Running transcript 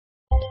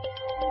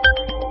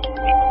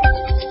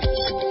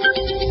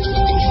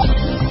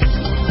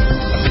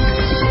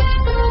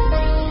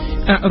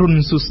រុន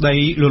សុស្ដី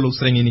លោក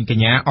ស្រីនាងក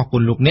ញ្ញាអរគុ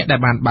ណលោកអ្នកដែល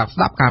បានបើកស្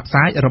ដាប់ការផ្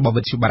សាយរបស់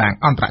វិទ្យុបារាំង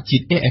អន្តរជា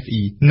តិ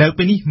RFI នៅ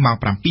ពេលនេះម៉ោង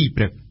 7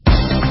 ព្រឹក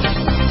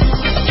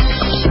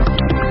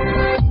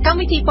កម្ម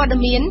វិធីព័ត៌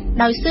មាន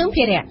ដោយសឿង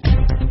ភិរៈ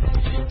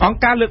អង្គ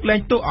ការលើកលែ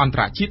ងទោសអន្ត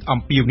រជាតិអំ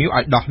ពាវនាវ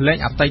ឲ្យដោះលែង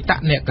អតីត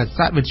អ្នកកា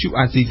សែតវិទ្យុ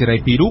អាស៊ីសេរី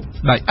ពីររូប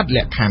ដោយឥតល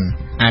ក្ខខណ្ឌ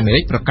អាមេរិ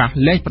កប្រកាស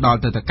លែងផ្ដល់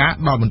ទិដ្ឋាការ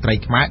ដល់មន្ត្រី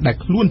ខ្មែរដែល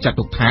ខ្លួនចាត់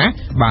ទុកថា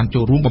បាន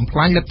ចូលរួមបំផ្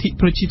លាញលទ្ធិ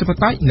ប្រជាធិប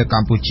តេយ្យនៅក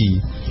ម្ពុជា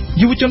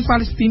យុវជនប៉ា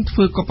ឡេស្ទីនធ្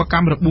វើកុបក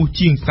ម្មរបួស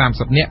ជាង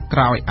30នាក់ក្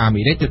រោយអា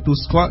មេរិកទទួល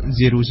ស្គាល់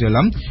យេរូសា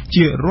ឡឹម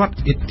ជារដ្ឋ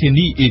អេធា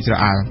នីអ៊ីស្រា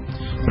អែល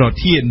ប្រ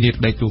ធានាធិ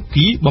បតីទូ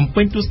គីបំ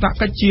ពេញទស្សន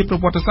កិច្ចជាប្រ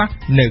វត្តិសាស្ត្រ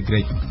នៅក្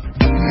រិច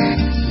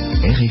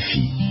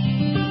RFI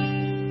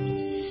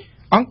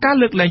អង្គការ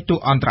លើកលែងទោស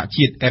អន្តរ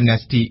ជាតិ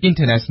Amnesty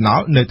International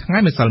នៅថ្ងៃ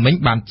ម្សិលមិញ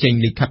បានចេញ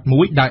លិខិត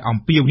មួយដោយអំ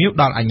ពាវនាវ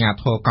ដល់អាជ្ញា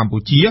ធរកម្ពុ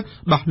ជា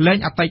ដោះលែង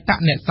អតីត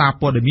អ្នកសារ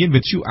ព័ត៌មាន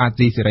វិទ្យុអា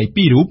ស៊ីសេរី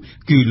ពីររូប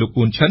គឺលោក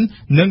គួនឈិន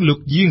និងលោក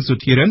យាងសុ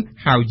ធិរិន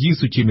ហៅយាង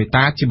សុជាមេ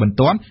តាជាបន្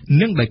ទាន់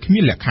និងដោយគ្មា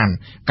នលក្ខខណ្ឌ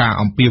ការ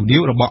អំពាវនា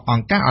វរបស់អ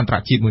ង្គការអន្តរ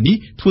ជាតិមួយនេះ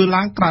ធ្វើ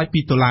ឡើងក្រោយពី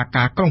តុលា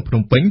ការក្រុងភ្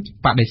នំពេញ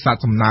បដិសេធ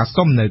សំណើ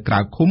សុំនៅក្រៅ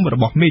ឃុំរ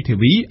បស់មេធា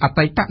វីអ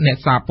តីតអ្នក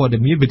សារព័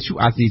ត៌មានវិទ្យុ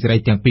អាស៊ីសេរី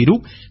ទាំងពីររូប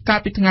កាល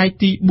ពីថ្ងៃ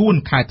ទី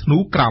4ខែធ្នូ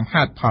ក្រោម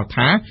ហេតុផល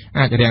ថា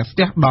អាចរាំងស្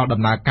ទះដល់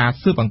ដំណើរការ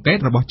ស៊ើបអង្កេត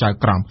របស់ចៅ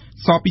ក្រម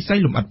សពិសី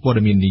លំអិតព័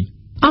ត៌មាននេះ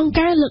អង្គ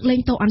ការលើកលែ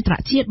ងទោសអន្តរ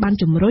ជាតិបាន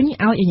ជំរុញឲ្យ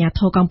អាជ្ញា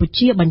ធរកម្ពុ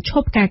ជាបញ្ឈ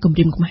ប់ការគំ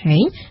រាមកំហែ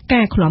ង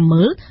ការឃ្លាំ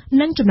មើល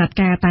និងចំណាត់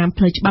ការតាម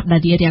ផ្លូវច្បាប់ដែ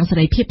លរារាំងសេ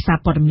រីភាពសារ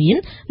ព័ត៌មាន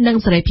និង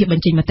សេរីភាពប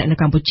ញ្ចេញមតិនៅ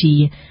កម្ពុជា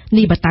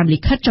នេះបើតាមលិ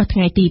ខិតចុះថ្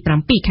ងៃទី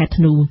7ខែ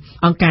ធ្នូ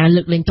អង្គការ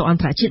លើកលែងទោសអន្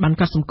តរជាតិបាន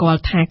កត់សម្គាល់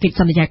ថាកិច្ច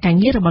សន្យាការ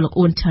ងាររបស់លោក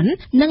អ៊ុនឈិន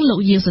និងលោក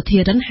យាងសុធិ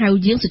រិនហៅ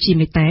យាងសុជា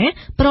មេតា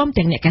ព្រម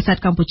ទាំងអ្នកកាសែត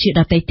កម្ពុជា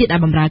ដទៃទៀតដែ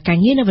លបម្រើការ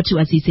ងារនៅវិទ្យុ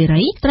អាស៊ីសេ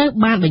រីត្រូវ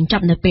បានបញ្ច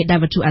ប់នៅពេលដែល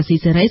វិទ្យុអាស៊ី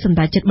សេរីសម្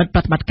រេចចិត្តបិទប្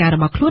រតិបត្តិការរ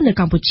បស់ខ្លួននៅ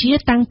កម្ពុជា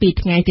តាំងពី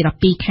ថ្ងៃទី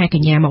12ខែក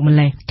ញ្ញាមកម្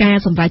លេះការ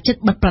សម្រេចចិត្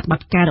តបិទប្រតិប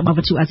ត្តិការរបស់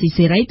វិទ្យុអាស៊ី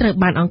សេរីត្រូវ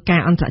បានអង្គកា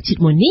រអន្តរជាតិ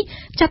មួយនេះ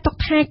ចាត់ទុក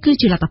ថាគឺ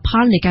ជាលទ្ធផ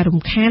លនៃការរំ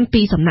ខាន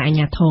ពីសំណាក់អាជ្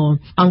ញាធរ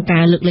អង្គកា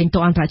រលើកលែងទោ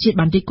សអន្តរជាតិ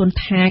បានរិះគន់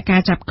ថាកា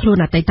រចាប់ខ្លួន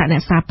អតីតអ្ន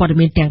កសារព័ត៌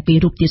មានទាំងពីរ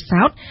រូបទៀត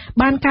សោត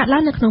បានកើតឡើ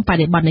ងនៅក្នុងប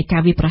រិបទនៃកា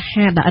រវាយប្រ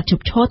ហារដ៏ឥតឈ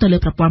ប់ឈរទៅលើ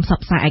ប្រព័ន្ធផ្ស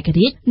ព្វផ្សាយឯក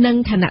រាជ្យនិង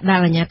ខណៈដែល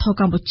អាជ្ញាធរ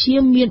កម្ពុជា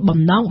មានបំ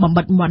ណងបំ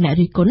បិទមាត់អ្នក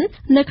រិះគន់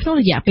នៅក្នុង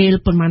រយៈពេល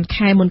ប៉ុន្មាន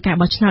ខែមុនការ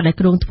បោះឆ្នោតដែល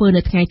គ្រោងធ្វើ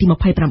នៅថ្ងៃទី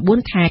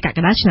29ខែកក្ក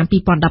ដាឆ្នាំ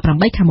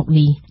2018ខាងមុខ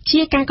នេះ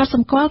ជាការកត់ស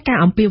ម្គាល់ការ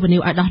អំពាវនា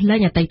វឲ្យដោះលែ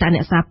ងអតីតអ្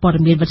នកសារព័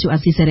ត៌មានវិទ្យុអា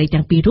ស៊ីសេរី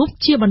ទាំងពីររូប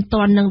ជាបន្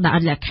ទាន់នឹងដោយ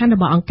លក្ខខណ្ឌរ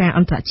បស់អង្គការអ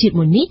ន្តរជាតិ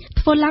មួយនេះ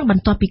ធ្វើឡើងប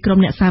ន្ទាប់ពីក្រុម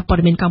អ្នកសារព័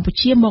ត៌មានកម្ពុ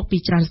ជាមកពី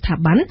ច្រើនស្ថា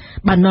ប័ន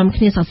បាននាំ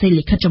គ្នាសរសេរ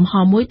លិខិតចំហ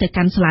មួយទៅ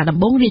កាន់សាលាដំ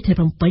បងរាជធានី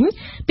ភ្នំពេញ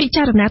ពិ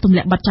ចារណាទម្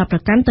លាក់ប័ណ្ណចោទប្រ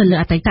កាន់ទៅលើ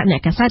អតីតអ្ន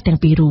កកាសែតទាំង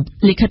ពីររូប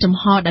លិខិតចំ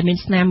ហដែលមាន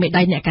ស្នាមមេ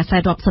ដៃអ្នកកាសែ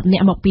តរាប់សិបនា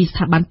ក់មកពីស្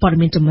ថាប័នព័ត៌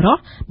មានចម្រុះ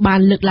បាន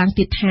លើកឡើង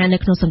ទៀតថានៅ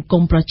ក្នុងសង្គ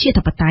មប្រជា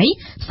ធិបតេយ្យ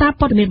សារ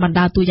ព័ត៌មានបាន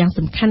ដើរតួយ៉ាង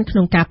សំខាន់ក្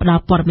នុងការផ្ត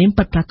ល់ព័ត៌មាន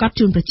ពិតប្រាកដ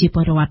ជូនប្រជាព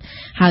លរដ្ឋ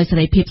ហើយសេ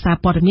រីភាពសារ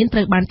ព័ត៌មានត្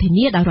រូវបានធា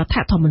នាដោយរដ្ឋ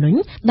ធម្មនុញ្ញ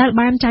ដែល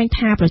បានចែង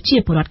ថាប្រជា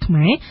ពលរដ្ឋខ្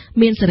មែរ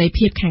មានសេរី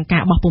ភាពខាងកា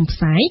របោះពុម្ពផ្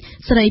សាយ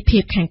សេរីភា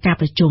ពខាងការ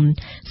ប្រជុំ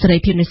សេរី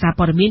ភាពនៃសារ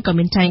ព័ត៌មានក៏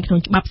មានចែងក្នុង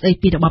ច្បាប់ស្តី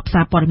ពីរបប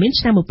សារព័ត៌មាន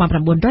ឆ្នាំ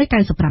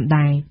1995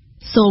ដែរ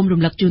សូម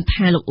រំលឹកជូន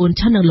ថាលោកអ៊ុន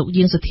ឆាន់និងលោក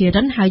យាងសុធិ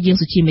រិនហើយយាង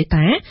សុជាមេ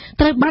តា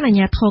ត្រូវបានអាជ្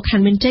ញាធរខ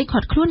ណ្ឌមានជ័យឃា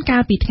ត់ខ្លួនកា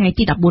លពីថ្ងៃ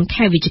ទី14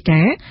ខែវិច្ឆិ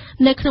កា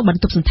នៅក្នុងប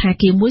ន្ទប់សន្តា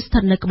គារមួយស្ថិ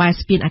តនៅក្បែរ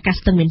ស្ពានអាកាស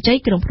ស្ទឹងមានជ័យ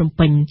ក្រុងភ្នំ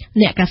ពេញ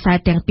អ្នកកាសែត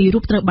ទាំងពីររូ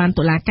បត្រូវបាន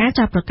តុលាការ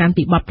ចាប់ប្រកាន់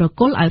ពីបទប្រ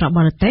កុលឲ្យរដ្ឋប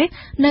រទេស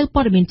នៅ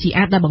ព័ត៌មានជា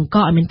អាចដែលបង្ក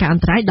ឲ្យមានការអ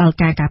ន្តរាយដល់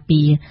ការការ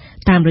ពារ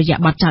តាមរយៈ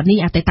បទចោទនេះ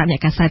អតីតអ្នក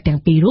កាសែតទាំង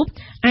ពីររូប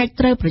អាច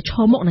ត្រូវប្រឈ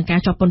មមុខនឹងការ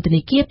ជាប់ពន្ធ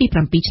នាគារពី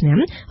7ឆ្នាំ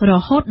រ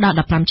ហូតដល់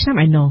15ឆ្នាំ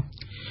ឯណោះ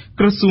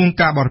ក្រសួង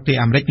ការបរទេស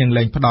អាមេរិកនឹង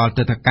លែងផ្ដល់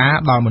ទិដ្ឋាការ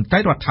ដល់មន្ត្រី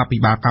រដ្ឋាភិ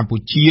បាលកម្ពុ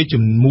ជា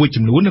ចំ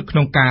នួននៅក្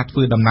នុងការធ្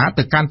វើដំណើរ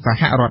ទៅកាន់ស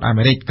ហរដ្ឋអា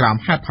មេរិកក្រោម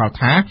ហេតុផល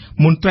ថា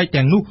មន្ត្រី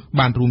ទាំងនោះ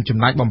បានរួមចំ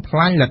ណែកបំផ្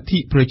លាញលទ្ធិ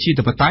ប្រជា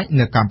ធិបតេយ្យ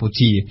នៅកម្ពុ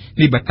ជា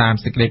នេះបើតាម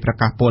សេចក្តីប្រ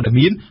កាសព័ត៌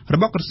មានរ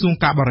បស់ក្រសួង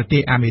ការបរទេ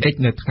សអាមេរិក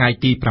នៅថ្ងៃ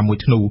ទី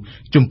6ធ្នូ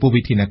ចំពោះ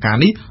វិធានការ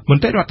នេះម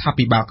ន្ត្រីរដ្ឋា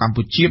ភិបាលកម្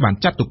ពុជាបាន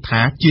ចាត់ទុក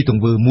ថាជាទ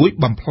ង្វើមួយ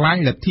បំផ្លាញ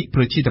លទ្ធិប្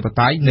រជាធិប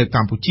តេយ្យនៅក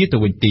ម្ពុជាទៅ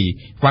វិញទេ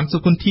វ៉ាន់សុ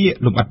គន្ធា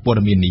លំអិតព័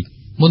ត៌មាននេះ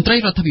មន្ត្រីរ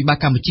ដ្ឋាភិបាល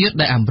កម្ពុជា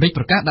ដែលអាមេរិក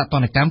ប្រកាសដាក់ទ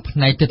ណ្ឌកម្មផ្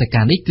នែកទិដ្ឋា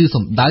ការនេះគឺ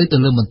សំដៅទៅ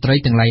លើមន្ត្រី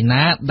ទាំងឡាយ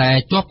ណាដែល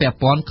ជាប់ពាក់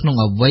ព័ន្ធក្នុង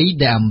អ្វី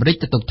ដែលអាមេរិក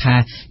ចាត់ទុកថា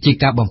ជា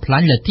ការបំផ្លា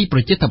ញលទ្ធិប្រ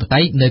ជាធិបតេ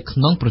យ្យនៅក្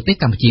នុងប្រទេស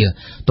កម្ពុជា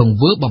ទង្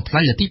វើបំផ្លា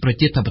ញលទ្ធិប្រ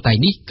ជាធិបតេយ្យ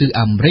នេះគឺ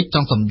អាមេរិកច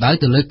ង់សំដៅ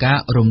ទៅលើការ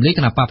រំលាយគ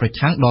ណបកប្រ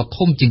ឆាំងដ៏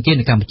ធំជាងគេ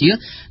នៅកម្ពុជា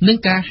និង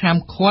ការហាម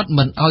ឃាត់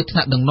មិនឲ្យថ្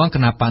នាក់ដឹកនាំគ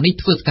ណបកនេះ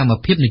ធ្វើសកម្ម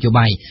ភាពនយោ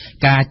បាយ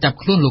ការចាប់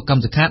ខ្លួនលោកកឹម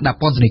សុខាដាក់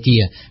ពន្ធនាគា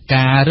រ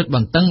ការរឹតប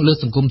ន្តឹងលើ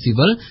សង្គមស៊ី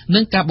វិលនិ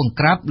ងការបង្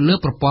ក្រាបលើ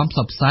ប្រព័ន្ធផ្ស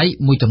ព្វផ្សាយ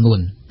មួយចំនួ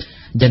ន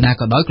យ៉ាងណា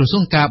ក៏ដោយក្រសួ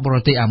ងការបរ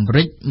ទេសអាមេ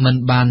រិកមិន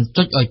បាន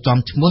ចុចឲ្យចំ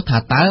ឈ្មោះថា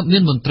តើមា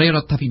នមន្ត្រីរ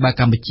ដ្ឋាភិបាល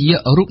កម្ពុជា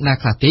រូបណា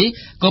ខ្លះទេ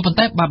ក៏ប៉ុន្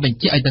តែបានបញ្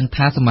ជាក់ឲ្យដឹង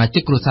ថាសមាជិ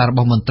កគ្រួសាររប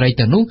ស់មន្ត្រី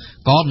ទាំងនោះ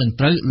ក៏នឹង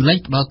ត្រូវលែង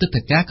ផ្ដល់ទិដ្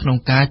ឋាការក្នុង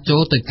ការចូ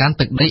លទៅកាន់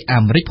ទឹកដីអា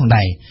មេរិកផង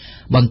ដែរ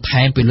បន្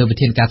ថែមពីលើវិ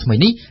ធានការថ្មី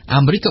នេះអា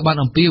មេរិកក៏បាន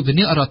អំពាវ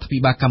នាវរដ្ឋាភិ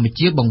បាលកម្ពុ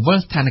ជាបង្វិល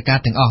ស្ថានភាព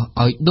ទាំងអស់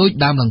ឲ្យដូច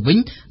ដើមឡើងវិញ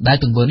ដែល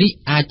ទង្វើនេះ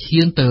អាច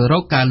ឈានទៅរ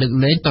កការលើក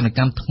លែងទណ្ឌក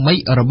ម្មថ្មី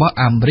របស់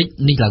អាមេរិក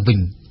នេះឡើងវិញ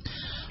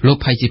លោក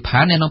ផៃស៊ីផា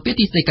នអ្នកនាំពាក្យ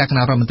ទីស្តីការគ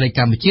ណៈរដ្ឋមន្ត្រីក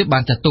ម្ពុជាបា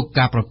នចាត់ទុក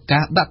ការប្រកា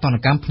សដាក់ទណ្ឌ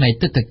កម្មផ្នែក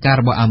ទឹកដីការ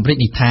របស់អាមេរិក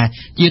នេះថា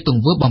ជាទ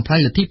ង្វើបំផ្លាញ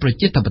លទ្ធិប្រ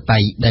ជាធិបតេ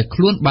យ្យដែលខ្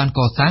លួនបានក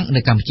សាង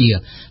នៅកម្ពុជា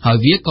ហើយ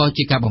វាក៏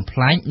ជាការបំផ្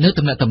លាញនៅ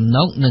ទំនាក់ទំន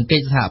ងនិងកិ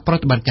ច្ចសហប្រ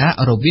តិបត្តិការ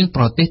រវាង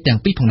ប្រទេសទាំង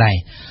ពីរផងដែរ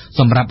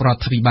សម្រាប់រ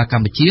ដ្ឋាភិបាលក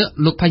ម្ពុជា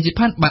លោកផៃស៊ី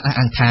ផានបានអះ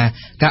អាងថា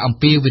ការអំ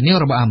ពាវនាវ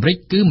របស់អាមេរិក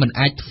គឺមិន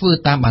អាចធ្វើ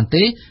តាមបាន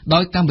ទេដោ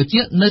យកម្ពុជា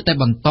នៅតែ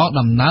បន្ត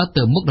ដំណើរ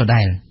ទៅមុខដ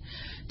ដែល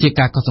ជា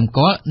ការកត់សម្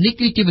គាល់នេះ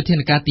គឺជាវិធាន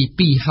ការទី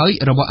2ហើយ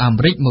របស់អា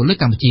មេរិកមកលើ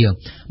កម្ពុជា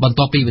បន្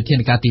ទាប់ពីវិធាន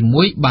ការទី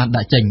1បាន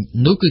ដាក់ចេញ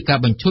នោះគឺការ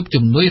បញ្ឈប់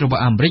ជំនួយរប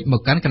ស់អាមេរិកម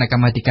កកាន់គណៈក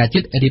ម្មាធិការជា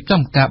តិរៀប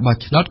ចំការបោះ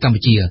ឆ្នោតកម្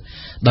ពុជា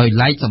ដោយ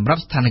ឡែកសម្រា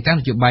ប់ស្ថានភាពន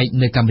យោបាយ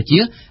នៅកម្ពុជា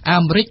អា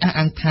មេរិកអះ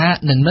អាងថា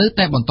នឹងនៅ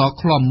តែបន្ត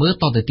ឃ្លាំមើល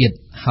តទៅទៀត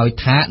ហើយ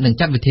ថានឹង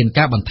ចាត់វិធាន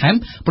ការបន្ថែម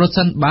ប្រ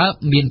សិនបើ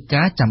មាន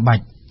ការចាំបា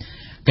ច់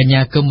កញ្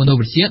ញាគឹមមនោ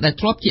វិជ្ជាដែល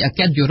ធ្លាប់ជាអគ្គ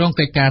នាយករង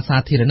កិច្ចការសា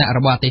ធារណៈរ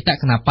បស់អតីត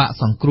គណៈបក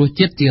សង្គ្រោះ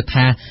ជាតិជឿ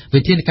ថា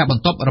វិធានការប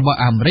ន្ទាប់របស់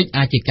អាមេរិក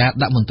អាចជាការ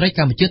ដាក់មន្ត្រីក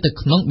ម្ពុជាទៅ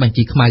ក្នុងបញ្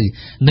ជីខ្មៅ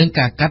និង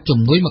ការកាត់ជំ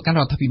នួយមកកាន់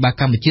រដ្ឋាភិបាល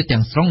កម្ពុជាទាំ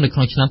ងស្រុងនៅក្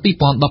នុងឆ្នាំ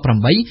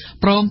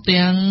2018ព្រម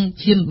ទាំង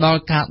ឈានដ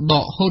ល់ការដ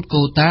កហូត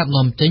កូតា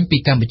នាំចេញពី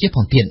កម្ពុជាផ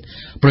ងទៀត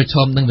ប្រឈ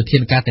មនឹងវិធា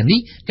នការទាំងនេះ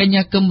កញ្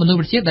ញាគឹមមនោ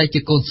វិជ្ជាដែលជា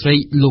កូនស្រី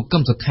លោកកឹ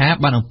មសុខា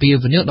បានអំពា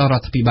វនាវដល់រ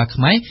ដ្ឋាភិបាល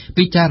ខ្មែរ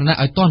ពិចារណា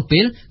ឲ្យទាន់ពេ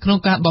លក្នុង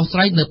ការដោះស្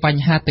រាយនៅប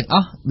ញ្ហាទាំងអ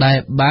ស់ដែល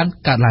បាន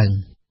កើតឡើង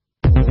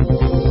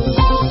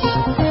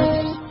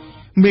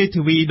មេ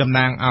ធាវីតំ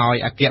ណាងឲ្យ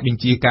អគ្គប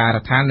ញ្ជាការ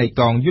ដ្ឋាននៃ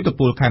កងយុទ្ធ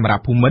ពលខេមរ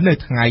ភូមិន្ទនៅ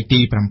ថ្ងៃទី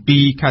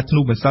7ខែធ្នូ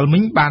ម្សិលមិ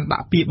ញបានដា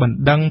ក់ពាក្យបណ្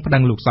ដឹ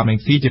ងលោកសំរង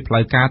ស៊ីជាផ្លូ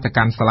វការទៅ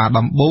កាន់សាលា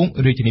ដំបង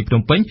រាជធានីភ្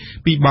នំពេញ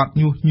ពីបទ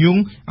ញុះញ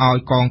ង់ឲ្យ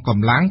កងក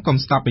ម្លាំងកុំ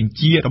ស្ដាប់បញ្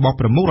ជារបស់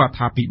ប្រមុខរដ្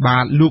ឋាភិបា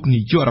លលោកនា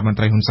យករដ្ឋមន្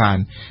ត្រីហ៊ុនសែន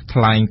ថ្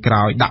លែងក្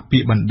រោយដាក់ពា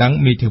ក្យបណ្ដឹង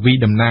មេធាវី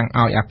តំណាង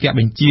ឲ្យអគ្គ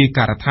បញ្ជា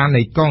ការដ្ឋាន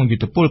នៃកងយុ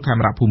ទ្ធពលខេម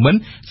រភូមិន្ទ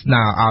ស្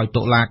នើឲ្យ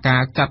តុលាកា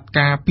រចាត់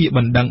ការពាក្យប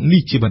ណ្ដឹង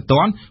នេះជាបន្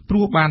ទាន់ព្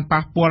រោះបាន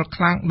ប៉ះពាល់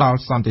ខ្លាំងដល់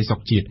សន្តិសុ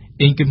ខជាតិ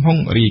គឹមហុង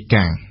រាយ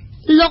ការណ៍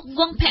លោក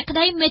វងភក្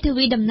តីមេធា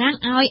វីតំណាង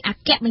ឲ្យអ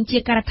គ្គបញ្ជា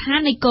ការដ្ឋាន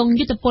នៃកង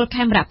យុទ្ធពល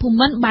ខេមរភូ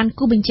មិន្ទបាន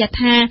គូបញ្ជាក់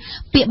ថា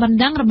ពាក្យបណ្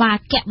ដឹងរបស់អ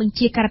គ្គបញ្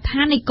ជាការដ្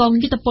ឋាននៃកង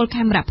យុទ្ធពល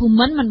ខេមរភូ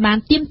មិន្ទមិនបាន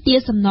ទាមទារ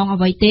សំណងអ្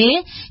វីទេ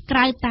ក្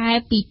រៅតែ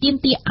ពីទាម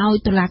ទារឲ្យ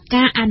តុលា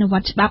ការអនុវ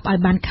ត្តច្បាប់ឲ្យ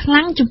បានខ្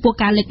លាំងចំពោះ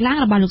ការលើកឡើង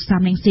របស់លោក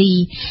សំរងស៊ី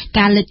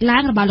ការលើកឡើ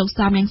ងរបស់លោក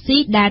សំរងស៊ី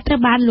ដែលត្រូ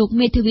វបានលោក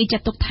មេធាវីចា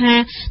ត់ទុកថា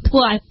ធ្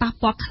វើឲ្យប៉ះ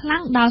ពាល់ខ្លាំ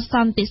ងដល់ស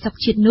ន្តិសុខ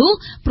ជាតិនោះ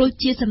ព្រោះ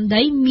ជាសម្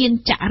ដីមាន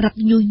ចរិត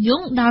ញុះញ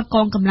ង់ដល់ក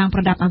ងកម្លាំងប្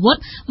រដាប់អាវុធ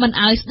មិន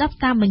ឲ្យស្ដាប់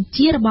តាមបញ្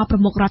ជារបស់ប្រ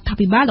មុខរដ្ឋា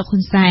ភិបាលលោកហ៊ុ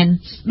នសែន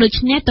ដូ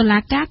ច្នេះតុលា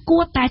ការគួ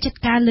រតែចាត់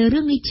ការលើរឿ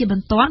ងនេះជាប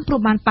ន្ទាន់ព្រោះ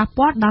បានប៉ះ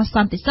ពាល់ដល់ស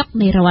ន្តិសុខ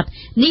នៃរដ្ឋ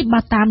នេះបើ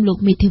តាមលោក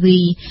មេធាវី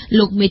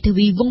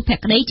វងភ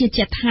ក្តីជឿ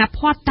ជាក់ថា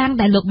ភ័ស្តុតាង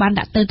ដែលលោកបាន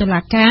ដាក់ទៅតុ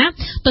លាការ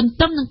ទន្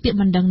ទឹមនឹងពាក្យ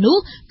បណ្ដឹងនោះ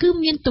គឺ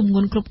មានទម្ង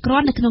ន់គ្រប់គ្រា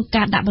ន់នៅក្នុង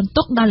ការដាក់បន្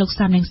ទុកដល់លោក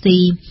សំរងស៊ី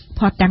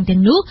ភ័ស្តុតាងទាំ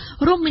ងនោះ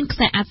រួមមានខ្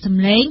សែអាចស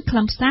ម្លេងខ្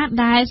លឹមសារ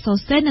ដែលសរ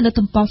សេរនៅលើ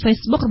ទំព័រ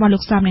Facebook របស់លោ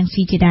កសំរង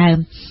ស៊ីជាដើម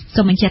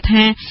សូមបញ្ជាក់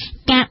ថា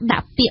ការដា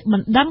ក់ពាក្យប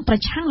ណ្ដឹងប្រ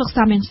ឆាំងលោក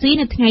សំរងស៊ី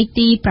នៅថ្ងៃ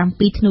ទី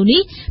7ធ្នូ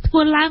នេះធ្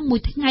វើឡើងមួយ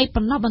ថ្ងៃ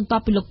ប៉ុណ្ណោះបន្ទា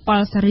ប់ពីលោកប៉ុ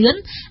លសារឿន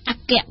អ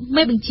គ្គ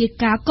មេបញ្ជា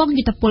ការកង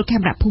យុទ្ធពលខេ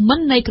មរភូមិ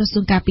ន្ទនៃក្រសួ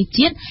ងការពារ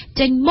ជាតិ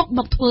ចេញមុខម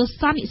កធ្វើ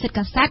សន្និសីទ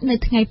កាសែតនៅ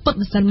ថ្ងៃពុធ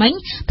ម្សិលមិញ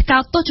ថ្កោ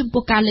លទោសចំ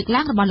ពោះការលើក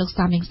ឡើងរបស់លោក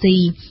សំរងស៊ី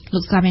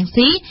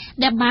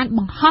ដែលបានប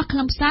ង្ហោះខ្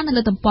លឹមសារនៅ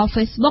លើទំព័រ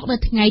Facebook នៅ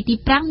ថ្ងៃទី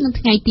5និង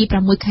ថ្ងៃទី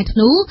6ខែធ្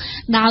នូ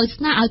ដោយ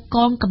ស្នើឲ្យក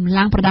ងកម្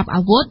លាំងប្រដាប់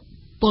អាវុធ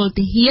ពល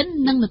ទាហាន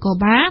និងនគរ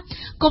បាល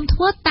កុំធ្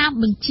វើតាម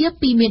បញ្ជា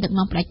ពីមេដឹក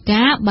នាំផ្ដាច់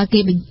ការបើគេ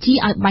បញ្ជា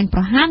ឲ្យបាញ់ប្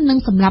រហារនិង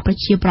សម្លាប់ប្រ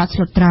ជាប្រដ្ឋស្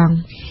លូតត្រង់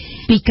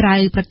ពីក្រៅ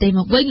ប្រទេសម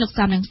កវិញលោក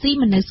សំរងស៊ី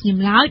មិននៅស្ងៀម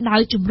ឡើយដោ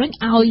យជំរុញ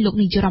ឲ្យលោក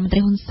នាយករដ្ឋមន្ត្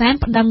រីហ៊ុនសែន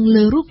ប្តឹង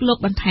លើរូបលោក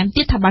បន្ថែម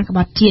ទៀតថាបានក្ប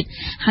ត់ជាតិ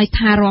ហើយ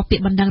ថារាល់ពា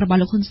ក្យបណ្ដឹងរបស់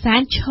លោកហ៊ុនសែ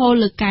នឈល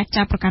លើការ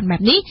ចាប់ប្រកាន់បែ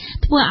បនេះ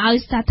ធ្វើឲ្យ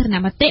សាធារណ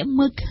មតិ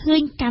មើលឃើ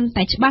ញកាន់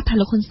តែច្បាស់ថា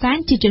លោកហ៊ុនសែន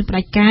ជាជនផ្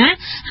ដាច់ការ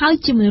ហើយ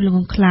ជាមនុស្សល្ង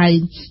ង់ខ្លៅ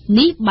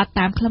នេះបាត់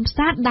តាមខ្លឹម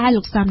សារដែល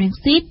លោកសំរង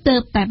ស៊ីទើ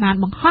បតែបាន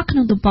បង្ហោះក្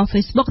នុងទំព័រ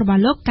Facebook រប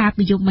ស់លោកកាល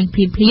ពីយប់មិញភ្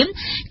លាម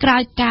ក្រោ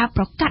យការ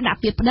ប្រកាសដាក់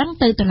ពាក្យប្តឹង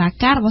ទៅតុលា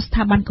ការរបស់ស្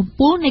ថាប័នកំ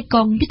ពូលនៃក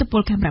ងយុទ្ធព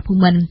លខេមរភូ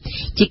មិន្ទ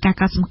ជាការ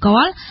កត់សម្គា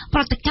ល់ប្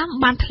រតិកម្ម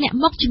បានធ្លាក់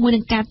មកជាមួយ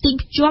នឹងការទាញ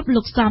ភ្ជាប់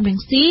លោកសំរង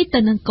ស៊ីទៅ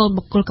នឹងកូន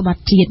បុគ្គលក្ប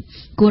ត់ជាតិ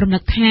គួររំលឹ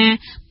កថា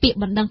ពាក្យ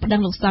បណ្ដឹងប្តឹង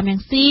លោកសំរង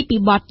ស៊ីពី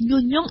បទ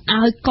ញុះញង់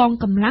ឲ្យកង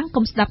កម្លាំង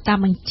កុំស្ដាប់តាម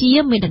បញ្ជា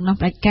មេដឹកនាំ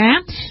ផ្ដាច់ការ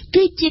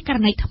គឺជាករ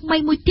ណីថ្មី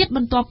មួយទៀតប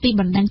ន្ទាប់ពី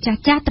បណ្ដឹងចាស់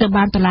ៗត្រូវ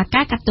បានតុលា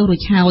ការកាត់ទោសរួ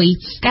ចហើយ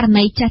ករ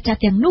ណីចាស់ៗ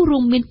ទាំងនោះរួ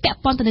មមានពាក់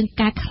ព័ន្ធទៅនឹង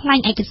ការក្លែង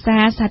ឯកសា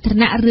រសាធារ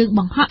ណៈរឿងប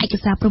ង្ហោះឯក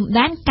សារព្រំ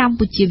ដែនកម្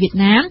ពុជាវៀត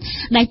ណាម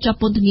ដែលជាប់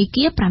ពន្ធនា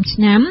គារ5ឆ្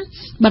នាំ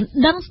បណ្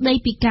ដឹងស្ដី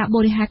ពីការប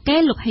រិហាកេ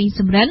រ្តិ៍លោកហេង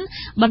សំរិន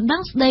បណ្ដឹ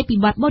ងស្ដីពី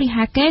បទបរិ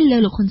ហាកេរ្តិ៍លើ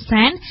លោកហ៊ុន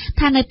សែន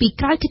ថានៅពី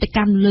ក្រោយកិច្ចក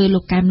ម្មលើលោ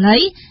កកែមលី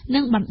និ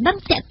ងបណ្ដឹង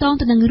តាក់ទង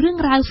ទៅនឹងរឿង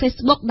រ៉ាវ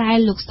Facebook ដែល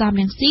លោកសំ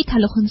រងស៊ីថា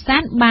លោកហ៊ុនសែ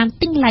នបាន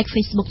ទិញ like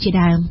Facebook ជា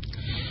ដើម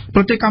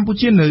ប្រទេសកម្ពុ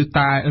ជានៅ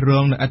តែរ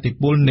ងនូវឥទ្ធិ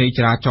ពលនៃច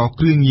រាចរណ៍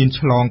គ្រឿងញៀន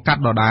ឆ្លងកា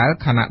ត់ដដែល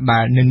ខណៈដែ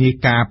លនិន្នា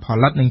ការផ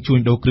លិតនិងជួញ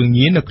ដូរគ្រឿង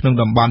ញៀននៅក្នុង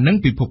តំបន់និង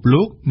ពិភព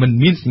លោកមិន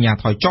មានសញ្ញា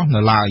ថយចុះនៅ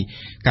ឡើយ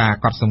ការ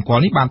កត់សម្គា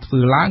ល់នេះបានធ្វើ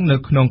ឡើងនៅ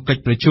ក្នុងកិច្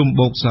ចប្រជុំ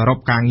បូកសរុប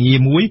ការងារ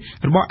មួយ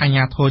របស់អាជ្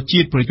ញាធរជា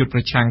តិប្រយុទ្ធប្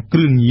រឆាំងគ្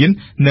រឿងញៀន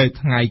នៅ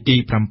ថ្ងៃទី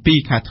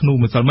7ខែធ្នូ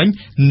ម្សិលមិញ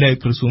នៅ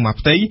ក្រសួងមហា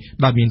ផ្ទៃ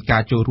ដែលមានកា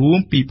រចូលរួម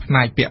ពីផ្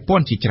នែកពាក់ព័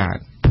ន្ធជាច្រើន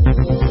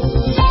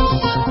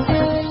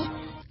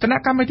គណៈ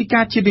កម្មាធិ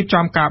ការជាតិរៀប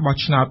ចំការបោះ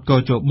ឆ្នោតកោ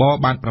ជប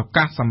បានប្រ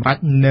កាសសម្រេច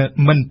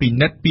មិនពិ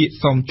និត្យពាក្យ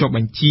សុំចុះប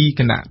ញ្ជី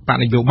គណៈបក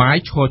នយោបាយ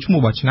ឈរឈ្មោះ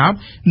បោះឆ្នោត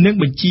និង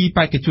បញ្ជី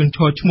បេក្ខជនឈ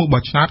រឈ្មោះ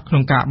បោះឆ្នោតក្នុ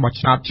ងការបោះ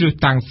ឆ្នោតជ្រើស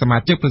តាំងសមា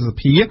ជិកប្រសិទ្ធ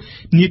ភាព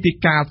នីតិ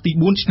កាលទី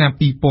4ឆ្នាំ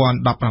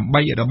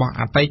2018របស់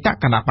អតីត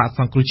គណៈបកស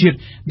ង្គ្រោះជាតិ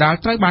ដែល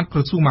ត្រូវបានក្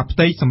រសួងមហាផ្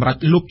ទៃសម្រេច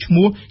លុបឈ្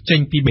មោះចេញ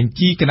ពីបញ្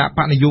ជីគណៈប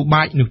កនយោ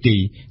បាយនោះទេ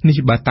នេះ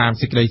បើតាម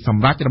សេចក្តីស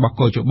ម្រេចរបស់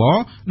កោជប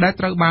ដែល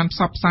ត្រូវបានផ្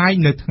សព្វផ្សាយ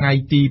នៅថ្ងៃ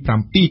ទី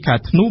7ខែ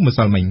ធ្នូម្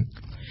សិលមិញ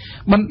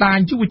បណ្ដា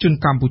យុវជន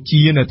កម្ពុ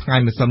ជានៅថ្ងៃ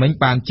ម្សិលមិញ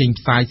បានចេញ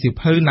ផ្សាយសៀវ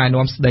ភៅណែ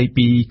នាំស្ដី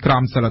ពីក្រ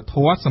មសីលធ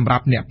ម៌សម្រា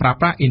ប់អ្នកប្រើ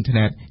ប្រាស់អ៊ីនធឺ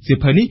ណិតសៀវ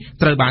ភៅនេះ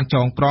ត្រូវបានច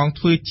ងក្រង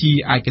ធ្វើជា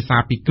ឯកសា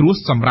រពិគ្រោះ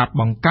សម្រាប់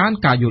បង្កើន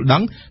ការយល់ដឹ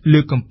ងលើ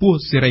កកម្ពស់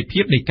សេរីភា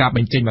ពនៃការប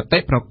ញ្ចេញមតិ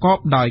ប្រកប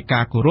ដោយ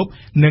ការគោរព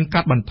និងកា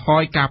ត់បន្ថ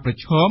យការប្រ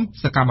ឈម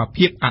សកម្ម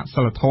ភាពអ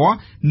សីលធម៌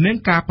និង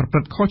ការប្រព្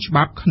រឹត្តខុសច្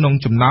បាប់ក្នុង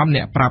ចំណោមអ្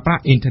នកប្រើប្រា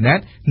ស់អ៊ីនធឺណិត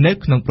នៅ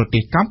ក្នុងប្រទេ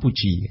សកម្ពុ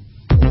ជា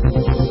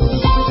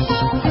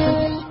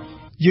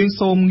យើង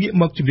សូមងាក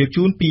មកជម្រាប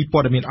ជូនពីព័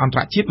ត៌មានអន្តរ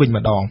ជាតិវិញ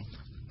ម្ដង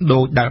ដោ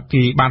យដែល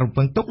គេបានរំ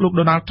ពឹងទុកលោក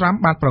ដូណាល់ត្រាំ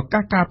បានប្រកា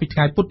សកាលពីថ្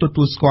ងៃពុធទ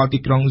ទួលស្គាល់ទី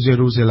ក្រុងយេ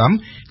រូសាឡឹម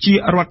ជា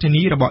រដ្ឋធា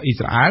នីរបស់អ៊ី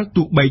ស្រាអែល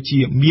ទោះបីជា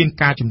មាន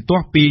ការជំទា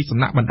ស់ពីសំ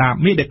ណាក់បណ្ដា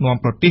មេដឹកនាំ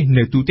ប្រទេស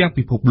នៅទូទាំង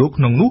ពិភពលោក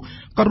ក្នុងនោះ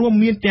ក៏រួម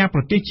មានទាំងប្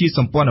រទេសជាស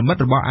ម្ព័ន្ធមិត្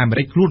តរបស់អាមេ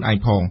រិកខ្លួនឯង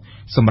ផង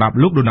សម្រាប់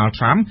លោកដូណាល់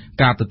ត្រាំ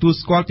ការទទួល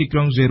ស្គាល់ទីក្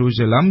រុងយេរូ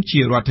សាឡឹមជា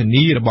រដ្ឋធា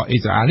នីរបស់អ៊ី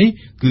ស្រាអែលនេះ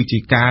គឺជា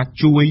ការ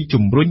ជួយ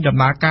ជំរុញដំ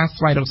ណើរការ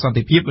ស្វែងរកសន្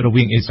តិភាពរ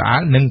វាងអ៊ីស្រាអែ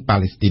លនិងប៉ា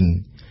ឡេស្ទីន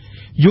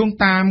យោង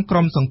តាមក្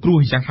រុមសង្គ្រោះ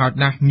យ៉ាងហោច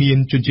ណាស់មាន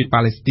ជនជាតិ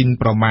ប៉ាឡេស្ទីន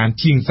ប្រមាណ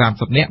ជាង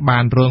30នាក់បា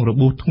នរងរ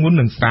បួសធ្ងន់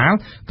និងស្រាល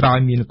ក្រោយ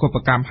មានកុប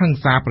កម្មហិង្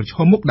សាប្រឈ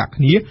មមុខដាក់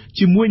គ្នា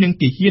ជាមួយនឹង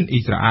ទាហានអ៊ី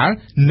ស្រាអែល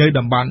នៅ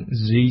តំបន់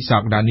ស៊ីសា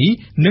កដានី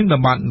និង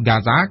តំបន់ហ្គា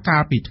ហ្សាកា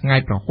លពីថ្ងៃ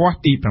ប្រហ័ស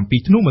ទី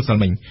7ធ្នូម្សិល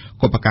មិញ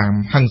កុបកម្ម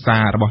ហិង្សា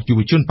របស់យុវ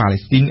ជនប៉ាឡេ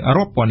ស្ទីន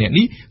រាប់ពាន់នាក់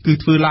នេះគឺ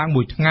ធ្វើឡើង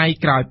មួយថ្ងៃ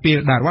ក្រោយពេល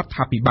ដែលរដ្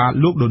ឋាភិបាល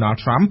លោកដូណាល់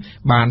ត្រាំ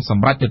បានស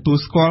ម្រេចទទួល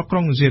ស្គាល់ក្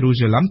រុងយេរូ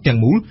សាឡឹមទាំង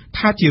មូល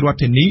ថាជារដ្ឋ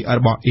ធានីរ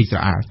បស់អ៊ីស្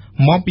រាអែល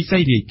មកពីសេ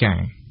ចក្តីរាយការ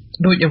ណ៍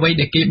ដោយអ្វី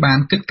ដែលគេបាន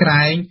គិតក្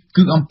រែង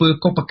គឺអំពើ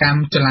កុបកម្ម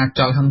ចលាច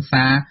លហិង្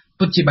សា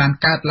ពិតជាបាន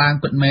កើតឡើង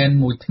ពិតមែន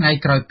មួយថ្ងៃ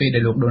ក្រោយពេលដែ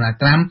លលោកដូណាល់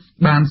ត្រាំ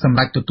បានសម្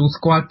រេចទទួល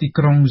ស្គាល់ទី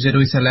ក្រុងយេ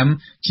រូសាឡឹម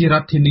ជារ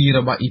ដ្ឋធានីរ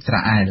បស់អ៊ីស្រា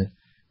អែល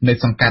នៅ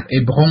សង្កាត់អេ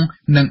ប្រុង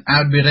និងអា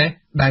ល់ប៊ីរ៉េ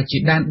ដែលជា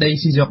ដែនដី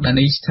ស៊ីយ៉ូដា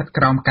នីស្ថិត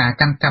ក្រោមការ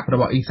កាន់កាប់រ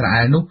បស់អ៊ីស្រា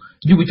អែលនោះ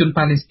យុវជន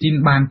ប៉ាឡេស្ទីន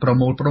បានប្រ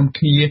មូលផ្ដុំ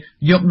គ្នា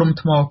យកដុំ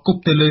ថ្មគប់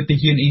ទៅលើទា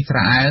ហានអ៊ីស្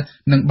រាអែល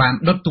និងបាន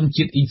ដុតទង់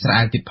ជាតិអ៊ីស្រា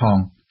អែលទៀតផង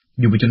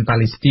យុវជនប៉ា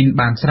ឡេស្ទីន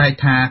បានស្រែក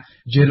ថា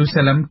យេរូ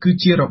សាឡឹមគឺ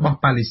ជារបស់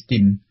ប៉ាឡេស្ទី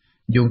ន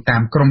យោងតា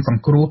មក្រុមស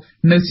ង្គ្រោះ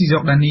នៅស៊ីយ៉ូ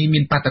ដានីមា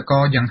នបាតកោ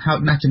យ៉ាងហោច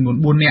ណាស់ចំនួន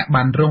4នាក់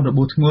បានរងរ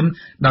បួសធ្ងន់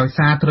ដោយ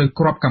សារត្រូវ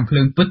គ្រាប់កាំភ្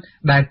លើងពិត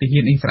ដែលទាហា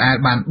នអ៊ីស្រាអែល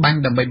បានបាញ់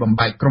ដើម្បីបំ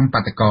បែកក្រុមបា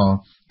តកោ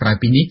ក្រៅ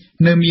ពីនេះ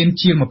នៅមាន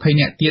ជាង20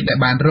នាក់ទៀតដែល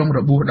បានរងរ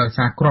បួសដោយ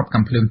សារគ្រាប់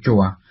កាំភ្លើងជ័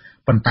រ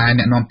ប៉ុន្តែ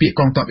អ្នកនាំពាក្យ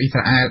កងទ័ពអ៊ីស្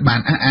រាអែលបា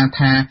នអះអាង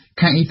ថា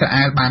ខាងអ៊ីស្រា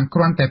អែលបានគ្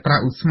រាន់តែប្រើ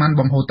ឧស្ម័ន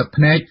បំហូរទឹក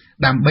ភ្នែក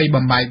ដើម្បី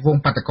បំបែកវង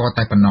បាតកោ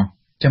តែប៉ុណ្ណោះ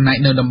ចំណែក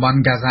នៅតំបន់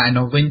ហ្គាហ្សាឯ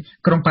នោះវិញ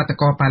ក្រុមបាត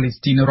កោប៉ាឡេ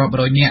ស្ទីនរាប់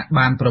រយនាក់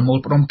បានប្រមូល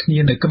ផ្ដុំគ្នា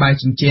នៅក្បែរ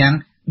ជញ្ជាំង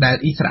ដែល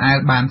អ៊ីស្រាអែល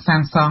បានសា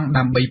ងសង់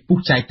ដើម្បីពុះ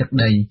ចែកទឹក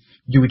ដី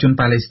យុវជន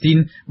ប៉ាឡេស្ទីន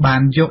បា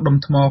នយកដុំ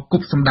ថ្មគ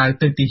ប់សម្ដៅ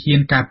ទៅទាហាន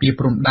ការពារ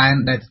ព្រំដែន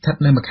ដែលស្ថិត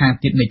នៅម្ខាង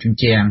ទៀតនៃជញ្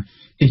ជាំង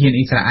ទាហាន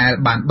អ៊ីស្រាអែល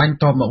បានបាញ់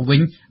តបមកវិ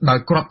ញដោយ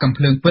គ្រាប់កាំ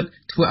ភ្លើងពិត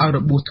ធ្វើឲ្យរ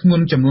បួសធ្ង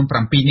ន់ចំនួន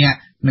7នាក់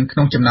និងក្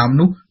នុងចំណោម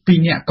នោះ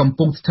2នាក់កំ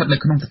ពុងស្ថិតនៅ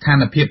ក្នុងស្ថា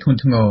នភាពធ្ងន់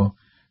ធ្ងរ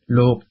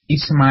លោកអ៊ី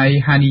ស្ម៉ាអ៊ីល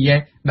ហានីយ៉េ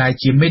ដែល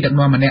ជាមេដឹក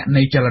នាំម្នាក់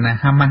នៃចលនា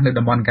ហាម៉ាស់នៅ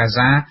តំបន់ហ្គាហ្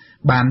សា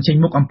បានចេញ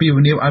មុខអំពាវ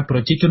នាវឲ្យប្រ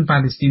ជាជនប៉ា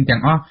ឡេស្ទីនទាំ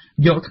ងអស់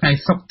យកថ្ងៃ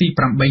សុក្រទី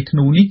8ធ្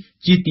នូនេះ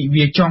ជាទិ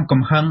វាចង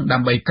កំហឹងដើ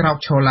ម្បីក្រោក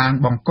ឈរឡើង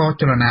បង្ក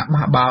ចលនា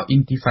បះបោរអ៊ី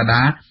នទីហ្វា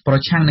ដាប្រ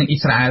ឆាំងនឹងអ៊ី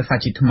ស្រាអែលសា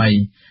ជាថ្មី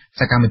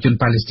សកម្មជន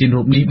ប៉ាឡេស្ទីន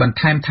រូបនេះបន្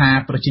ថែមថា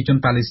ប្រជាជន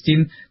ប៉ាឡេស្ទីន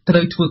ត្រូ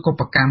វធ្វើកុ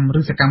បកម្ម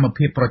ឬសកម្ម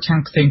ភាពប្រឆាំង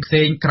ផ្សេងៗ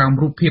ក្រោម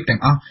រូបភាពទាំ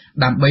ងអស់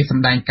ដើម្បីស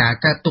ម្ដែងការ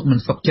កើតទុកមិន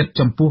សុខចិត្ត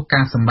ចំពោះ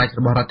ការសម្រេច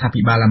របស់រដ្ឋា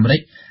ភិបាលអាមេរិ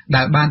ក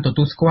ដែលបានទ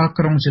ទួលស្គាល់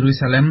ក្រុងយេរូ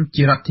សាឡឹម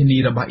ជារដ្ឋធានី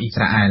របស់អ៊ី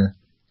ស្រាអែល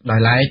ដោយ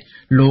ឡែក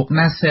លោក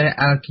ណាសេ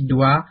អាល់គីឌូ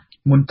អា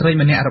មន្ត្រី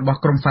ម្នាក់របស់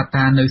ក្រុមហ្វា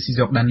តានៅស៊ី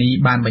យ៉ូដានី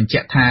បានបញ្ជា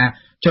ក់ថា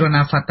ចល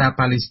នាហ្វាតា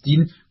ប៉ាឡេស្ទីន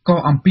ក៏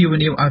អំពាវ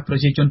នាវឲ្យប្រ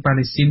ជាជនប៉ា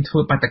ឡេស្ទីនធ្វើ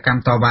បាតកម្ម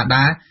តវ៉ា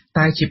ដែរ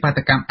តែជាបាត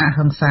កម្មអ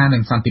ហិង្សានិ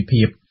ងសន្តិ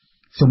ភាព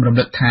សូមរំ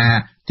លឹកថា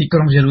ទីក្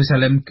រុងយេរូសា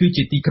ឡឹមគឺ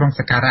ជាទីក្រុង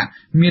សក្ការៈ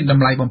មានត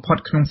ម្លៃបំផុត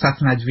ក្នុងសាស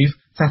នាយូវីស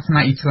សាសនា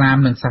អ៊ីស្លាម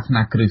និងសាស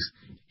នាគ្រីស្ទ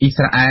អ៊ី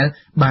ស្រាអែល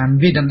បាន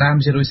វាយដណ្ដើម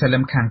យេរូសាឡឹ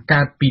មខាង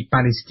កើតពីប៉ា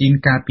ឡេស្ទីន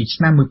កាលពី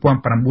ឆ្នាំ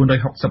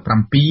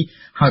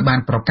1967ហើយបាន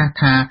ប្រកាស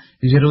ថា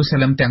យេរូសា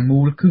ឡឹមទាំង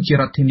មូលគឺជា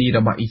រដ្ឋធានីរ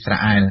បស់អ៊ីស្រា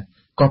អែល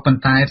ក៏ប៉ុ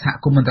ន្តែសហ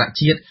គមន៍អន្តរ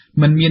ជាតិ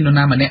មិនមាននរ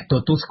ណាម្នាក់ទ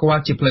ទួលស្គា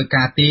ល់ជាផ្លូវ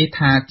ការទេ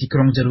ថាទីក្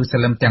រុងយេរូសា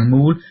ឡឹមទាំង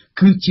មូល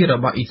គឺជារ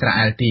បស់អ៊ីស្រា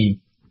អែលទេ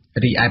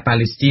រីឯប៉ា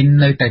ឡេស្ទីន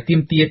នៅតែទា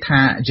មទារ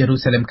ថាយេរូ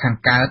សាឡឹមខាង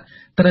កើត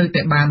ត្រូវ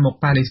តែបានមក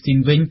ប៉ាឡេស្ទីន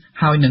វិញ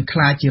ហើយនឹងក្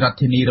លាយជារដ្ឋ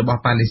ធានីរប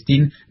ស់ប៉ាឡេស្ទី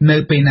ននៅ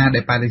ពេលណាដែ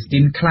លប៉ាឡេស្ទី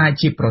នក្លាយ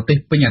ជាប្រទេស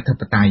ពេញអធិ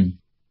បតេយ្យ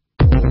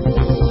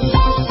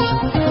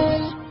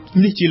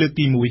នេះជាលើក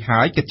ទី1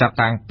ហើយកិច្ចចាត់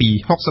តាំងពី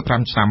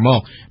65ឆ្នាំម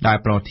កដែល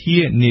ប្រធា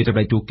នាធិប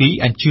តីទូគី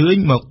អញ្ជើញ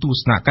មកទស្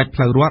សនកិច្ច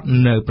ផ្លូវរដ្ឋ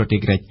នៅប្រទេស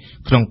ក្រិច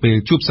ក្នុងពេល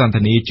ជួបសន្ទ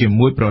នាជា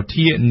មួយប្រ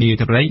ធានា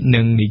ធិបតី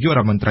និងនាយករ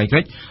ដ្ឋមន្ត្រីក្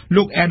រិច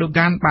លោកអេដូហ្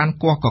គានបាន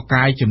គោះក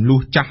កាយចំនួ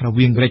នចាស់រ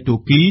វាងក្រិចទូ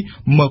គី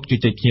មកជ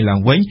ជែកគ្នាឡើង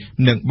វិញ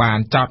និងបាន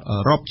ចោទអឺ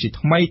រ៉ុបជា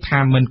ថ្មីថា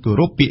មិនគោ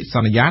រពពាក្យស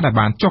ន្យាដែល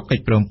បានចុះកិ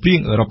ច្ចព្រមព្រៀង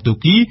អឺរ៉ុបទូ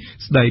គី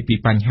ស្ដីពី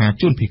បញ្ហា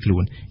ជនភៀសខ្លួ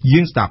នយើ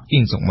ងស្ដាប់អ៊ី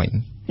ងសុកមិញ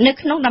នៅ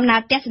ក្នុងដំណើរ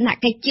ទស្សន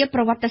កិច្ចជាប្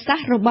រវត្តិសាស្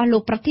ត្ររបស់លោ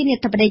កប្រធានា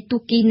ធិបតីទូ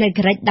គីនៅ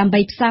ក្រិចដើម្បី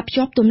ផ្សារភ្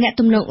ជាប់ទំនាក់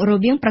ទំនងរ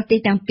វាងប្រទេស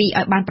ទាំងពីរ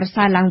ឲ្យបានប្រ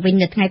សើរឡើងវិញ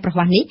នៅថ្ងៃប្រ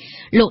ហ័សនេះ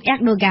លោកអេ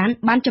ដូហ្គាន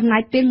បានចំណា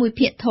យពេលមួយ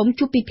ភាគធំ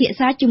ជួបពិភាក្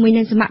សាជាមួយ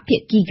នឹងសមាភា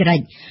គីក្រិច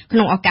ក្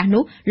នុងឱកាស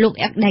នោះលោក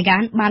អេដូហ្គា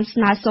នបានស្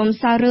នើសុំ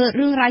សារ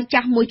រឿងរ៉ាវចា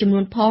ស់មួយចំនួ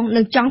នផង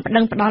និងចង់ប្តឹ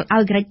ងផ្តល់ឲ្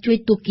យក្រិចជួយ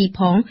ទូគីផ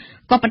ង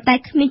ក៏ប៉ុន្តែ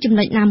គ្មានចំ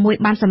ណុចណាមួយ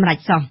បានសម្រេច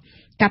សោះ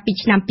កាលពី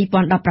ឆ្នាំ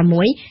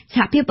2016ស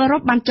ហភាពអឺរ៉ុ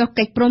បបានចុះ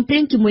កិច្ចព្រមព្រៀ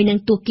ងជាមួយនឹង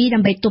ទូគីដើ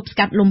ម្បីទប់ស្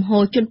កាត់លំហូ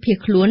រជនភៀស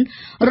ខ្លួន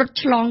រត់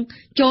ឆ្លង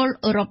ចូល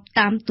អឺរ៉ុប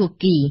តាមទូ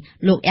គី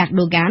លោកអេ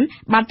ដូហ្គាន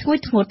បានធ្ង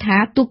ន់ធ្ងរថា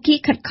ទូគី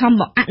ខិតខំ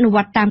មកអនុវ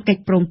ត្តតាមកិច្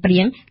ចព្រមព្រៀ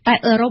ងតែ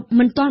អឺរ៉ុប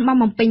មិនទាន់បាន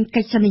បំពេញ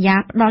កិច្ចសន្យា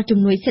ផ្តល់ជំ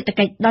នួយសេដ្ឋ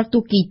កិច្ចដល់ទូ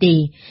គីទេ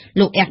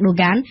លោកអេដូ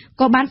ហ្គាន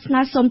ក៏បានស្នើ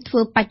សុំធ្វើ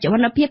បច្ចុប្ប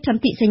ន្នភាពស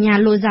ន្ធិសញ្ញា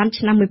ឡូហ្សាន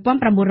ឆ្នាំ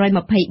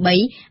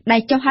1923ដែ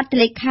លចុះហត្ថ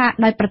លេខា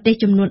ដោយប្រទេស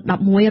ចំនួន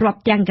11រាប់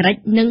ទាំងក្រិច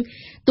និង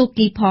ទូ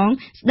គីផង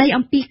ស្ដី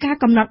អំពីការ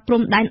កំណត់ព្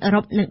រំដែនអឺ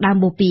រ៉ុបនិងដើម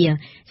បូព៌ា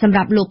សម្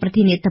រាប់លោកប្រ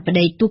ធានាធិប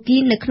តីទូគី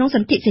នៅក្នុងស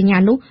ន្ធិសញ្ញា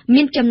នោះ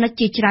មានចំណុច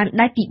ជាច្រើន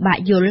ដែលពិបាក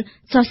យល់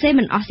សរសេរ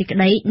មិនអស់សេចក្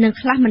តីនិង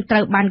ខ្លះមិនត្រូ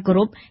វបានគោរ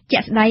ពជា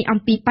ក់ស្ដែងអំ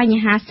ពីប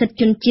ញ្ហាសិទ្ធិ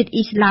ជនជាតិ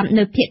អ៊ីស្លាម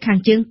នៅភាគខាង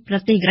ជើងប្រ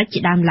ទេសក្រិចជា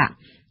ដើមឡើយ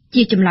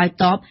ជាចម្លើយ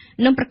តប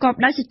និងប្រកប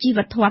ដោយសុជីវ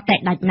ធម៌តែ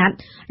ដាច់ណាត់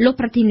លោក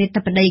ប្រធានា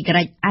ធិបតីក្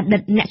រិចអតី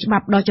តអ្នកច្បា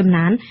ប់ដ៏ចំ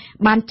ណាន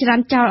បានច្រាន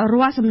ចោល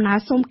រាល់សំណើ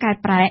សុំកែ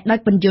ប្រែដោយ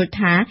ពន្យល់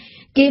ថា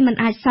គេមិន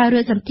អាចសើរើ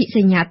សន្ធិស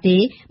ញ្ញាទេ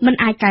មិន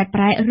អាចកែ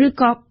ប្រែឬ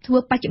ក៏ធ្វើ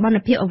បច្ចុប្បន្ន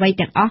ភាពអ្វី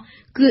ទាំងអស់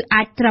គឺ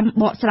អាចត្រឹម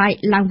បកស្រាយ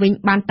ឡើងវិញ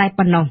បានតែ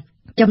ប៉ុណ្ណោះ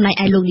ចំណែក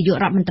ឯលោកនាយក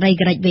រដ្ឋមន្ត្រី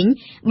ក្រិចវិញ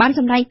បានស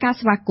ម្ដែងការ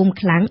ស្វាគមន៍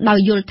ខ្លាំងដោយ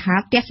យល់ថា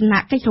ទស្សន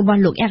កិច្ចរបស់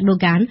លោកអេដូ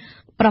ហ្គាន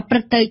ប្រព្រឹ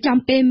ត្តទៅចំ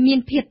ពេលមាន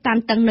ភាពតាន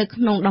តឹងនៅ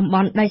ក្នុងតំប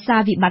ន់ដោយសា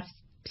រវិបត្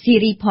តិស៊ី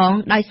រីផង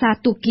ដោយសារ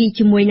ទូគី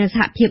ជាមួយនឹងស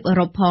ហភាពអឺ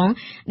រ៉ុបផង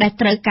ដែល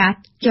ត្រូវការ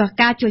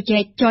ជជែ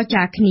កចរ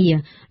ចាគ្នា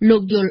លោ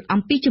កយល់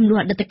អំពីចំនួន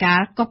អតីតកាល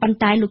ក៏ប៉ុន្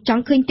តែលោកច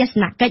ង់ឃើញទស្ស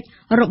នកិច្ច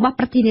របស់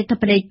ប្រធានាធិ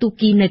បតីទូ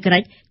គីនៅក្រិ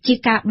ចជា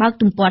ការបើក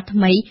ទំព័រថ្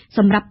មីស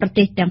ម្រាប់ប្រ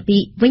ទេសទាំងពី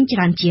រវិញច្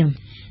រើនជាង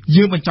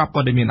យើងបញ្ចប់ព័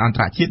ត៌មានអន្ត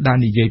រជាតិដែល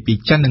និយាយពី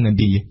ចិននិងឥណ្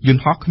ឌាយន្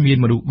តហោះគ្មាន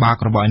មនុស្សបើ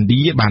ករបស់ឥណ្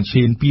ឌាបាន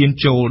ឈានពាន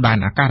ចូលដែន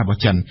អាកាសរប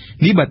ស់ចិន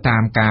នេះបើតា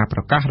មការប្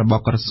រកាសរប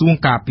ស់ក្រសួង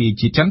ការពារ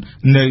ជាតិចិន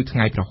នៅថ្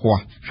ងៃប្រហ័ស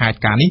ហេតុ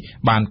ការណ៍នេះ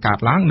បានកើត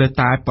ឡើងនៅ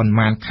តែប៉ុន្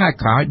មានខែ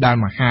ក្រោយដែល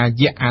មហា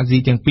យៈអាស៊ី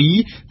ទាំងពីរ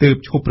ទើប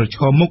ឈប់ប្រឈ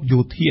មមុខយោ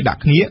ធាដា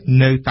ក់គ្នា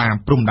នៅតាម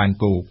ព្រំដែន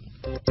គោក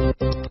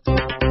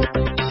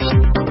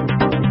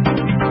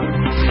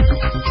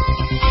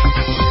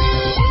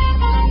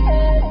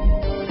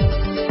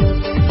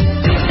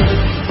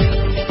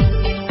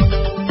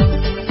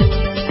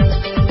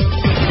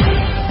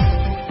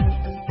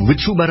វិ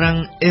ទ្យុបារាំង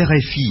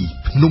RFI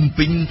ភ្នំ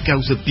ពេញ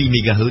92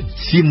 MHz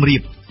សៀមរា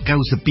ប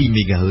92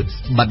 MHz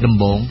បាត់ដំ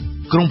បង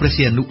ក្រុងព្រះ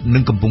សីហនុនិ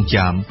ងកំពង់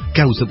ចាម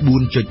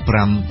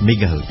 94.5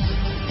 MHz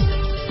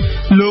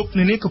លោក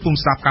អ្នកនាងកំពុង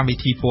ស្ដាប់កម្មវិ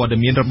ធីព័ត៌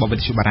មានរបស់វិ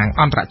ទ្យុបារាំង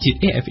អន្តរជាតិ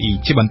RFI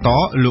ជាបន្ត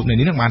លោកអ្នក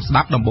នាងនឹងបានស្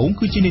ដាប់ដំបូង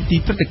គឺជានីតិ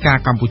ព្រឹត្តិការ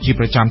ណ៍កម្ពុជា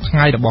ប្រចាំថ្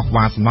ងៃរបស់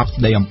វ៉ាសំណប់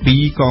ស្ដីអំពី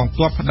កង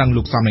ទ័ពប្តឹង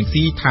លោកសំរង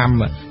ស៊ីថា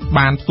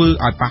បានធ្វើ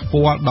ឲ្យប៉ះ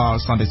ពាល់ដល់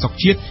សន្តិសុខ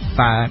ជាតិ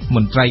តែម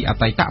ន្ត្រីអ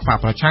តីតបក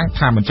ប្រឆាំង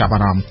ថាមិនចាប់អា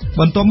រម្មណ៍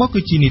បន្ទាប់មក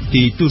គឺជានី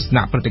តិទស្ស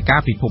នៈព្រឹត្តិការ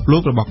ណ៍ពិភពលោ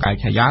ករបស់កាយ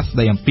ឆាយាស្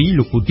ដីអំពី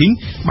លោកពូទីន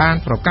បាន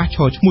ប្រកាសឈ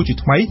រឈ្មោះជា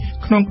ថ្មី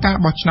ក្នុងការ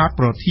បោះឆ្នោត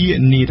ប្រធា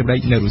នាធិបតី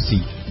នៅរុស្ស៊ី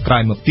ក្រោ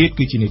យមកទៀត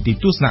គឺជានីតិ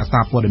ទស្សនៈសា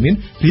រព័ត៌មាន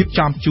រៀប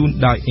ចំជូន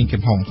ដោយអ៊ីង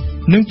កំហុង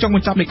និងចុងប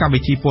ញ្ចប់នៃកម្ម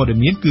វិធីព័ត៌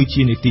មានគឺ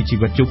ជានីតិជី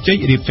វិតជោគជ័យ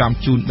រៀបចំ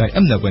ជូនដោយ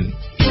អឹមណាវិន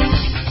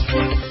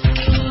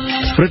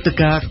ព្រឹត្តិ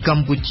ការណ៍ក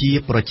ម្ពុជា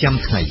ប្រចាំ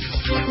ថ្ងៃ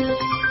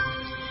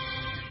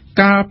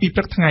កាលពី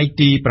ព្រឹកថ្ងៃ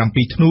ទី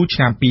7ធ្នូឆ្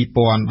នាំ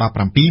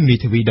2017មេ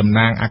ធាវីតំ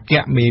ណាងអគ្គ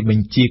មេប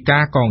ញ្ជាកា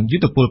រកងយុ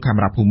ទ្ធពលខេម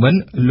រភូមិន្ទ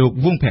លោក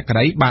វង្សភក្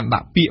តីបានដា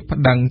ក់ពាក្យប្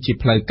តឹងជា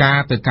ផ្លូវការ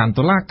ទៅកាន់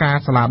តុលាការ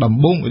សាលាដំ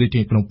បងរាជ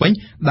ធានីភ្នំពេញ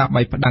ដើម្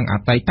បីប្តឹងអ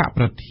តីត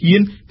ប្រធាន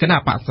គណៈ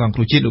បក្សសង្គ្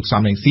រោះជាតិលោក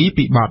សំរងស៊ី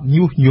ពីបទ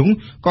ញុះញង់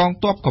កង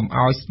ទ័ពកុំ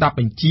ឲ្យស្ដាប់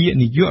បញ្ជា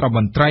នាយករដ្ឋម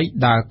ន្ត្រី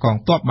ដែលកង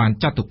ទ័ពបាន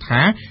ចាត់ទុក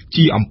ថា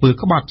ជាអំពើ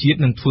ក្បត់ជាតិ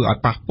និងធ្វើឲ្យ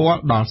ប៉ះពាល់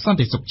ដល់សន្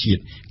តិសុខជា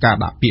តិការ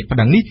ដាក់ពាក្យប្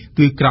តឹងនេះ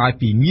គឺក្រោយ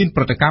ពីមាន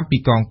ប្រតិកម្មពី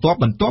កងទ័ព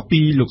បន្ទាប់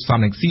ពីលោកសំ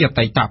រងស៊ីអ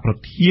តីតប្រ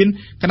ធាន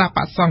គណៈប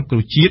ក្សសង្គ្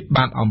រោះជាតិ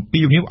បានអំ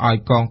ពាវនាវឲ្យ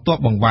កងទ័ព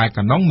បង្វែរក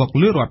ណ្ដុងមក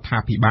លើរដ្ឋា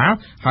ភិបាល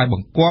ហើយប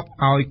ង្គាប់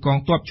ឲ្យកង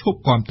ទ័ពឈប់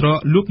គ្រប់គ្រង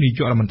លោកនាយ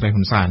ករដ្ឋមន្ត្រី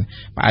ហ៊ុនសែន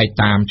ផ្អែក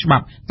តាមច្បា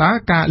ប់តើ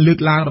ការលើក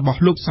ឡើងរបស់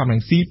លោកសំរ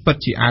ងស៊ីពិត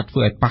ជាអាចធ្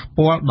វើឲ្យប៉ះ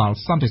ពាល់ដល់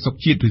សន្តិសុខ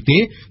ជាតិឬទេ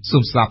សូ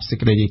មស្ដាប់សេច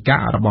ក្តីរាយការ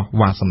ណ៍របស់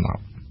វ៉ាសំណ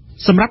ប់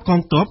សម្រាប់ក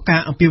ងទ័ពកា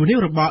រអំពាវនាវ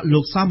របស់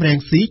លោកសំរង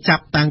ស៊ីចា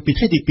ប់តាំងពី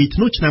ថ្ងៃទី2ធ្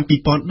នូឆ្នាំ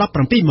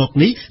2017មក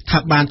នេះថា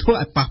បានធ្វើ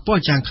ឲ្យប៉ះពា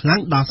ល់យ៉ាងខ្លាំង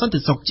ដល់សន្តិ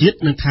សុខជាតិ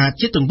និងថា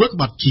ជាទង្វើក្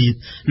បត់ជាតិ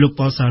លោក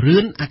ប៉ុលសារឿ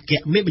នអគ្គ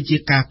មេបញ្ជា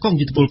ការកង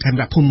យុទ្ធពលខេម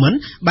រៈភូមិន្ទ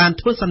បាន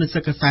ធ្វើសន្និសី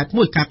ទកាសែត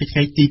មួយកាលពីថ្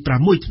ងៃទី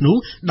6ធ្នូ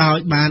ដោយ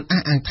បាន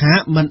អះអាងថា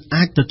មិន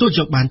អាចទទួល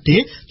យកបានទេ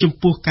ចំ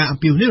ពោះការអំ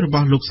ពាវនាវរប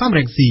ស់លោកសំរ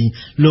ងស៊ី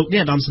លោកនា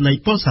យឧត្តមសេនី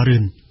យ៍ប៉ុលសារឿ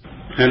ន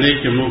ហើយនេះ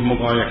ជំនួសម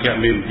កឲ្យអគ្គ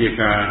មេបញ្ជា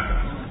ការ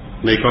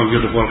នៃកងយុ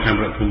ទ្ធពលខេម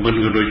រៈភូមិន្ទ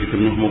ក៏ដូចជា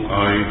ជំនួសមក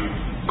ឲ្យ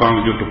កង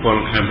យុទ្ធពល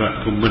ខេមរៈ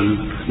ភូមិន្ទ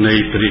នៃ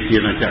ព្រះរាជា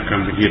ណាចក្រក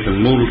ម្ពុជាទាំង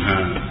មូលថា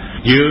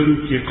យើង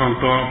ជាកង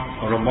ទ័ព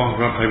របស់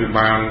រដ្ឋាភិ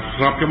បាល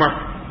ស្របច្បាប់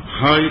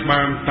ហើយ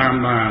បានតាម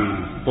ដាន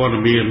ព័ត៌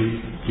មាន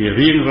ជា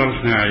រៀងរាល់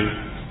ថ្ងៃ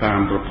តាម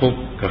ប្រភព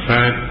កា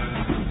សែត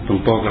ទំ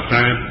ព័រកា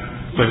សែត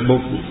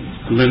Facebook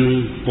និង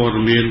ព័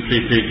ត៌មានផ្សេ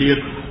ងៗទៀត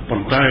ប៉ុ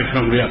ន្តែក្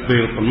នុងរយៈពេ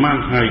លប្រមាណ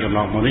ថ្ងៃកន្ល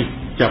ងមកនេះ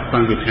ចាប់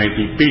តាំងពីថ្ងៃ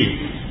ទី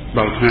2ដ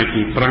ល់ថ្ងៃ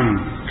ទី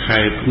5ខែ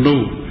ធ្នូ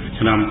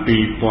ឆ្នាំ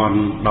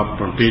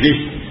2017នេះ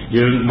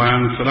យើងបាន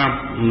ស្ដាប់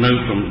នៅ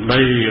សម្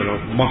ដីរ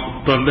បស់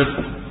ប្រឌិត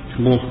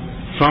ឈ្មោះ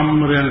សំ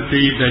រង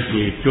ស៊ីដែល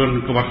ជាជន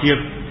ក្បត់ជា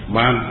តិ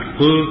បានធ្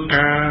វើ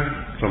ការ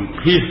សម្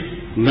ភាស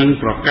និង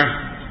ប្រកាស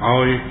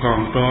ឲ្យក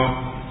ងទ័ព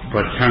ប្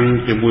រឆាំង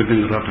ជាមួយនឹ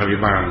ងរដ្ឋាភិ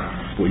បាល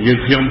ពួកយើង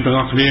ខ្ញុំទាំង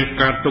អស់គ្នា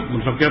ការទុកមិ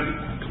នសុខចិត្ត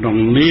ក្នុង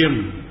នាម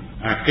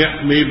អគ្គ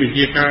មេបញ្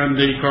ជាការ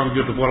នៃកង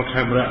យុទ្ធពល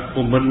ខេមរៈ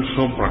ភូមិន្ទ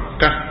សូមប្រ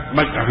កាស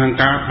ដាច់អហង្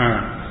ការថា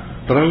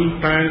ត្រូវ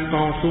តែត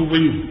ស៊ូ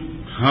វិញ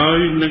ហើយ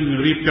នឹង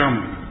រៀបចំ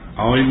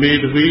ឲ្យមេ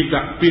ធាវី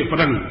ដាក់ពាក្យប្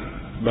តឹង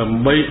ដើ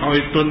ម្បីឲ្យ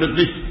ទណ្ឌិត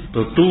នេះទ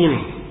ទួល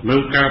នៅ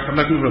ការប្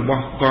តឹងរប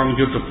ស់កង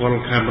យុទ្ធពល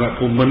ខេមរៈ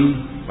ភូមិន្ទ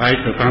បែប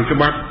ទៅតាមច្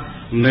បាប់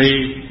នៃ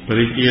ព្រះ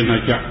រាជាណា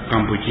ចក្រក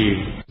ម្ពុជា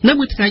នៅ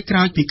មួយថ្ងៃក្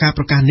រោយពីការ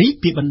ប្រកាសនេះ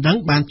ពាក្យបណ្ដឹង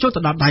បានចូលទៅ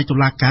ដល់ដៃតុ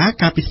លាការ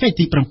កាលពីថ្ងៃ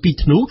ទី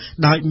7ធ្នូ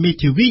ដោយមេ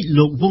ធាវី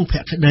លោកវង្សភ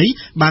ក្តី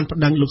បានប្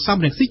តឹងលោកសំ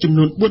រងស៊ីចំ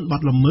នួន4ប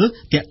ទល្មើស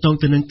ទាក់ទង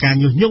ទៅនឹងការ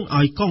ញុះញង់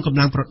ឲ្យកងកម្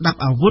លាំងប្រដាប់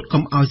អាវុធ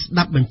កុំឲ្យស្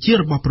ដាប់បញ្ជា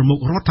របស់ប្រមុខ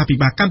រដ្ឋាភិ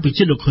បាលកម្ពុ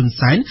ជាលោកហ៊ុន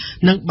សែន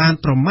និងបាន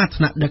ប្រមាថ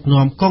ថ្នាក់ដឹក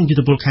នាំកងយុទ្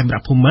ធពលខេម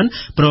រៈភូមិន្ទ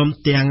ព្រម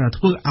ទាំង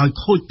ធ្វើឲ្យ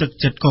ខូចទឹក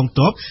ចិត្តកង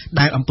ទ័ព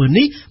ដែលអំពើ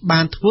នេះ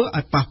បានធ្វើ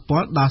ឲ្យប៉ះពា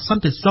ល់ដល់ស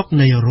ន្តិសុខ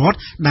នៃរដ្ឋ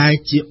ដែល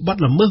ជាបទ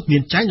ល្មើសមា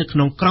នចែងនៅក្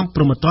នុងក្រមព្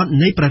រហ្មទណ្ឌ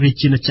នៃព្រះរា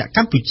ជាណាចក្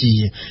រកម្ពុជា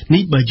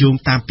នេះបើយោង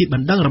តាមពាក្យប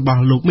ណ្ដឹងរបស់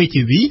លោកមេ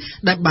ធាវី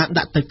ដែលបាន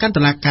ដាក់ទៅកាន់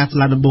តុលាការសា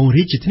លាដំបង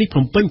រាជធានីភ្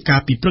នំពេញកា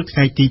លពីព្រឹកថ្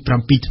ងៃទី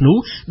7ធ្នូ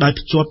ដោយ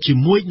ភ្ជាប់ជា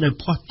មួយនៅ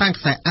ភស្តុតាង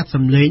ខ្សែអាត់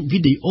សំឡេងវី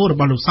ដេអូរ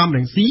បស់លោកសំរ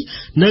ងស៊ី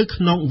នៅ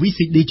ក្នុង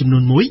VCD ចំនួ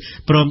ន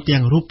1ព្រមទាំ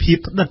ងរូបភាព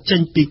ផ្ដិតចេ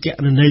ញពីគ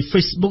ណនី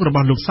Facebook រប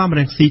ស់លោកសំរ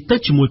ងស៊ីទៅ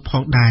ជាមួយផ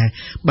ងដែរ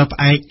បើផ្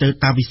អែកទៅ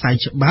តាមវិស័យ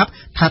ច្បាប់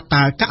ថា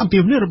តើការអំពា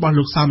វនាវរបស់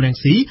លោកសំរង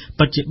ស៊ី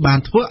ពិតជាបាន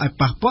ធ្វើឲ្យ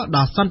ប៉ះពាល់ដ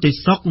ល់សន្តិ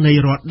សុខនៃ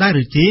រដ្ឋដែរ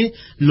ឬទេ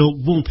លោក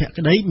វង្សភ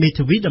ក្តីមេ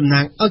ធាវីតំណា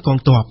ងឲ្យកង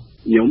ទ័ព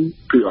ខ្ញុំ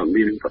គឺអត់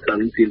មានបដិ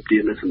ងទាមទា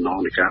រនៅសំណង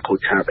នៃការខូច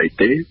ខាតអី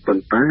ទេប៉ុ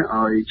ន្តែ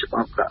ឲ្យច្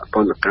បាប់ដាក់ទ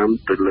ណ្ឌកម្ម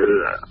ទៅលើ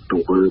ទ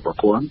ង្វើរបស់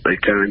គាត់តែ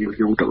ការញុះ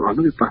ញង់ទាំងអស់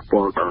នោះវាប៉ះ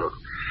ពាល់ដល់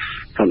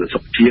សន្តិសុ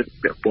ខជាតិ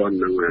ពាក់ព័ន្ធ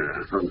នឹង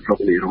សន្តិសុខ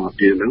នៃរដ្ឋ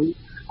ជាហ្នឹង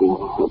គួរ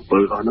អំពើ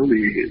អស់ហ្នឹង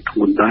វាធ្ង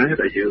ន់ដែរ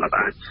ដែលយើង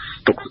អាច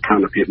ទុកស្ថា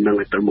នភាពហ្នឹង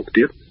ឲ្យទៅមុខ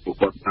ទៀតពួក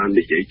គាត់បាន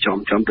និយាយចំ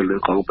ទៅលើ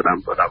កងប្រដា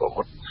ប់អា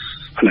វុធ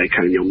ផ្នែក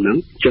ខាងខ្ញុំហ្នឹង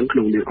អញ្ចឹងក្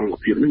នុងនាមអង្គ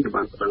ភាពហ្នឹងក៏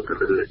បានប្តឹងទៅ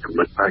លើចំ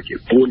ណុចថាជា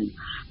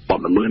4បទ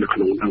ល្មើសនៅក្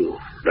នុងហ្នឹង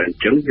តែអ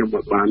ញ្ចឹងខ្ញុំ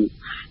មិនបាន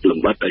ល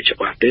ម្អិតឲ្យច្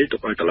បាស់ទេទៅ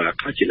ឲ្យតុលា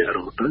ការជាអ្នករ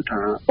កទៅថា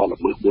បទ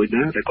ល្មើសមួយ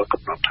ណាដែលគាត់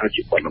កំណត់ថា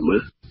ជាបទល្មើ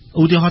ស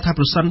ឧទាហរណ៍ថា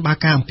ប្រសិនបើ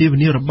ការអំពាវ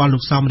នាវរបស់លោ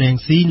កសំរង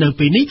ស៊ីនៅ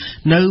ពេលនេះ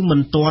នៅមិ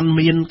នទាន់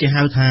មានគេ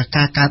ហៅថា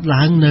ការកើត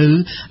ឡើងនៅ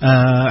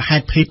ហេ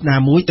តុភេទណា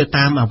មួយទៅ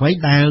តាមអ្វី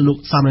ដែលលោក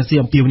សំរងស៊ី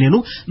អំពាវនាវ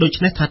នោះដូ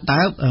ច្នេះថាតើ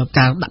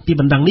ការដាក់ពាក្យ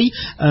បណ្ដឹងនេះ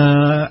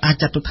អាច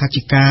ចាត់ទុកថា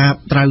ជាការ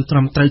ត្រូវត្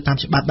រឹមត្រូវតាម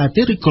ច្បាប់ដែរ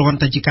ទេឬគ្រាន់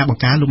តែជាការប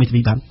ង្ការលោកមេធា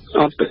វីបាន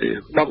អត់ទេ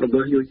បទល្មើ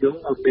សញុះញង់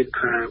អត់មាន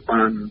ថា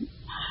បាន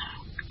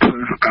ធ្វើ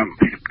កម្មវិ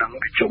ធីហ្នឹង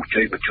វាជោគ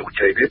ជ័យមិនជោគ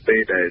ជ័យទេពេ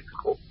លដែល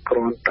គ្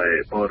រាន់តែ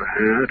បរិ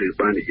ហារឬ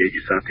បាននិយាយ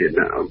ជាសាធារ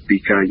ណៈអំពី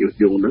ការញុះ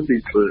ញង់ហ្នឹងវា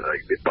ធ្វើឲ្យ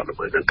មានបទល្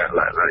មើសនឹងកើត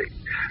ឡើងហើយ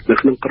នៅ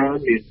ក្នុងក្រម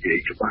មាននិយាយ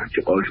ច្បាស់ពី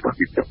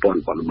ប្រព័ន្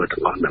ធបទល្មើស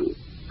ទាំងអស់ហ្នឹង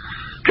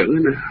ចឹង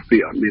ណាវា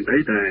អត់មានអី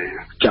ដែល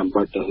ចាំ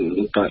បាច់ទៅ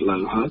នឹងកើតឡើ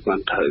ងហើយបាន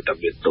ត្រូវតែ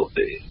មានទោស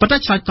ទេប៉ុន្តែ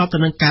ឆ្លើយតបទៅ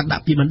នឹងការដា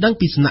ក់ពាក្យបណ្ដឹង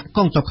ពីសំណាក់ក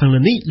ងទ័ពខាងលើ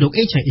នេះលោក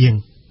អេឆៃអៀង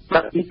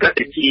បាទនេះក៏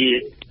ជា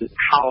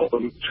ខោ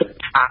ឈុត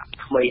ថា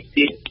ថ្មី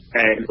ទៀត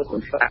តែលោកមិ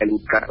នស្អាតលោ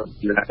កកើត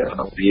លើរ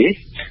បស់វា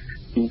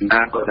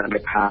ណាក៏បាន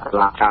ថា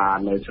លាការ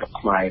នៅស្រុក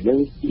ខ្មែរនឹង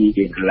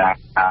ជាលា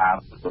ការ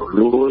ប្រ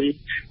លួយ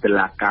ត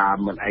ឡាការ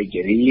មិនឯក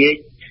រាជ្យ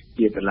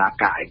ជាតឡា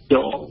ការឯ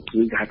កោគឺ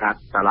គេហៅថា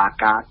តឡា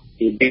ការ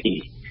ទី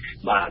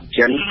បាទអញ្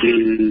ចឹងគឺ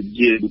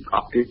យើងអ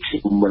ត់ទេ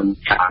មិន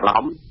ចា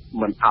រំ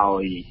មិន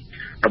ឲ្យ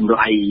តម្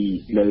លៃ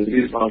នៅ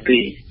រឿងអស់ទេ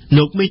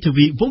លោកមេធា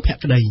វីវង្សភ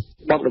ក្តី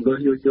បទល្មើស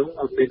ញុះញង់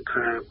អត់មាន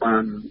ថាបា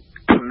ន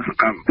ធ្វើ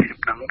កម្មវិធី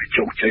ហ្នឹងវា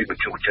ជោគជ័យមិន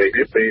ជោគជ័យ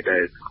ទេពេលដែ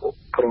ល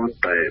គ្រាន់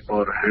តែប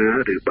រិហា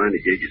រឬបាន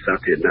និយាយជាសា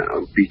ធារណៈ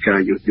អំពីការ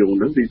ញុះញង់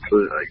ហ្នឹងវាធ្វើ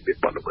ឲ្យមាន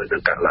បទល្មើសនឹ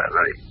ងកើតឡើង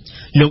ហើយ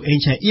លោកអេង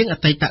ឆៃអៀងអ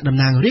តីតតំ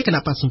ណាងរាជគ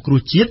ណៈបក្សសង្គ្រោះ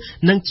ជាតិ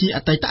និងជាអ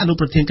តីតអនុ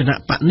ប្រធានគណៈ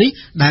បកនេះ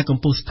ដែលកំ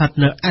ពុងស្ថិត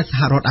នៅឯស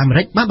ហរដ្ឋអាមេ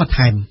រិកបានបន្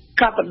ថែម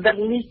ការបណ្ដឹង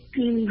នេះ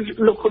គឺ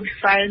លោកហ៊ុន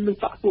សែននិង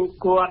បកពួក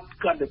គាត់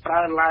ទៅប្រើ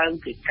ឡើង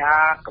ពីកា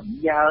រកំ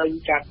ញើញ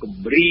ការគំ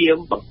រាម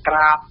បង្ក្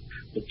រាប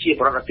ជា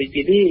ប្រតិ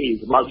ទិនេះ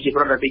មកជា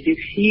ប្រតិទិ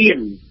ហ៊ាន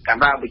កាល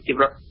ណាជា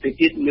ប្រតិ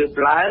ទិលើក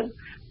ឡើង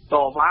ត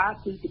វ៉ា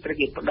គឺត្រូវ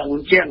គេប្តឹងអ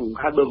ញ្ចឹង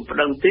ហើយបើមិនប្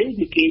តឹងទេ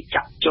គឺគេ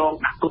ចាក់ចង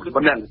ដាក់គុក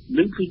ប៉ុណ្ណឹង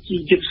នឹងគឺជា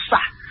យុទ្ធ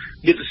សាស្ត្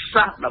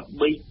រដើម្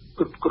បី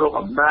គ្រប់គ្រង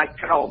អំណាច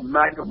ក្រោមអំ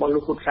ណាចរបស់លោ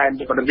កហ៊ុនសែន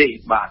ទៅប៉ុណ្ណឹងទេ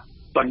បាទ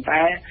ប៉ុន្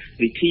តែ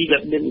វិធីបែ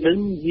បនេះនឹង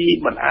វា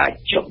មិនអាច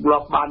ចប់លា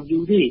ប់បានយូ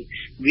រទេ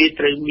វា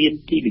ត្រូវមាន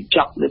ទីបញ្ច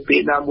ប់នៅពេ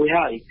លណាមួយ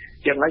ហើយ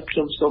ចឹងហើយខ្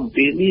ញុំសូម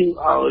ពីនេះ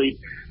ឲ្យ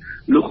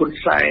លោកហ៊ុន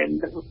សែន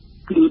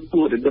គឺ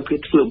ពួកដែលគេ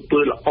ធ្វើអំពើ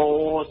ល្អ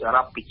សម្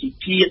រាប់ប្រជា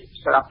ជាតិ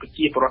សម្រាប់ប្រ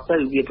ជាប្រដ្ឋទៅ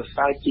វាប្រ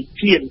សើរជា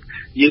ជាង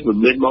យើងមិន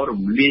មែនមក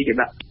រំលាយគ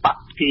ណៈបក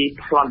គេ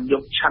ប្លន់យ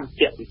កឆន្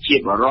ទៈប្រជា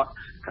ប្រដ្ឋ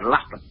កន្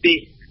លះប្រទេស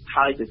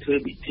ហើយទៅធ្វើ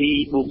ពិធី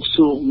បួង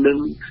សួងនឹង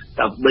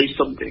ដើម្បី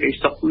សុំសេចក្តី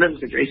សុខនឹង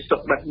សេចក្តីសុ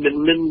ខបែប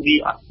នឹងវា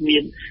អត់មា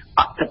ន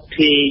អត្ថប្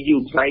រយោជន៍យូ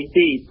រថ្ងៃ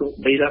ទេទោះ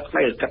បីថាផ្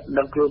នែកកាត់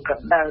ដឹងខ្លួនកា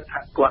ត់ដែរថា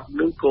គាត់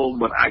នឹងក៏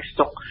មិនអាច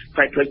សុខ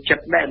តែផ្លូវចិ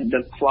ត្តដែរមិនដឹ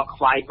ងខ្វល់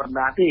ខ្វាយប៉ុណ្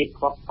ណាទេ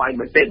ខ្វល់ខ្វាយ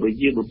មែនទេបើ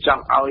យើងមិនច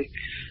ង់ឲ្យ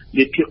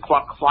វាភាពខ្វ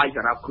ល់ខ្វាយស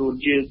ម្រាប់ខ្លួន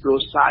យើងគ្រួ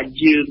សារ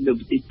យើងនៅ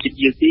ប្រទេសជាតិ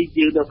យើងទេ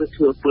យើងនៅទៅ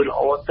ធ្វើពើល្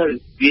អទៅ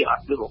វាអ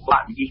ត់មានបំផា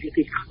ក់និយាយ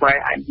ទេខ្មែរ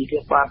អាចនិយា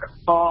យបានតគ្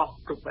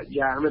រប់បែប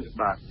យ៉ាងនេះ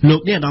បាទលោ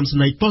កនេះអាដាមស្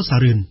នេហ៍ប៉ុលសា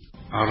រឿន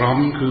អារម្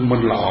មណ៍គឺមិ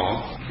នល្អ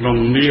ក្នុង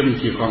នាម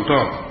ជាកងទ័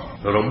ព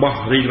របស់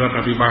រាជរដ្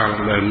ឋាភិបាល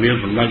ដែលមាន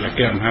សម្ដេចអគ្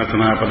គមហាសេ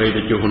នាបតី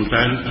តេជោហ៊ុន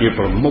សែនជា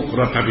ប្រមុខ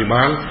រដ្ឋាភិ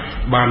បាល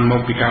បានម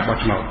កពីការបោះ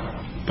ឆ្នោត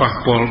ប៉ះ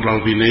ពាល់ដ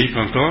ល់វិន័យក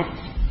ងទ័ព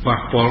ប៉ះ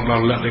ពាល់ដ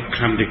ល់លក្ខខ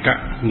ណ្ឌកៈ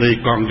នៃ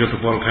កងយុទ្ធ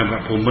ពលខេមរ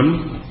ភូមិន្ទ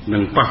និ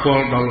ងប៉ះពា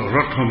ល់ដល់រ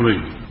ដ្ឋធម្មនុញ្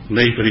ញ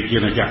នៃប្រជាជា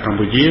តិកម្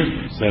ពុជា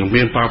ដែល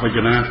មានបព្វ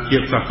ជិនាជា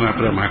តិសាសនា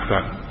ព្រះមហាក្ស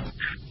ត្រ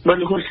បើ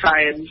លោកហ៊ុនសែ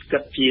នគិ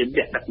តជា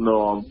អ្នកដឹក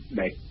នាំ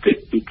ដែលគិត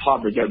ពីផល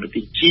ប្រយោជន៍ប្រ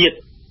ទេសជាតិ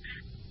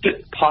គិត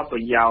ផលប្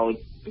រយោជន៍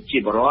ប្រជា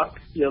ពលរដ្ឋ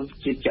យើង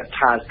ជាចាត់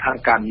ថាស្ថាន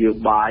ភាពនយោ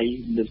បាយ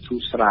នឹងធូរ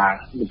ស្រាល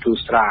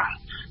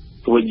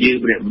ព្រោះយើង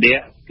ម្នា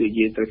ក់គឺ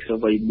យើងត្រូវធ្វើ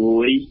អ្វី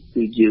មួយ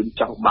គឺយើង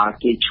ចង់បាន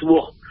គេឈ្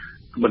មោះ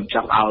មិនច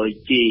ង់ឲ្យ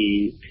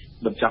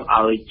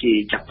គេ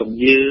ចាត់ទុក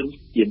យើង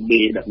ជា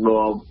មេដឹក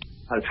នាំ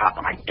ហើយថាប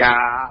ដិកា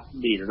រ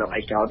មានដល់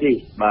ឯកោទេ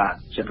បាទ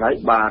ចឹងហើយ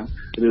បាន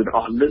រឿងអ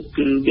ស់នេះ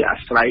គឺវាអា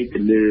ស្រ័យទៅ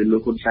លើលោ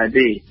កហ៊ុនសែន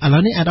ទេឥឡូ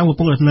វនេះអាដាមកំ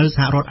ពុងនៅស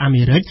ហរដ្ឋអា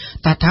មេរិក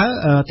តើ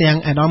ទាំង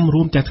អាដាម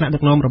រួមទាំងថ្នាក់ដឹ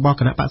កនាំរបស់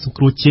គណៈបក្សសង្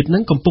គ្រោះជាតិនឹ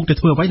ងកំពុងតែ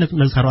ធ្វើអ្វី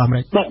នៅសហរដ្ឋអាមេ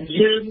រិកបាទ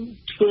យើង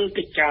ធ្វើ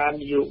កិច្ចការ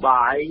នយោ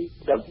បាយ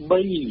ដើម្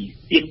បី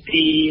ទាម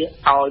ទារ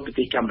ឲ្យប្រ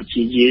ទេសកម្ពុ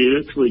ជាយើង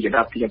ធ្វើចំ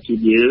ណាត់ប្រទេស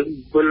យើង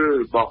វិល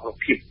បក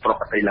ភាពប្រក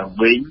បឡើង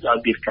វិញឲ្យ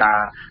មានការ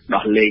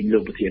ដោះលែងលោ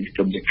កប្រធាន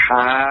ជំនុំ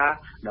ខា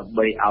ដើម្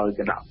បីឲ្យ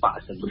គណៈបក្ស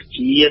សង្គ្រោះ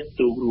ជាតិ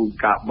ចូលរួម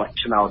ការបោះ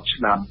ឆ្នោត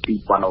ឆ្នាំ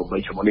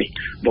2023ឆ្នាំនេះ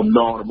បំណ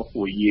ងរបស់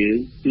ពួកយើង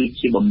គឺ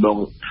ជាបំណង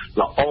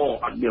ល្អ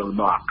អត់មានបំ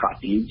ណងអាក្រក់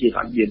ទេជាអ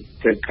ត់មាន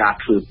ត្រូវការ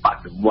ធ្វើប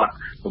ដិវត្ត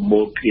ប្រមូ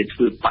លគ្នាធ្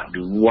វើប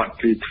ដិវត្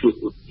តឬធ្វើ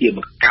ឧទាម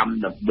កម្ម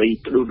ដើម្បី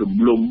ផ្ដួលរំ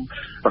លំ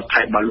ប្រទេ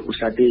សបាលលោកឧ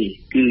ស្សាហ៍ទេ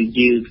គឺ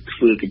យើងធ្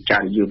វើកិច្ចកា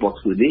រនយោបាយ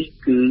ធ្វើនេះ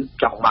គឺ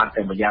ចង់បាន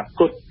តែម្យ៉ាង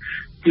គត់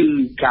គឺ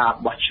ការ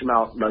បោះឆ្នោ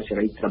តដោយសេ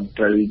រីត្រឹម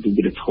ត្រូវពី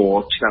យុទ្ធធ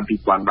ម៌ឆ្នាំ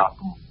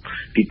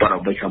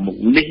2018ខាងមុខ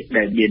នេះ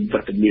ដែលមានវ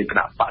ត្តមានគ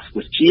ណៈបក្សសង្គ្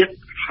រោះជាតិ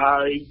ហើ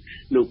យ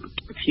លោក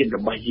ប្រធានរ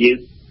បស់យើង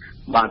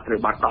បានត្រូវ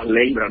បានដោះ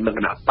លែងរំលឹកគ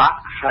ណៈបក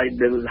ហើយ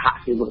នឹងសហ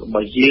ជីវរប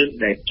ស់យើង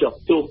ដែលជាប់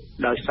ទោស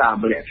ដោយសារ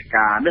មនសិ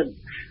ការនឹង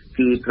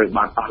គឺត្រូវ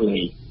បានដោះលែ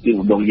ងគឺ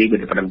ម្ដងយើងមាន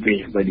តែប៉ុណ្្នឹងទេ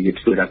បើនិយាយ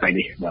ធ្វើដល់ថ្ងៃ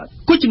នេះបាទ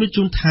គូជំនុំ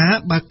ជូនថា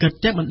បើកិត្ត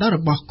តែបណ្ដារ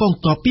បស់កង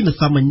ទ័ពពីម្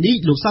សិលមិញនេះ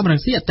លោកសំរង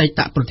ស៊ីអតីត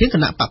ប្រធានគ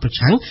ណៈបកប្រ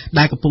ឆាំង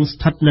ដែលកំពុងស្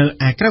ថិតនៅ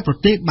ឯក្រៅប្រ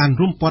ទេសបាន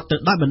រួមព័ទ្ធទៅ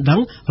ដោយបណ្ដឹង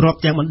រាប់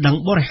ទាំងបណ្ដឹង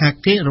បរិហា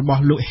កេរប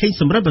ស់លោកហេង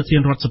សំរិទ្ធប្រធា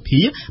នរដ្ឋស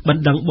ភាប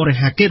ណ្ដឹងបរិ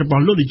ហាកេរប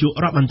ស់លោកនាយក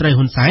រដ្ឋមន្ត្រី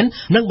ហ៊ុនសែន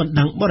និងបណ្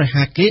ដឹងបរិ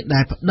ហាកេ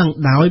ដែលប្តឹង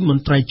ដោយម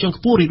ន្ត្រីជាន់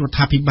ខ្ពស់រាជរដ្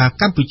ឋាភិបាល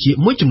កម្ពុជា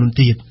មួយចំនួន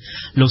ទៀត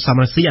លោកសំ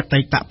រងស៊ីអតី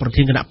តប្រ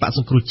ធានគណៈបកស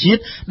ង្គ្រោះជាតិ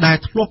ដែល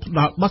ធ្លាប់ផ្ដ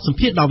ល់បទសម្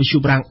ភាសន៍ដល់វិទ្យុ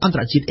ប្រាំងអន្ត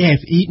រជាតិ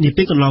RFI នា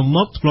ពេលកន្លងម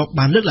កធ្លាប់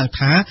បានលើកឡើង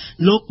ថា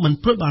លោកមិន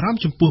ព្រួយបារម្ភ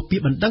ចំពោះពា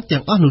ក្យបណ្ដឹងទាំ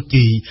ងអស់នោះ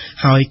ទេ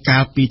ហើយកា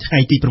លពីថ្ងៃ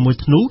ទី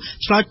6ធ្នូ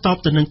ឆ្លើយតប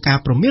ទៅនឹងការ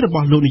ព្រមានរប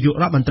ស់លោកនាយក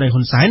រដ្ឋមន្ត្រី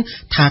ហ៊ុនសែន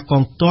ថាក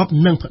ងទ័ព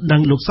នឹងប្តឹ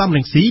ងលោកសំរ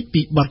ងស៊ី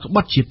ពីបទក្ប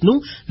ត់ជាតិនោះ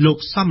លោក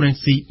សំរង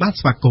ស៊ីបាន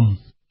ស្វាគមន៍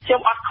ខ្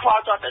ញុំអត់ខ្វ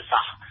ល់ទៅ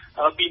សោះ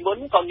ពីមុន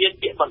ក៏មាន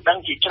ពាក្យបណ្ដឹង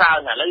ជាច្រើន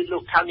ឥឡូវលោ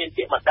កថាមាន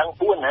ពាក្យបណ្ដឹង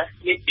4ណា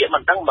មានពាក្យប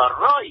ណ្ដឹង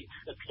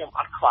100ខ្ញុំអ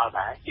ត់ខ្វល់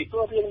ដែរពីព្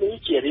រោះរឿងនេះ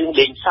ជារឿង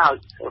លេងសើច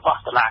របស់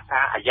តុលា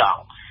ការអាយ៉ង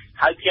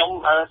ហើយខ្ញុំ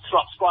ស្រ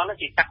បស្គាល់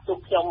គេកាត់ទុក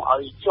ខ្ញុំឲ្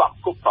យជាប់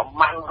គុកប្រ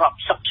មាណរាប់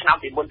សិបឆ្នាំ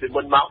ពីមុន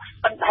មក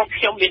ប៉ុន្តែ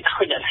ខ្ញុំមានឲ្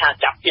យអ្នកណា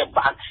ចាប់ខ្ញុំ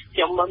បានខ្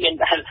ញុំមិនមាន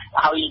ដែល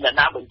ឲ្យអ្នក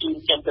ណាបញ្ជូន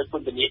ខ្ញុំទៅព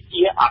ន្ធនា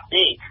គារអត់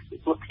ទេ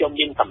ព្រោះខ្ញុំ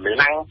មានកម្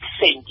លាំងផ្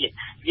សេងទៀត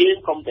យើង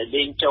កុំតែ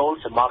លេងចូល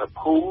សមរ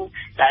ភូមិ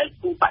ដែល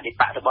គូបដិ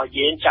បត្តិរបស់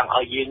យើងចង់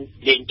ឲ្យយើង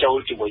លេងចូល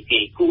ជាមួយគេ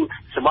គូ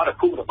សមរ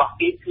ភូមិរបស់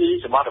គេគឺ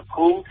សមរ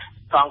ភូមិ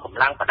កងកម្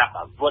លាំងប្រដាប់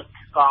អាវុធ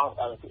កង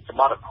ស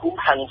មរភូមិ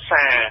ហិង្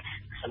សា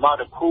សម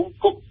រភូមិ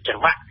គុកច្រ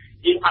វាក់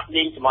យើងអត់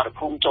លេងសមរ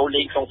ភូមិចូល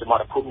លេងក្នុងសម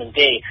រភូមិនឹង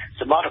ទេ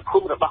សមរភូ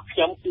មិរបស់ខ្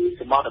ញុំគឺ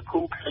សមរភូ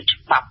មិផ្លូវច្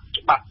បាប់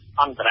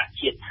អន្តរ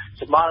ជាតិ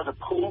សមរ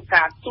ភូមិ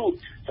ការទូត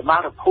សម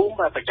រភូមិ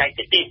បច្ចេក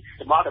ទេស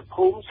សមរ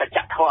ភូមិសច្ច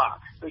ធម៌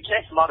ដូច្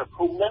នេះសមរ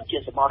ភូមិនឹងជា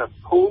សមរ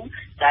ភូមិ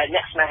ដែលអ្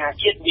នកស្នេហា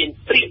ជាតិមាន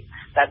ព្រៀប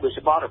តែបើស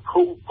មរ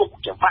ភូមិគុក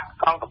ច្បាក់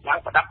កងកម្លាំង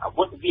ប្រដាប់អា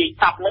វុធវាយ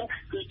តប់នឹង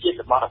គឺជា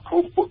សមរភូ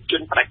មិពួកជ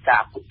នប្រជាកា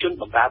រពួកជន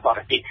បម្រើបរ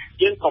ទេស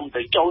យើងកុំ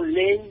ទៅចូល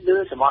លេងលើ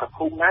សមរ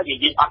ភូមិណាដែល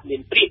យើងអត់មា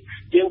នព្រៀប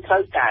យើងត្រូ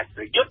វតែ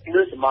ប្រយុទ្ធ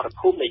លើសមរ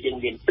ភូមិដែលយើង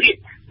មានព្រៀប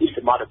គឺស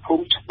មរភូ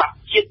មិច្បាប់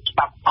ជាតិច្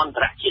បាប់អន្ត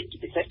រជាតិជា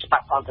ពិសេសច្បា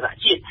ប់អន្តរ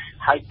ជាតិ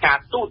ហើយការ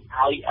ទូត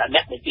ហើយអ្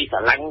នកនៃទីស្រ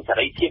ឡាញ់សេ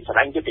រីភាពស្រ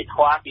ឡាញ់យុត្តិធ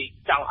ម៌ទី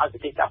ចង់ឲ្យប្រ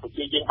ទេសកម្ពុ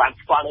ជាយើងបាន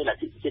ស្គាល់នៅលទ្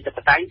ធិប្រជាធិប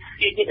តេយ្យ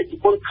គេមានឥទ្ធិ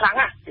ពលខ្លាំង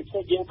ណាស់ដូច្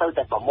នេះយើងត្រូវ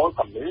តែប្រមូល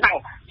កម្លាំង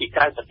ពី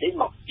ក្រៅប្រទេស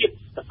មកទៀត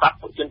សម្រាប់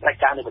ពលជនប្រជា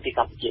ការនៅប្រទេសក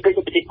ម្ពុជាគឺ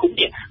ប្រទេសគុំ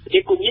នេះ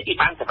គេ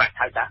បានសម្រេច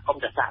ថាគុំ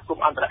តែសហគម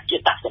ន៍អន្តរជា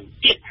តិដាក់សម្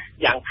ពាធ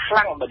យ៉ាងខ្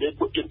លាំងមកលើ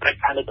ពលជនប្រជា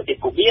ការនៅប្រទេស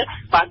គុំនេះ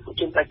បានពល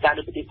ជនប្រជាការ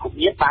នៅប្រទេសគុំ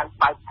នេះបាន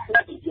បើកផ្លូ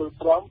វយល់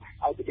ព្រម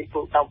ឲ្យប្រទេសគោ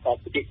លដៅ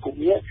ប្រទេសគុំ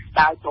នេះ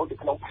ដើរចូលទៅ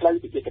ក្នុងផ្លូវ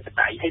ប្រជាធិប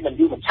តេយ្យហើយមិន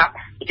យូរមិនឆាប់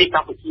ប្រទេសក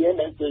ម្ពុជា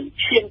នឹងគឺ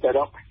ឈានទៅរ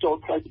កចូល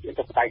ផ្លូវប្រជា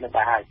ធិបតេយ្យនឹង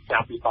ដែរហើយឆ្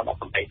នាំ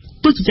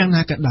2018 ទោះជាយ៉ាង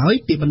ណាក៏ដោយ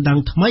ពាក្យបណ្ដឹង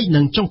ថ្មី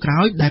និងចុងក្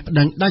រោយដែលប្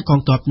តឹងដោយកង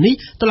ទ័ពនេះ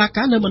តុលា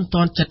ការនៅមិន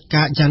ទាន់ចាត់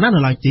ការយ៉ាងណានៅ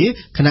ឡើយទេ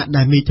ខណៈ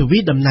ដែលមេធាវី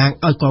តំណាង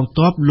ឲ្យកង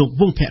ទ័ពលោក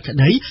វង្សភក្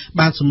តី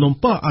បានសំណូម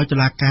ពរឲ្យតុ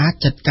លាការ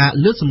ចាត់ការ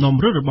លើសំណុំ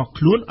រឿងរបស់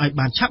ខ្លួនឲ្យ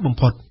បានឆាប់បំ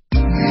ផុត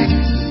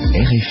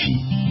RFI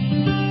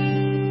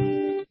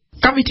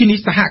កម្មវិធីនេះ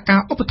សហកា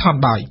រឧបត្ថម្ភ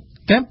ដោយ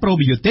កែមប្រូ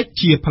ប៊ីយ៉ូទិក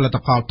ជាផលិត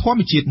ផលធម្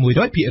មជាតិ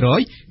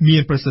 100% មា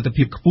នប្រសិទ្ធ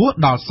ភាពខ្ពស់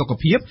ដល់សុខ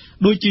ភាព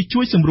ដូចជា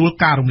ជួយសម្រួល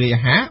ការរំលាយ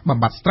អាហារបំ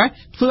បាត់ stress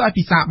ធ្វើឲ្យ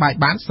ពិសាបាយ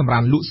បានសម្រា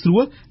នលក់ស្រួ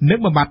លនិង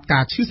បំបាត់កា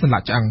រឈឺសន្លា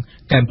ក់ឆ្អឹង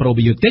កែមប្រូ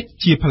ប៊ីយ៉ូទិក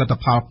ជាផលិត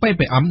ផល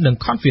PPM និង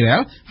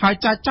Conferel ហើយ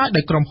ចែកចាយ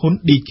ដោយក្រុមហ៊ុន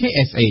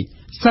DKSH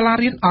សាលា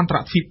រៀនអន្តរ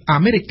ជាតិអា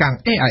មេរិក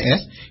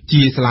AIS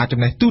ជាសាលាចំ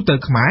ណេះទូទៅ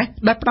ខ្មែរ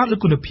ដែលផ្ដោតលើ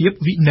គុណភាព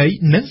វិន័យ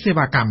និងសេ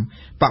វាកម្ម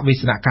បវេ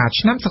សនការ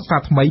ឆ្នាំសិក្សា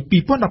ថ្មី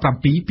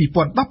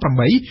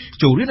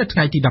 2017-2018 ចូលរៀននៅថ្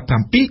ងៃទី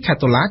 17 ខែ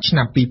តុលា ឆ្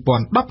នាំ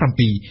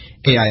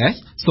 2017 AIS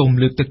សូម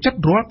លើកទឹកចិត្ត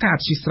រាល់ការអ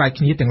ធ្យាស្រ័យ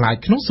គ្នាទាំងឡាយ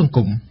ក្នុងសង្គ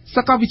ម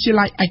សាកលវិទ្យា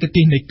ល័យឯក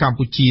ទេសនៃកម្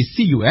ពុជា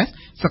CUS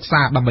សិក្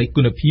សាដើម្បី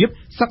គុណភាព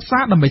សិក្សា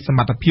ដើម្បីសម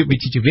ត្ថភាពវិ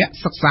ជ្ជាជីវៈ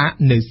សិក្សា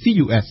នៅ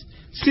CUS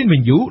ស្រីវិ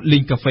ញយូលេ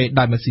ងកាហ្វេ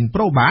ដោយម៉ាស៊ីន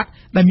Probat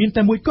ដែលមាន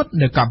តែមួយគត់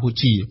នៅកម្ពុ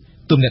ជា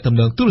ទំនាក់ទំ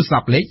នងទូរស័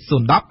ព្ទលេខ 010 816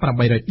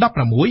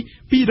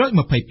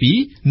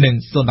 222 និង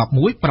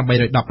 011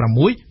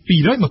 816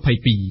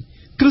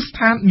 222 គ្រឹះស្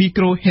ថានមី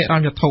ក្រូហិរ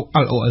ញ្ញវត្ថុ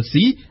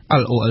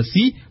LOLC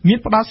មាន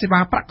ផ្ដល់សេវា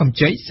ប្រាក់កម្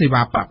ចីសេ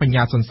វាប្រាក់បញ្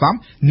ញាសន្សំ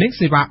និង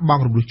សេវាប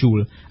ង់រំលោះជួល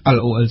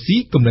LOLC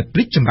គំនិត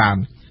រីកចម្រើន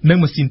និង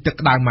ម៉ាស៊ីនទឹក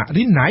ក្តៅ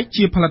Marine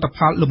ជាផលិតផ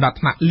លលំដាប់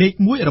ថ្នាក់លេខ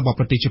 1 របស់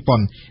ប្រទេសជប៉ុន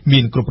មា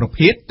នគ្រប់ប្រ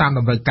ភេទតាមត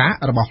ម្រូវការ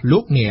របស់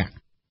លោកអ្នក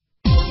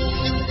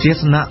ទស្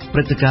សនៈព្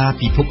រឹត្តិការណ៍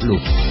ពិភពលោ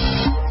ក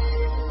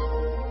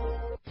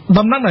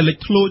តំណាងដែលលេច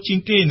ធ្លោជាង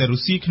គេនៅរុ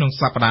ស្ស៊ីក្នុង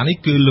សប្តាហ៍នេះ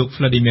គឺលោក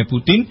Vladimir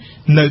Putin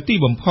នៅទី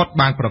បំផុត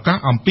បានប្រកាស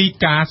អំពី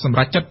ការសម្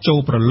រេចចិត្តចូល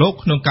ប្រឡូក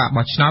ក្នុងការ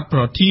បោះឆ្នោតប្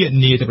រធា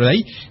នាធិបតី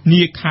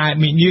នាខែ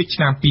មីនាឆ្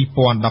នាំ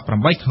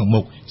 2018 ខាង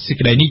មុខសេច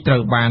ក្តីនេះត្រូ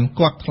វបាន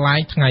គាត់ថ្លែង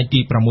ថ្ងៃទី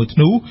 6 ធ្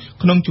នូ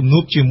ក្នុងជំនួ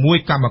បជាមួយ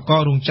កម្មក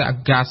ររោងចក្រ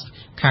Gas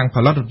ខាងផ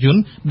លិតរថយន្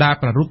តដែល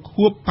ប្រារព្ធ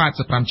ខួប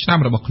85ឆ្នាំ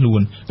របស់ខ្លួ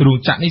នរោង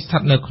ចក្រនេះស្ថិ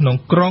តនៅក្នុង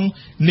ក្រុង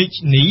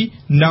Nizhny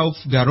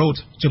Novgorod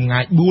ចម្ងា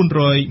យ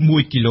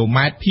401គីឡូ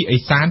ម៉ែត្រភាគឦ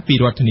សានពី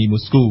រដ្ឋធានីមូ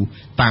ស្គូ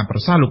តាមប្រ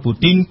សាសន៍លោកពូ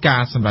ទីនកា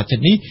រសម្រេចចិ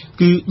ត្តនេះ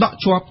គឺដក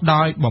ជាប់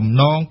ដោយបំ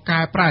ណង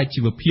កែប្រែ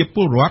ជីវភាពព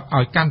លរដ្ឋ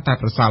ឲ្យកាន់តែ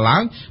ប្រសើរឡើ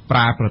ងប្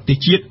រើប្រទេស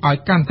ជាតិឲ្យ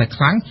កាន់តែ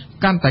ខ្លាំង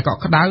កាន់តែកក់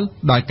ក្ដៅ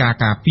ដោយការ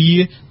ការពារ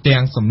ទាំ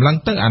ងសម្លឹង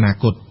ទៅអនា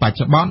គតបច្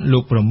ចុប្បន្នលោ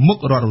កប្រមុខ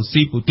រដ្ឋរុស្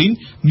ស៊ីពូទីន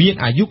មាន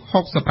អាយុ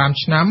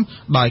65ឆ្នាំ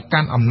ដោយ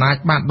កាន់អំណាច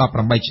បាន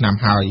18ឆ្នាំ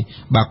ហើយ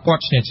បើគា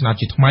ត់ឈ្នះឆ្នោត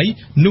ជាថ្មី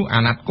នោះអា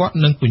ណត្តិគាត់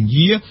នឹងពន្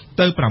យា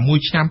ទៅ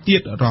6ឆ្នាំទៀ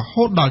តរ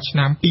ហូតដល់ឆ្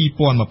នាំ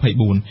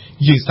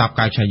2024យើងស្ដាប់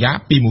ការឆាយា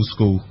ពីមូស្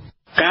គូ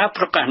ការ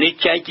ប្រកាសនេះ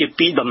ចែកជា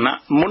ពីរដំណា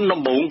ក់មុនដំ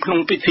បូងក្នុង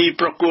ពិធី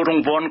ប្រគល់រ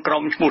ង្វាន់ក្រុ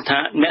មឈ្មោះថា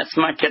អ្នកស្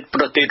ម័គ្រចិត្ត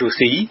ប្រទេសរុស្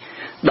ស៊ី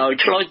ដោយ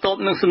ឆ្លើយតប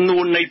នឹងសំណួ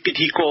រនៃពិ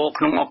ធីករ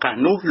ក្នុងឱកាស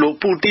នោះលោក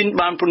ពូទីន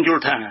បានពន្យ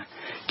ល់ថា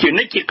ជា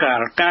និច្ចកាល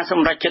ការស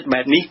ម្រេចចិត្ត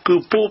បែបនេះគឺ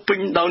ពោពេញ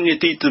ដោយនី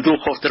តិទទួល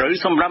ខុសត្រូវ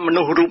សម្រាប់ម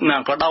នុស្សរូបណា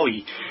ក៏ដោយ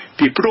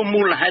ពីព្រោះ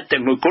មូលហេតុតែ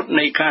មួយគត់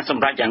នៃការស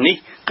ម្រេចយ៉ាងនេះ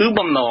គឺ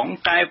បំណង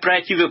កែប្រែ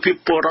ជីវភាព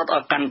ពលរដ្ឋ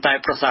ឲ្យកាន់តែ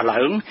ប្រសើរ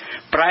ឡើង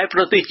ប្រែប្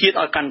រទេសជាតិ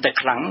ឲ្យកាន់តែ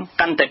ខ្លាំង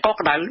កាន់តែកក់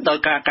ក្ដៅដោយ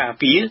ការការ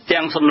ពារ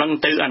ទាំងសម្លឹង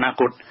ទៅអនា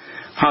គត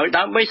ហើយ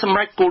ដើម្បីសម្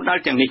រេចគោលដៅ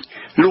ទាំងនេះ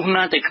លុះ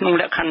ណាតែក្នុង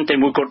លក្ខខណ្ឌតែ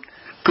មួយគត់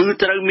គឺ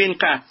ត្រូវមាន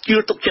ការជឿ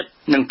ទុកចិត្ត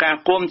និងការ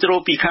គាំទ្រ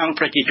ពីខាង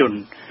ប្រជាជន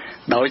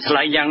ដោយថ្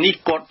លែងយ៉ាងនេះ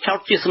គាត់ចោទ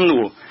ជាសំ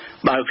ណួរ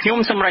បើខ្ញុំ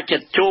សម្រេចចិ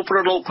ត្តចូលប្រ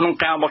ឡូកក្នុង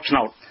ការបោះឆ្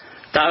នោត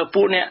តើ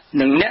ពួកអ្នក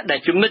និងអ្នកដែល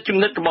ជំនិត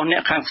របស់អ្ន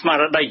កខាងស្មា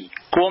រតី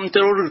គាំ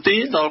ទ្រឬទេ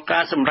ដល់កា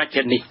រសម្រេច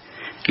ចិត្តនេះ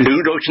ឬ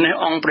ដូច្នេះ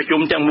អង្គប្រ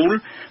ជុំទាំងមូល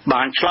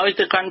បានឆ្លើយ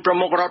ទៅកាន់ប្រ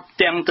មុខរដ្ឋ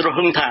ទាំងទ្រ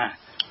ហឹងថា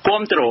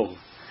គាំទ្រ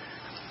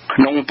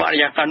ក្នុងបរិ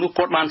យាកាសនោះ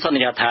គាត់បានស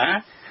ន្យាថា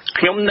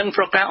ខ្ញុំនឹង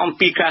ប្រកាសអំ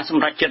ពីការស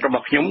ម្រេចចិត្តរប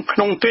ស់ខ្ញុំក្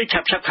នុងពេលឆា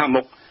ប់ៗខាង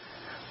មុខ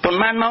ប៉ុន្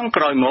មានម៉ោង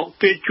ក្រោយមក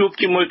ពេលជួប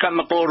ជាមួយកម្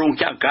មកររោង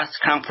ចក្រ Gas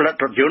ខាងផលិត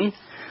រថយន្ត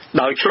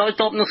ដោយឆ្លើយ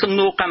តបនឹងសំ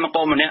ណួរកម្មក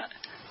រម្នាក់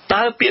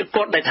តើពាក្យ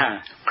គាត់ដែលថា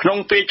ក្នុង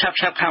ពេលឆាប់ៗ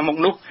ខាងមុខ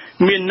នោះ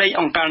មានន័យ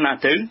អង្គការណា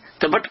ទៅ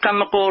ត្បិតកម្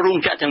មកររោង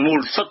ចក្រទាំងមូល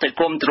សុទ្ធតែ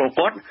គ្រប់គ្រង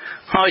គាត់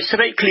ហើយស្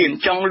រែកឃ្លាន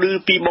ចង់ឮ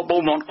ពីបបោ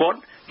មាត់គាត់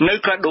នៅ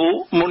កាដូ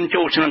មុន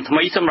ចូលឆ្នាំថ្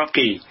មីសម្រាប់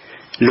គេ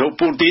លោក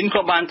ពូទីន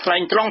ក៏បានថ្លែ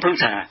ងត្រង់ព្រឹង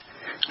ថា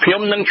ខ្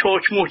ញុំនឹងចូល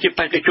ឈ្មោះជា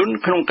បេក្ខជន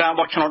ក្នុងការ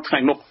បោះឆ្នោតថ្ងៃ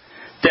មុខ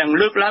ទាំង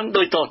លើកឡើង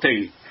ដោយតទៅ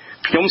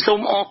ខ្ញុំសូម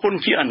អរគុណ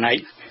ជាអនេក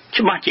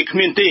ច្បាស់ជាគ្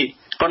មានទេ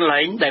កន្លែ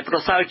ងដែលប្រ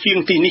សើរជាង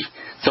ទីនេះ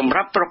សម្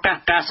រាប់ប្រកាស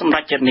ការសម្រេ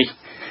ចចិត្តនេះ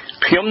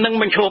ខ្ញុំនឹង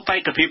បញ្ឈប់បេ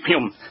ក្ខភាពខ្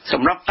ញុំស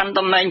ម្រាប់កាន់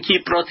តំណែងជា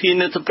ប្រធា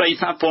នាធិបតី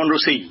សហព័ន្ធរុ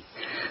ស្ស៊ី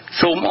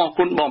សូមអរ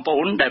គុណបងប្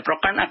អូនដែលប្រ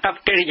កាន់អាកប្ប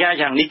កិរិយា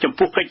យ៉ាងនេះចំ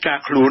ពោះកិច្ចការ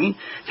ខ្លួន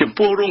ចំ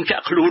ពោះរោងចក្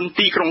រខ្លួន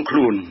ទីក្រុងខ្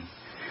លួន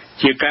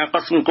ជាការក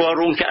ត់សម្គាល់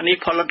រោងចក្រនេះ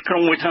ផលិតក្នុ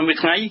ងមួយថ្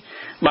ងៃ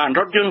បាន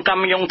រថយន្តកា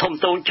មីយ៉ុងធំ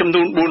តូចចំ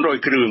នួន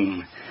400គ្រឿង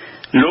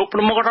លោកប្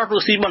រមុខរដ្ឋរុ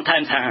ស្ស៊ីបន្ថែ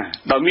មថា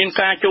ដោយមាន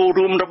ការចូល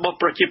រួមរបស់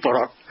ប្រជាពលរ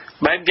ដ្ឋ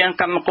បែបយ៉ាង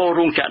កម្មករ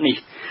រោងចក្រនេះ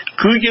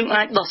គឺយើង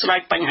អាចដោះស្រាយ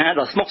បញ្ហា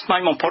ដ៏ស្មុគស្មាញ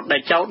បំផុតដែ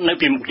លចោទនៅ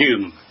ពីមុខយើ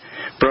ង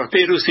ប្រទេ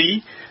សរុស្ស៊ី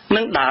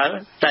នឹងដើរ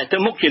តែទៅ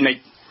មុខជានិច្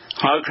ច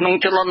ហើយក្នុង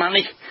ចលនា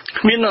នេះ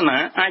គ្មាននរណា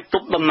អាចទ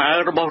ប់ដំណើរ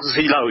របស់រុស្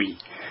ស៊ីឡើយ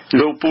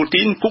លោកពូ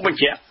ទីនគូបញ្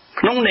ជាក់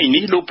ក្នុងន័យ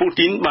នេះលោកពូ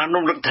ទីនបាន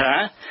រំលឹកថា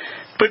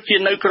ពិតជា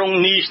នៅក្រុង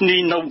នីស្នី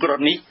ណូវក្រដ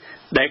នេះ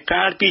ដែល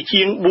កាលពី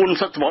ជាង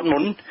4សតវត្សមុ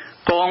ន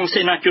កង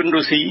សេនាជន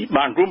រុស្ស៊ី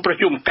បានរួមប្រ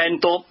ជុំកែន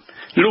ទ័ព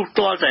លុះ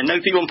ទាល់តែនៅ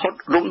ទីបំផុត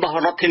រំដោះ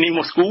រដ្ឋធានី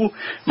ម៉ូស្គូ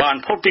បាន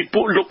ផុតពី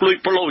ពួកលោកលួយ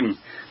ប៉ូឡូញ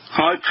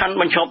ហើយខាន់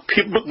បញ្ឈប់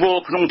ភាពវឹកវរ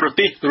ក្នុងប្រ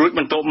ទេសរួចប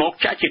ន្ទាប់មក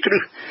ចាក់ជាគ្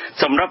រឹះ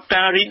សម្រាប់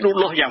ការរីកលូត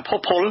លាស់យ៉ាងផុស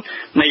ផុល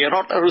នៃរ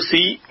ដ្ឋរុស្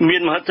ស៊ីមា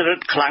នមហិទ្ធិឫ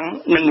ទ្ធិខ្លាំង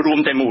និងរួម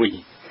តែមួយ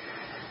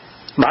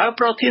បើ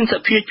ប្រធានស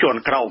ភាជាន់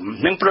ក្រោម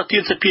និងប្រធា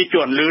នសភា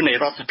ជាន់លើនៃ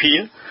រដ្ឋសភា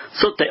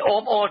សុទ្ធតែអ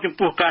បអរចំ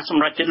ពោះការស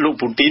ម្រេចចិត្តលោក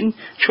ពូទីន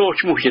ចូល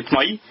ឈ្មោះជាថ្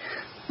មី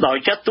ដោយ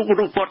ចាត់ទុក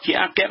រូបគាត់ជា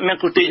អគ្គម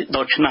គ្គុទ្ទេសក៍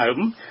ដ៏ឆ្នើម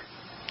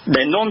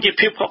ដែលនាំជា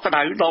ភាពកក់ក្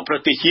ដៅដល់ប្រ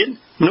ទេសជាតិ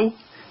នោះ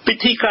ពិ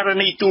ធីការ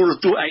នីទូរ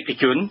ទស្សន៍ឯក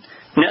ជន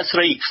អ្នកស្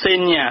រីខ្សេ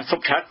ញ៉ាសុ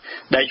កឆាត់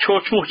ដែលចូល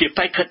ឈ្មោះជា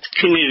បេក្ខ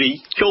ជននី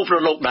ចូលប្រ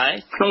ឡូកដែរ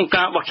ក្នុង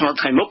ការបោះឆ្នោត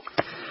ថ្ងៃមុខ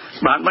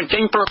បានបញ្ចេ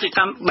ញប្រតិក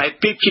ម្មបែប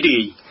ពីជ្រា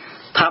យ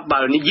ថា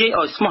បើនិយាយ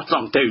ឲ្យស្មោះត្រ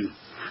ង់ទៅ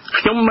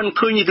ខ្ញុំមិន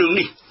ឃើញរឿង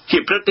នេះជា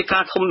ព្រឹត្តិកា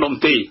រណ៍ធំដុំ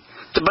ទេ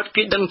ត្បិត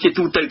គេដឹងជា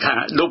ទូទៅថា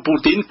លោកពូ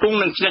ទីនគង់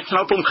នឹងឈ្នះឆ្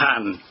នោតពុំខា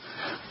ន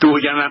ទោះ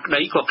យ៉ាងណាក្តី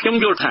ក៏ខ្ញុំ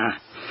យល់ថា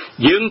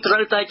យើងត្រូ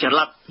វតែច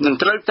ល័តនិង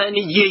ត្រូវតែ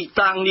និយាយ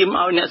តាំងនាម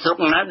ឲ្យអ្នកស្រុក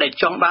ណាដែល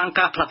ចង់បាន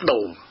ការផ្លាស់ប្ដូ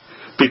រ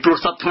ពីព្រោះ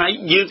សប្តាហ៍ថ្ងៃ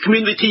យើងគ្មា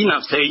នវិធីណា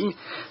ផ្សេង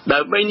ដើ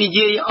ម្បីនិ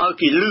យាយឲ្យ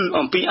គេឮ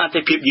អំពីអត្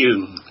ថិភាពយើង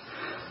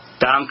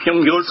តាមខ្ញុំ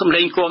យល់សម្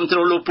លេងគាំទ្រ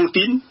លោកពូ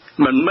ទីន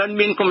មិនមែន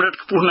មានកម្រិត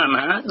ខ្ពស់ណាស់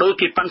ណាដោយ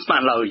គេប៉ាន់ស្មា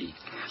នឡើយ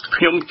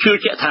ខ្ញុំជឿ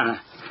ជាក់ថា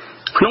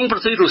ក្នុងប្រ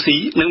ទេសរុស្ស៊ី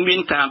នឹងមាន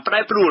ការប្រែ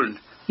ប្រួល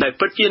ដែល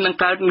ពិតជានឹង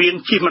កើតមាន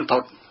ជិះមិនផុ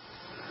ត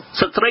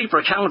ស្ត្រីប្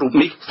រឆាំងរូប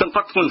នេះសង្ក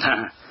ត់ធ្ងន់ថា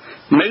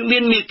នៅមា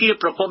នមាគ៌ា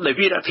ប្រកបដោយ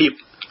វីរភាព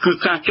គឺ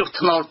ការចុះ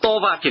ថ្នោតត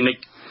វ៉ាជានិច្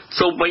ច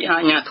សូម្បីអា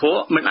ជ្ញាធរ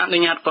មិនអនុ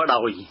ញ្ញាតក៏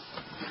ដោយ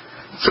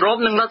ស្រប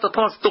នឹងលទ្ធផ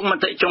លស្ទង់ម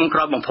តិចុងក្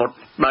រោយបំផុត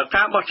បើ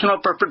ការបោះឆ្នោត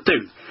ប្រព្រឹត្តទៅ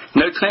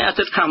នៅថ្ងៃអា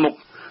ទិត្យខាងមុខ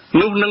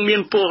នោះនឹងមា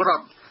នពលរ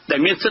ដ្ឋដែល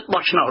មានសិទ្ធិ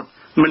បោះឆ្នោត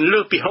មិនលើ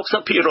សពី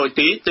 60%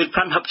 ទេទៅ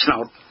កាន់ហឹបឆ្នោ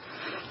ត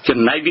ចំ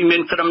ណែកវិមា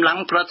នក្រំឡាំង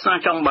ប្រាថ្នា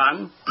ចង់បាន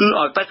គឺ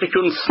ឲ្យបេក្ខជ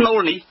នស្នូល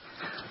នេះ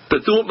ទ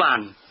ទួលបាន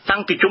តាំ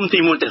ងពីជុំទី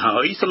1ទៅហើ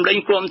យសម្លេង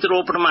គាំទ្រ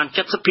ប្រមាណ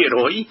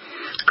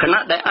 70% ខ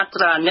ណៈដែលអ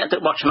ត្រាអ្នកទៅ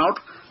បោះឆ្នោត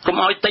កុំ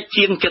ឲ្យតិច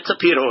ជាង 70%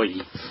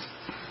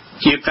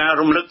 ជាការ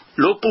រំលឹក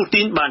លោកពូ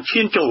ទីនបាន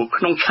ឈានចូល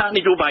ក្នុងឆាកន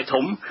យោបាយ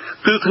ធំ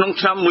គឺក្នុង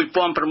ឆ្នាំ 1999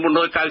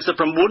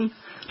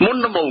 មុន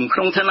ដំបូងក្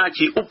នុងឋានៈ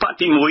ជាឧប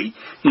ទី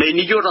1នៃ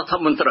នាយករដ្ឋ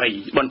មន្ត្រី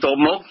បន្ទាប់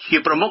មកជា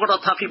ប្រមុខរ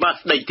ដ្ឋាភិបាល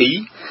ស្ដីទី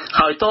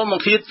ហើយតមក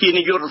ទៀតជា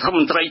នាយករដ្ឋម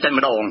ន្ត្រីតែ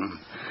ម្ដង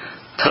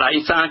ថ្លែង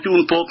សារជូន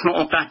ពរក្នុង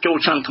ឱកាសចូល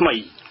ឆ្នាំថ្មី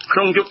ក្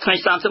នុងយប់ថ្ងៃ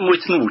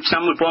31ធ្នូឆ្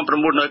នាំ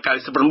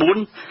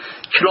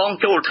 1999 ឆ្លង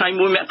ចូលថ្ងៃ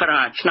1មក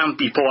រាឆ្នាំ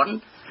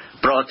 2000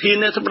 ប្រធា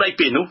នាធិបតី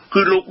ពេលនោះ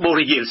គឺលោកបូ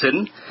រីយេលសិន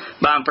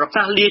បានប្រ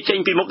កាសលាចេញ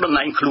ពីមុខតំ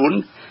ណែងខ្លួន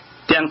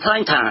ទាំងថ្លែ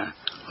ងថារ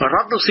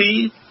ដ្ឋរុស្ស៊ី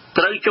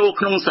ត្រូវចូល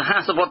ក្នុងសហ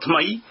សវត្សរ៍ថ្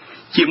មី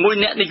ជាមួយ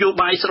អ្នកនយោ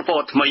បាយស្រពា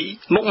ត់ថ្មី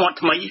មុខមាត់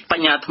ថ្មីប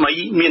ញ្ញាថ្មី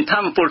មានធ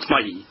ម៌ពលថ្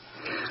មី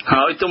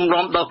ហើយទម្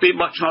រាំដល់ពេល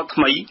បោះឆ្នោត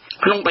ថ្មី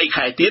ក្នុង3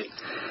ខែទៀត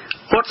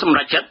គាត់សម្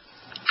រេចចិត្ត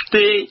ផ្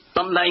ទេរ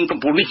តំណែងក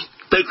ម្ពុជានេះ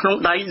ទៅក្នុង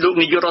ដៃលោក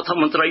នាយករដ្ឋ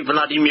មន្ត្រីវ្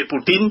លាឌីមៀរពូ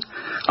ទីន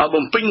ឲ្យ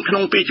បំពេញក្នុ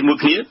ងពេលជាមួយ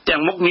គ្នាទាំ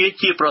ងមុខងារ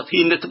ជាប្រធា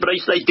នាធិបតី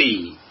ស្ដីទី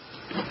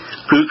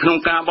គឺក្នុង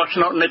ការបោះឆ្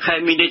នោតនៅខែ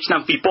មីនាឆ្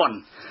នាំ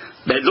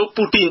 2000 ដែលលោក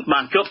ពូទីនបា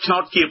នជាប់ឆ្នោ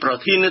តជាប្រ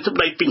ធានាធិប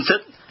តីពេញសិ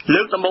ទ្ធិ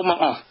លើកដំបូងមក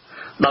អស់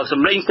ដោយស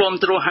ម្លេងគាំ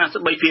ទ្រ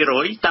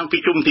 53% តាំងពី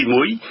ជុំទី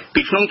1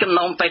ពីក្នុងចំ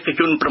ណោមបេក្ខ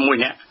ជន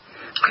 6 នាក់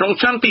ក្នុង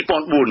ឆ្នាំ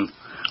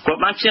 2004 គា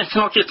ត់បានឈ្នះឆ្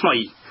នោតជាថ្មី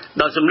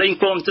ដោយសម្លេង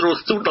គាំទ្រ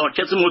ស្ទុះដល់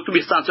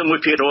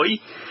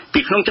 71.31% ពី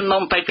ក្នុងចំណោ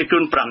មបេក្ខជ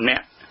ន 5 នា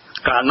ក់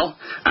កាលនោះ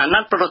អាណ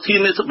ត្តិប្រធា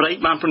នាធិបតី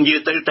បានពន្យា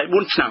ទៅតែ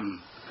 4 ឆ្នាំ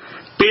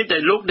ពេលដែ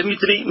លលោកឌីមី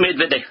ទ្រីមេដ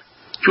វេដេវ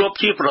ជាប់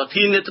ជាប្រ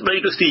ធានាធិបតី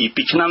រុស្ស៊ី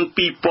ពីឆ្នាំ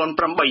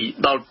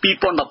 2008 ដល់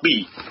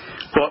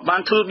 2012 គាត់បា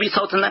នធ្វើវិ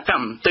សោធនក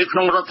ម្មទៅក្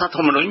នុងរដ្ឋធ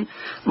ម្មនុញ្ញ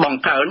ប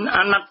ង្កើន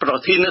អាណត្តិប្រ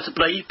ធានាធិប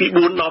តីពី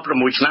4ដល់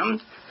6ឆ្នាំ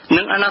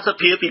និងអាណត្តិស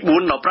ភាពី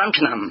4ដល់5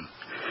ឆ្នាំ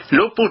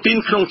លោកពូទីន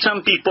ក្នុងឆ្នាំ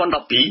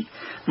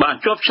 2012 បាន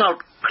ជាប់ឆ្នោត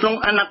ក្នុង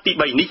អាណត្តិទី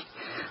3នេះ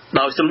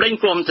ដោយសម្លេង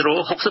គាំទ្រ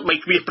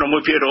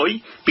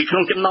 63.6% ពីក្នុ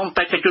ងចំណោម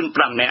បេក្ខជន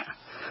 5 នាក់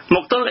ម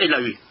កទល់ឥ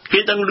ឡូវគេ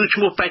ដឹងឮឈ្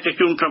មោះបេក្ខ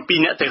ជន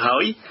7នាក់ទៅហើ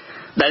យ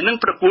ដែលនឹង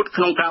ប្រកួត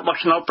ក្នុងការបោះ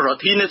ឆ្នោតប្រ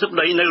ធានាធិប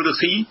តីនៅរុ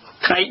ស្ស៊ី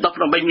ថ្ងៃ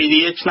18មី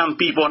នាឆ្នាំ2018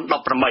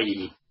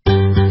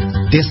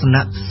ទេស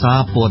នាសារ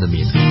ព័ត៌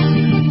មាន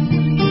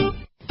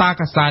តា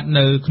កាសែត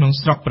នៅក្នុង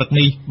ស្រុកព្រឹក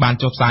នេះបាន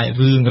ចុះផ្សាយ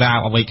រឿងរ៉ាវ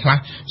អ្វីខ្លះ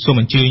សូម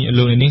អញ្ជើញ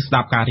លោកនាងស្ដា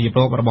ប់ការរៀប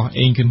រាប់របស់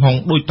អេងគឹមហុង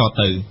ដូចត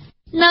ទៅ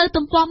នៅ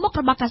ទំព័រមុខ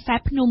របស់កាសែត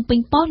ភ្នំពេញ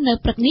ប៉ុស្តិ៍នៅ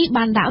ព្រឹកនេះ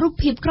បានដាក់រូប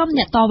ភាពក្រុម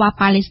អ្នកតវ៉ា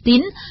ប៉ាឡេស្ទី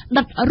ន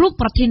ដិតរូប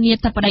ប្រធានា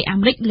ធិបតីអា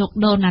មេរិកលោក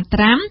ដូណាល់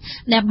ត្រាំ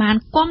ដែលបាន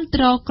គាំ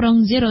ទ្រក្រុង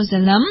យេរូសា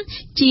ឡឹម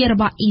ជារ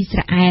បស់អ៊ីស្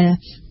រាអែល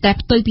តែ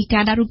ផ្ទុយពីកា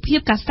រដាក់រូបភាព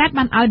កាសែត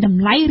បានឲ្យត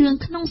ម្លៃរឿង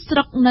ក្នុងស្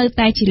រុកនៅ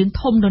តែជារឿង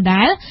ធំដ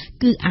ដែល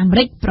គឺអាមេ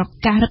រិកប្រ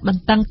កាសរឹតប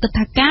ន្តឹងទិដ្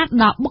ឋាការ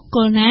ដល់បុគ្គ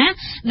លណា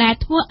ដែល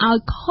ធ្វើឲ្យ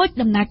ខូច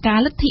ដំណើរការ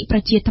លទ្ធិប្រ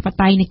ជាធិប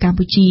តេយ្យនៅកម្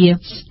ពុជា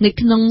នៅ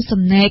ក្នុង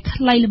សំណេរ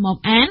ខ្លីល្មម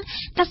អាន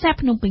កាសែត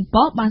ភ្នំពេញ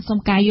ប៉ុស្តិ៍បានសុំ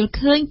ការយល់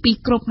ឃើញពី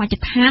គ្រប់មជ្ឈ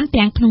ដ្ឋាន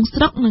ទាំងក្នុង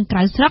ស្រុកនិងក្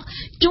រៅស្រុក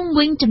ជុំ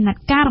វិញចំណាត់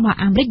ការរបស់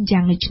អាមេរិកយ៉ា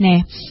ងដូចនេះ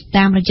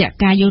តាមរយៈ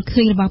ការយល់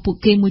ឃើញរបស់ពួក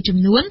គេមួយចំ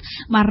នួន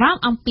បារម្ភ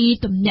អំពី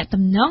ទំនាក់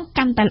ទំនង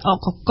កាន់តែល្អ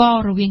កក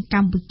រវាងក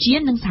ម្ពុជា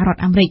និងសហរដ្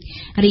ឋអាមេរិក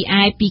រី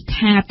ឯពី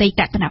ខាងអតី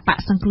តគណៈបក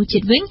សង្គ្រោះជា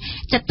តិវិញ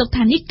ចាត់ទុក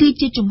ថានេះគឺ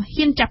ជាជំ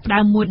ហានចាប់ផ្ដើ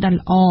មមួយដ៏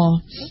ល្អ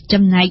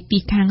ចំណែកពី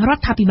ខាងរ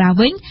ដ្ឋាភិបាល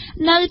វិញ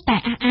នៅតែ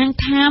អះអាង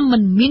ថាមិ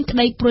នមានក្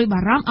តីព្រួយបា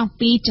រម្ភអំ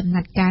ពីចំ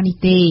ណាត់ការនេះ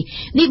ទេ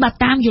នេះបើ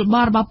តាមយល់ប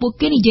ល់របស់ពួក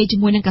គេនិយាយជា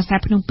មួយនឹងកាសែត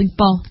ភ្នំពេញ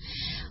ប៉ុស្តិ៍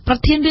ប្រ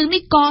ធានរឿង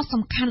នេះក៏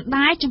សំខាន់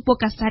ដែរចំពោះ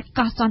កាសែត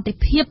កោះសន្តិ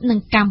ភាពនិង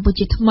កម្ពុ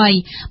ជាថ្មី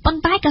ប៉ុ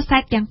ន្តែកាសែ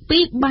តទាំងពី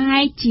របែ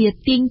រជា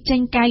ទាញចេញ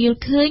ការយល់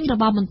ឃើញរ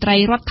បស់មន្ត្រី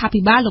រដ្ឋា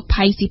ភិបាលលោក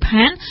ផៃស៊ី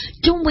ផាន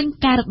ជុំវិញ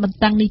ការរឹតបន្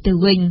តឹងនេះទៅ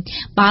វិញ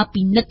បើ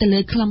ពិនិត្យទៅលើ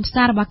ខ្លឹម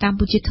សាររបស់កម្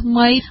ពុជាថ្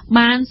មី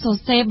បានសរ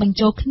សេរបញ្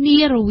ចូលគ្នា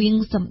រវាង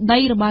សម្ដី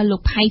របស់លោ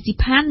កផៃស៊ី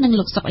ផាននិង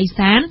លោកសុកអេ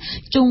សាន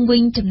ជុំវិ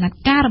ញចំណាត់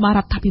ការរបស់រ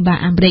ដ្ឋាភិបាល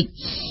អាមេរិក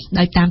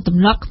ដោយតាមទ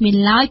ម្លាប់គ្មាន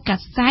ឡើយកា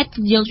សែត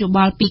យកយោប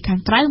ល់ពីខា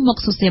ងក្រៅមក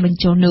សរសេរបញ្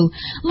ចូលនោះ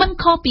មិន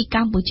ខុសពីក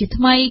ម្ពុជា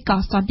ថ្មីក៏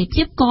សន្តិ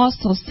ភាពក៏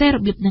សរសេររ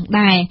បៀបនឹង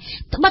ដែរ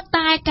ត្បិត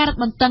តែការរឹត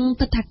បន្តឹង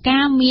ទិដ្ឋាកា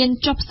រមាន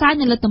ចុះផ្សាយ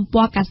នៅលើទំ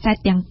ព័រកាសែត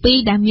ទាំងពីរ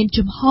ដែលមាន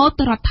ជំហរ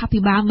ទៅរដ្ឋាភិ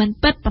បាលមិន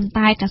ពិតប៉ុន្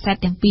តែកាសែត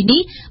ទាំងពីរ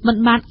នេះមិន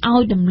បានឲ្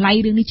យតម្លៃ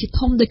រឿងនេះជា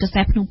ធំដោយកា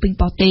សែតភ្នំពេញ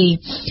ប៉ុស្តិ៍ទេ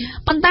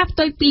ប៉ុន្តែផ្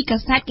ទុយពីកា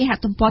សែតគេហ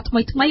ទំព័រថ្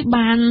មី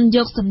បានយ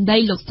កសម្ដី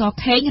លោកស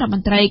ខេងរដ្ឋម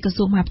ន្ត្រីក្រ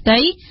សួងមហាផ្ទៃ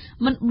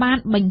មិនបាន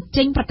បញ្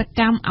ចេញប្រតិ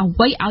កម្មអ្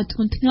វីឲ្យធ្ង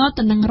ន់ធ្ងរ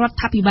ទៅនឹងរដ្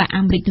ឋាភិបាល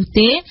អាមេរិកនោះ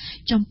ទេ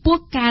ចំពោះ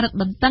ការរឹត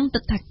បន្តឹងទិ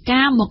ដ្ឋា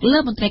ការមកលើ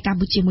មន្ត្រីកម្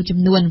ពុជាមួយចំ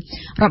នួន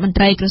រដ្ឋមន្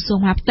ត្រីក្រសួង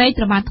មហាផ្ទៃ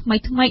ត្រូវបានថ្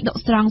មីដក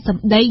ស្រង់ស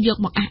ម្ដីយក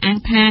មកអះអាង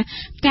ថា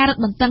ការរឹត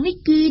បន្តឹងនេះ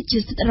គឺជា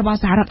សិទ្ធិរបស់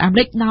សហរដ្ឋអាមេ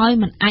រិកដោយ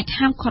មិនអាច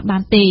ហាមឃាត់បា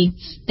នទេ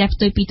តែផ្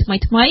ទុយពីថ្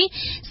មី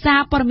សា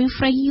រព័ត៌មាន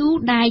Fresh News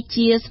ដែល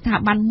ជាស្ថា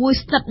ប័នមួយ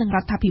ស្ថិតនឹងរ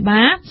ដ្ឋាភិ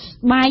បាល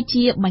បែរ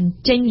ជាបញ្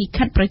ចេញលិ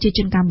ខិតប្រជាជ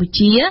នកម្ពុ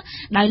ជា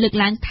ដោយលើក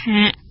ឡើងថា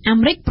អា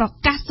មេរិកប្រ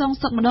កាសសង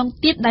សឹកម្ដង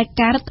ទៀតដោយ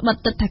ការរដ្ឋបတ်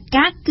ទិដ្ឋា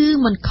ការគឺ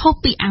មិនខុស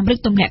ពីអាមេរិក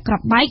ទម្លាក់គ្រា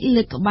ប់បែក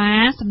លើក្បា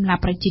លសម្រា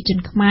ប់ប្រជាជន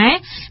ខ្មែរ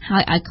ហើ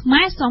យឲ្យខ្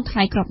មែរសងថ្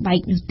លៃគ្រាប់បែក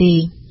នោះទេ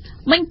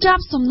បញ្ច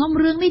ប់សំណុំ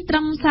រឿងនេះត្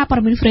រឹមសារព័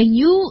ត៌មាន Fresh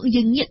News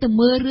យើងងាកទៅ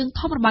មើលរឿង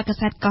ធំរបស់កា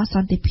សែតកោះស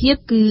ន្តិភាព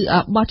គឺ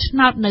បោះឆ្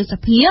នោតនៅស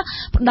ភា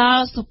ផ្ដ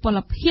ល់សុពល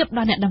ភាពដ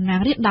ល់អ្នកតំណាង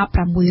រាស្ត្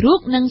រ16រូប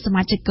និងស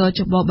មាជិកកជ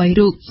ប3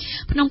រូប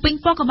ភ្នំពេញ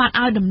ប៉ុស្តិ៍ក៏បាន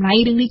ឲ្យតម្លៃ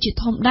រឿងនេះជា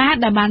ធំដែរ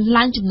ដែលបាន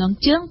ឡើងចំណង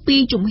ជើងពី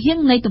ជំហៀង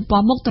នៃទំព័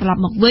រមុខត្រឡ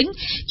ប់មកវិញ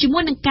ជាមួ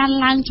យនឹងការ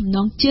ឡើងចំណ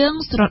ងជើង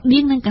ស្រដៀ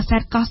ងនឹងកាសែ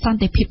តកោះសន្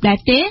តិភាពដែរ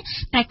ទេ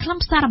តែខ្លឹម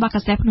សាររបស់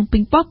កាសែតភ្នំពេ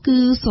ញប៉ុស្តិ៍គឺ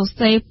សរ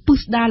សេរពុ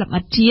ស្ដារលម្អិ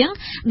តជាង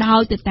ដោ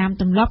យទៅតាម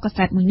ទម្លាប់កា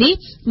សែតមួយនេះ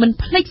មិន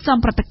ភ្លេច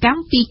ប្រតិកម្ម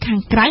ពីខាង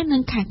ក្រៅនិ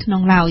ងខាងក្នុ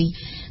ងឡើយ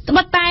ត្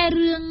បិតតែ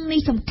រឿងនេះ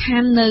សំខា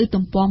ន់នៅ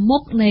ទំព័រមុ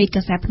ខនៃ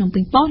កាសែតភ្នំពេ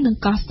ញប៉ុស្តិ៍និង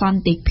កោះស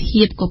ន្តិ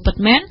ភាពក៏ពិត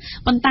មែន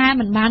ប៉ុន្តែ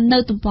มันបាននៅ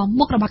ទំព័រ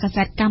មុខរបស់កា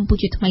សែតកម្ពុ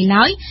ជាថ្មី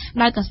ឡើយ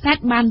ដោយកាសែត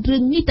បានរឿ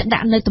ងនេះទៅដា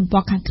ក់នៅទំព័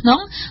រខាងក្នុង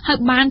ហើយ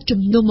បានជំ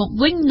នួសមក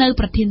វិញនៅ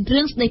ប្រធានរឿ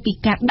ងស្ដីពី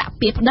ការដាក់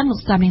ពាក្យប្តឹងលោក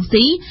សំរង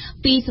ស៊ី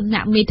ពីសំណា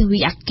ក់មេធាវី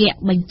អគ្គ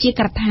បញ្ជា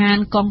ការដ្ឋាន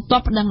កងទ័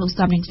ពប្តឹងលោក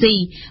សំរងស៊ី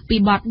ពី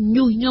បទ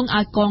ញុះញង់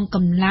ឲ្យកងក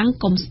ម្លាំង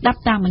កុំស្ដាប់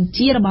តាមបញ្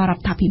ជារបស់រ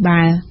ដ្ឋាភិ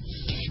បាល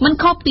មិន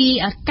ខុសពី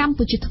កម្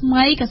ពុជាថ្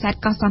មីកាសែត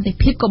កោះសន្តិ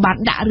ភាពក៏បាន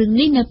ដាក់រឿង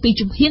នេះនៅពី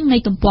ជំហៀងនៃ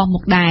ទំព័រមុ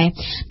ខដែរ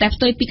តែផ្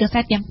ទុយពីកាសែ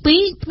តទាំងពី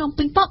រភ្នំ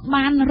ពេញប៉ុស្តិ៍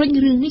បានរុញ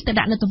រឿងនេះទៅ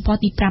ដាក់នៅទំព័រ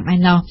ទី5ឯ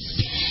ណោះ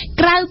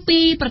ក្រៅពី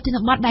ប្រធាន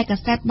បទដែលកា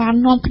សែតបាន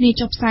នាំគ្នា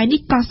ចុះផ្សាយនេះ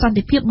កោះសន្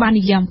តិភាពបាន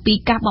និយាយអំពី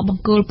ការបប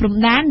ង្គោលព្រំ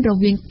ដែនរ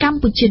វាងកម្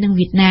ពុជានិង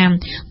វៀតណាម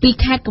ពី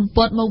ខេត្តកំព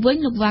តមកវិញ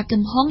លោកវ៉ាកឹ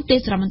មហុងទេស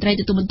រដ្ឋមន្ត្រី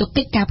ទទួលបន្ទុក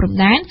កិច្ចការព្រំ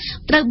ដែន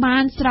ត្រូវបា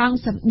នស្រង់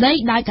សម្ដី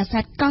ដោយកាសែ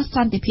តកោះស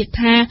ន្តិភាព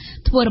ថា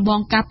ធ្វើរបង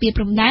ការពារ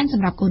ព្រំដែនស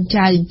ម្រាប់កូន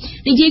ចៅ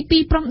និយាយពី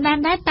ព្រំដែន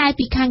ដែរតែ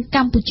ពីខាងក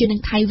ម្ពុជានិ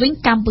ងថៃវិញ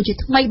កម្ពុជា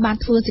ថ្មីបាន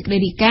ធ្វើសេចក្តី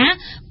រាយការណ៍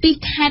ពី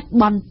ខេត្ត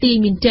បន្ទាយ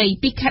មានជ័យ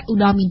ពីខេត្តឧត្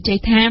តរមានជ័យ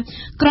ថា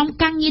ក្រុម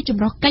ការងារច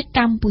ម្រុះកិច្ចក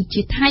ម្ពុ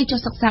ជាថៃចុះ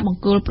សិក្សាប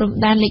ង្គោលព្រំ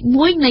ដែនលេខ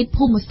1នៃ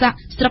ភូមិសាស្ត្រ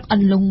ស្រុកអ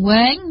ន្លង់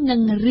វែងនិ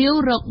ងរាវ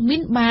រកមី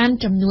នបាន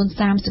ចំនួន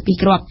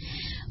32គ្រាប់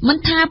មិន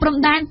ថាព្រំ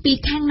ដែនពី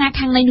ខាងណា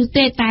ខាងណីនោះ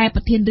ទេតែ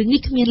ប្រធានរឿងនេះ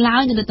គ្មានឡើ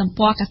យនៅលើទំ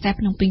ព័រកាសែត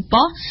ភ្នំពេញ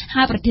ប៉ុស្តិ៍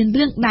ហើយប្រធាន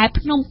រឿងដែល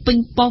ភ្នំពេញ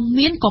ប៉ុស្តិ៍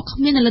មានក៏គ្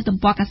មាននៅលើទំ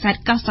ព័រកាសែត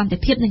កោះសន្តិ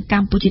ភាពនិងក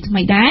ម្ពុជាថ្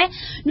មីដែរ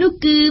នោះ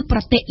គឺប្រ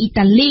ទេសអ៊ី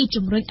តាលី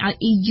ជំរុញឲ្យ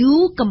EU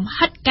កំ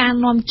ហិតការ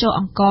នាំចូល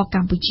អង្ករក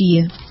ម្ពុជា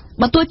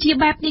បើទោះជា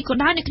បែបនេះក៏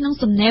ដោយនៅក្នុង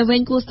សំណេរវែ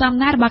ងគួរសម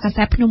ណាស់របស់កា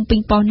សែតភ្នំពេញ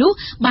ប៉ុស្តិ៍នោះ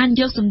បាន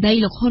យកសម្ដី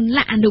លោកហ៊ុន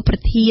ឡាក់អនុប្រ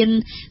ធាន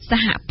ស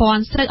ហព័ន្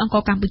ធស្រូវអង្ក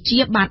រកម្ពុជា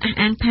បានអះ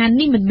អាងថា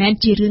នេះមិនមែន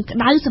ជារឿងក្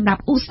តៅសម្រា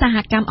ប់ឧស្សាហ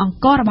កម្មអង្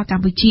កររបស់ក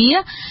ម្ពុជា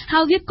ហើ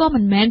យវាក៏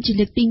មិនមែនជា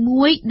លើកទី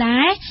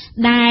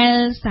1ដែល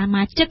ស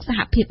មាជិកសហ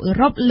ភាពអឺ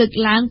រ៉ុបលើក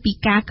ឡើងពី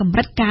ការកម្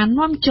រិតការ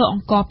នាំចូលអ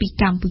ង្ករពី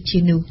កម្ពុជា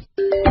នោះ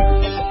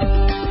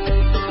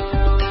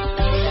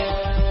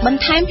ប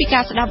ន្ថែមពីកា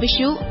រស្ដាប់វិទ្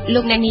យុលោ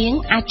កអ្នកនាង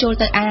អាចចូល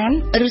ទៅអាន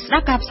ឬស្ដា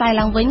ប់ការផ្សាយ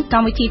ឡើងវិញក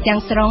ម្មវិធីទាំង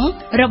ស្រុង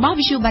របស់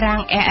វិទ្យុបារាំ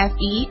ង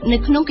RFI នៅ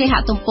ក្នុងគេហ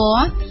ទំព័រ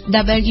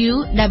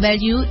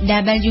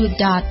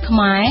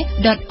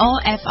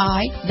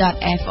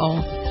www.khmer.rfi.fr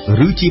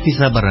ឬជាភា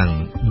សាបារាំង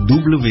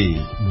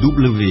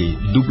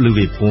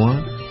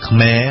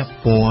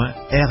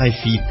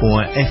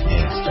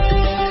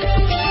www.khmer.rfi.fr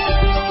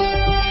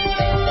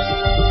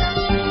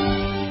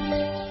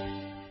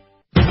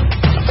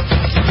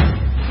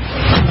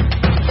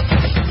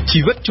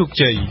ជីវិតជោគ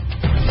ជ័យ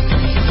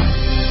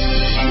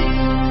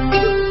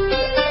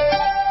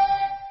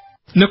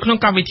នៅក្នុង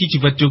កម្មវិធីជី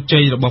វិតជោគជ័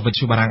យរបស់វិទ្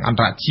យុបារាំងអន្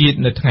តរជាតិ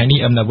នៅថ្ងៃនេះ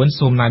អំណវិន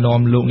សូមណែនាំ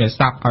លោកអ្នក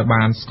ស្ដាប់ឲ្យ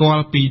បានស្គា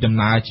ល់ពីដំ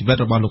ណើរជីវិត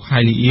របស់លោកហៃ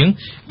លីអៀង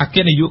អគ្គ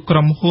នាយកក្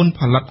រុមហ៊ុន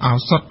ផលិតឱ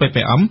សថ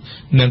PPM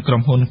និងក្រុ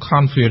មហ៊ុន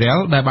Confidel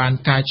ដែលបាន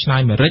កែច្នៃ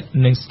ម្រេច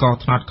និងស្ករ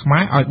ត្នោតខ្មែ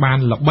រឲ្យបាន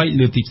ល្បី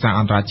លើទីផ្សារ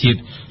អន្តរជាតិ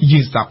យើ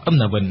ងស្ដាប់អំ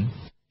ណវិន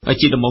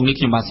ជាដំបូងនេះ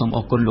ខ្ញុំបាទសូមអ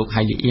រគុណលោក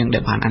ហៃលីអៀងដែ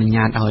លបានអនុញ្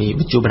ញាតឲ្យ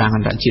វិទ្យុបារាំងអ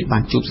ន្តរជាតិបា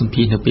នជួបសម្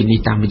ភាសនៅពេលនេះ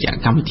តាមរយៈ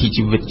កម្មវិធី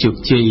ជីវិតជោគ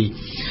ជ័យ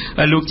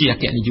លោកជាអ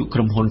គ្គនាយកក្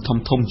រុមហ៊ុន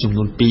ធំចំ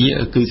នួន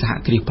2គឺសហ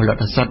គ្រាសផលិត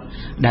ឱសថ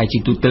ដែលជា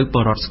ទូទៅព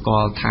លរដ្ឋស្គា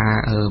ល់ថា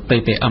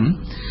PPM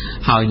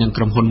ហើយនឹង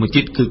ក្រុមហ៊ុនមួយ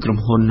ទៀតគឺក្រុម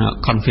ហ៊ុន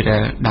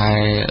Confidel ដែល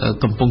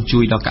កំពុងជួ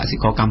យដល់កសិ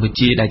ករកម្ពុ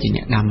ជាដែលជា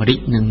អ្នកដាំម្រេច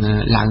និង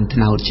ឡើងត្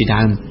នោតជា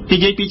ដើមនិ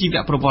យាយពីជីវ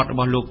ប្រវត្តិរ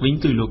បស់លោកវិញ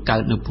គឺលោកកើ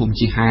តនៅភូមិ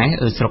ជីហែ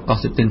ស្រុកកោះ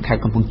ស្ទឹងខេត្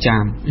តកំពង់ចា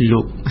មលោ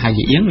កហៃ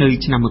លីអៀងនៅ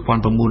ឆ្នាំ1953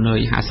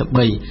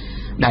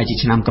ដែលជា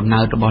ឆ្នាំកំណើ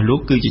តរបស់លោក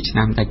គឺជាឆ្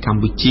នាំដែលក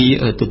ម្ពុជា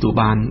ទទួល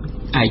បាន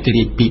ឯក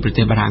រាជ្យពីប្រ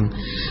ទេសបារាំង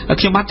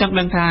ខ្ញុំបាទចង់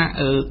ដឹងថា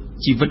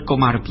ជីវិតកុ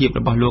មារភាព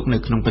របស់លោកនៅ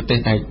ក្នុងប្រទេស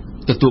ដែល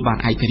ទទួលបាន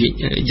ឯករាជ្យ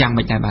យ៉ាង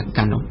ម៉េចដែរបាទ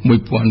កាលនោះ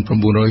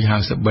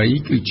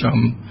1953គឺចំ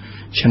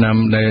ឆ្នាំ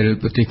ដែល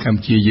ប្រទេសកម្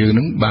ពុជាយើង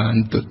នឹងបាន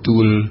ទទួ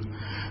ល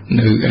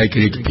នៅឯក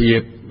រាជ្យភាព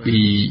ពី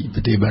ប្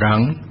រទេសបារាំ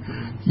ង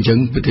អញ្ចឹង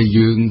ប្រទេស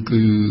យើង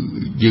គឺ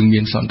យើងមា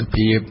នសន្តិ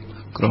ភាព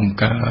ក្រោម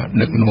ការ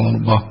ដឹកនាំរ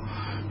បស់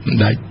ម្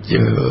ដេច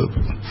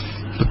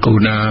កូ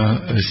ណា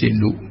សៀ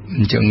នុអ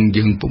ញ្ចឹង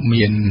យើងពុំ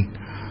មាន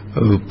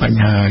ប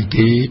ញ្ហា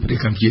ទេប្រទេស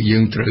កម្ពុជាយើ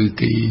ងត្រូវ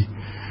គេ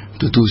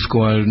ទទួលស្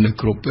គាល់នៅ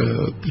គ្រប់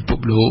ពិភព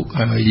លោក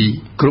ហើយ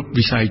គ្រប់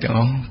វិស័យទាំងអ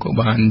ស់ក៏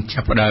បាន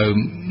ចាប់ផ្ដើម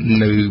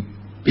នៅ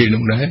ពេល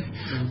នោះដែរ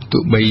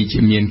ទោះបីជា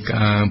មាន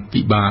ការ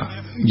ពិបាក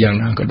យ៉ាង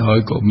ណាក៏ដោយ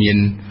ក៏មាន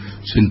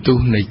សន្ទុះ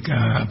នៃ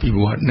ការអភិវ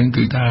ឌ្ឍនឹង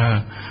គឺថា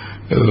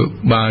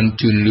បាន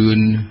ជឿនលឿន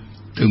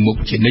ទៅមុខ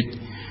ជានិច្ច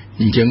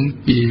អញ្ចឹង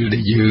ពេលដែ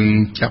លយើង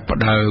ចាប់ផ្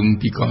ដើម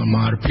ពីកល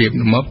មារភាព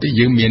មកតែ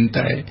យើងមាន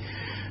តែ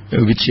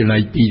វិទ្យាល័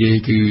យពីរទេ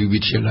គឺវិ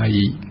ទ្យាល័យ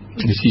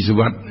ស៊ីស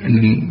វត្ត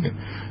និង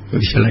វិ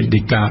ទ្យាល័យ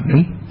ដេកាតហ្នឹ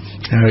ង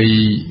ហើយ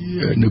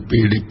នៅពេ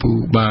លដែលពូ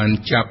បាន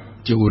ចាប់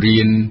ចូលរៀ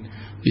ន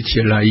វិទ្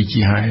យាល័យជី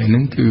ហែហ្នឹ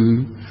ងគឺ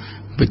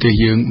ប្រទេស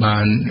យើងបា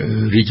ន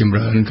រីកចម្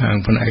រើនខាង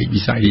ផ្នែក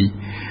វិស័យ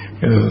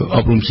អ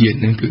ប់រំជាតិ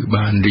ហ្នឹងគឺ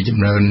បានរីកច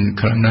ម្រើន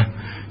ខ្លាំងណាស់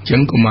អញ្ចឹ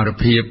ងកុមារ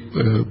ភាព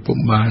ពុំ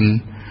បាន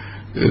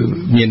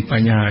មានប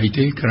ញ្ហាអី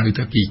ទេក្រៅ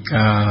តែពី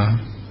ការ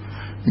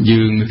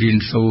យើងរៀន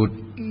សូត្រ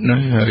ណា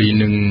ហើយ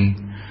នឹង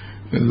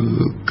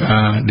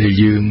ការដែល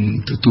យើង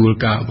ទទួល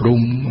ការអប់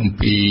រំអំ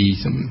ពី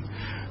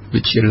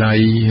វិទ្យាល័យ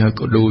ហើយ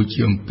ក៏ដូចជា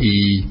អំពី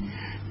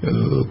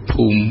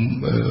ភូមិ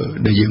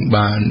ដែលយើង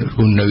បានរ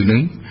ស់នៅនឹ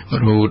ង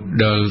រហូត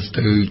ដល់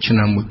ទៅឆ្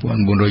នាំ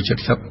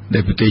1970ដែ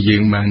លប្រទេសយើ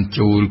ងបាន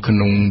ចូលក្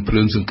នុងភ្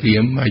លើងសង្គ្រា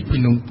មហើយពី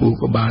នោះពូ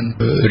ក៏បាន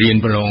រៀន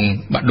ប្រឡង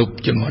បាក់ឌុប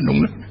ចំនួននោះ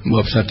ប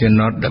បសាធារ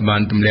ណរដ្ឋដែលបា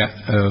នទម្លាក់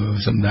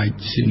សម្ដេច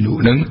សៀនុ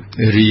នឹង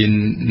រៀន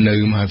នៅ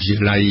មហាវិទ្យា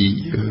ល័យ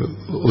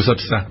ឱសថ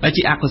សាស្ត្រហើយ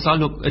ជាអកុសល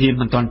លោករៀន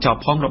មិនទាន់ចប់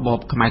ផងរបប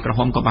ខ្មែរក្រហ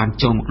មក៏បាន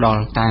ចូលមកដ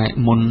ល់តែ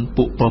មុន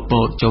ពួកប៉ុលព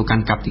តចូលកា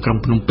ន់កាប់ទីក្រុង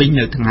ភ្នំពេញ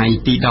នៅថ្ងៃ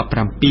ទី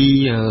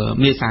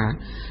17មេសា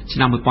ឆ្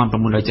នាំ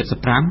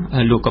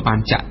1975លោកក៏បាន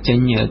ចាក់ចេញ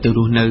ទៅរ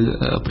ស់នៅ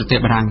ប្រទេស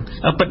បារាំង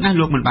ពិតណាស់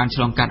លោកមិនបានឆ្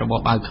លងកាត់រប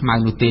បអាវខ្មៅ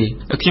នោះទេ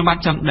ខ្ញុំបាទ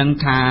ចង់ដឹង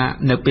ថា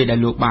នៅពេលដែល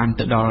លោកបាន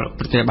ទៅដល់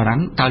ប្រទេសបារាំ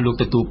ងតើលោក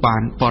ទទួលបា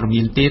នព័ត៌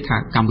មានទេថា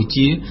កម្ពុ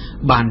ជា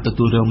បានទ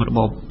ទួលរងរប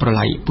បប្រ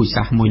ល័យពូជ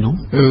សាសន៍មួយនោះ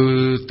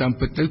តាម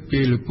ពិតទៅពេ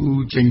លលោកពូ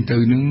ចេញទៅ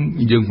នឹង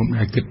យើងពុំ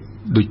ដែលគិត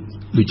ដូច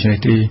នេះ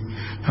ទេ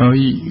ហើយ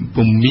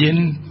ពុំមាន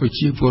ប្រ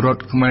ជាពលរដ្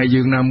ឋខ្មែរ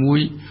យើងណាមួយ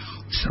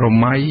ស្រ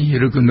មៃ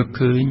ឬក៏នឹក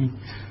ឃើញ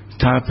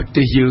ថាប្រ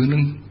ទេសយើងនឹ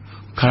ង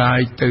คล้าย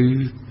ទៅ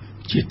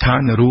ជាឋាន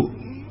នរក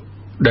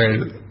ដែល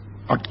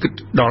អត់គិត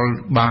ដល់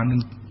បាន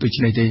ដូ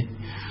ច្នេះទេ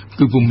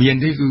គឺពុំមាន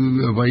ទេគឺ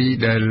អ្វី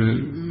ដែល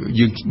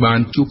យើងបាន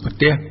ជួបប្រ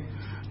ទះ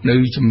នៅ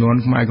ចំនួន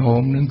ខ្មែរក្រហ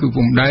មនឹងគឺ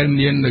ពុំដែល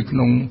មាននៅក្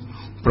នុង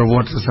ប្រវ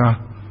ត្តិសាស្ត្រ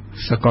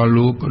សកល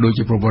លោកក៏ដូច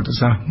ជាប្រវត្តិ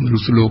សាស្ត្រមនុ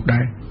ស្សលោកដែ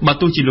របើ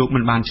ទោះជាលោកមិ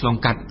នបានឆ្លង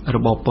កាត់រ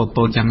បបប៉ុលព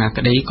តយ៉ាងណា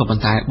ក្តីក៏ប៉ុ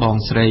ន្តែបង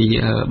ស្រី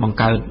បង្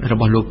កើតរ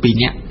បស់លោក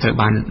2នាក់ត្រូវ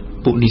បាន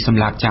ពួកនេះស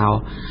ម្លាប់ចោល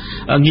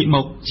ងាកម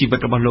កជីវិត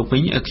របស់លោកវិ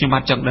ញខ្ញុំបា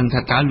ទចង់ដឹងថា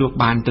តើលោក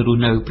បានទៅរ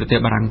ស់នៅប្រទេស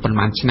បារាំងប៉ុន្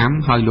មានឆ្នាំ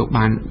ហើយលោក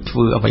បានធ្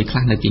វើអ្វីខ្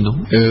លះនៅទីនោះ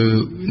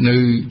នៅ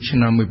ឆ្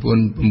នាំ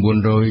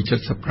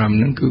1975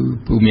ហ្នឹងគឺ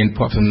ពូមាន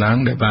ភ័ព្វសំណាង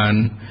ដែលបាន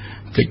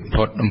កិច្ច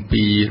ផុតអំ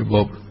ពីរប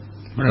ប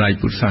ប្រល័យ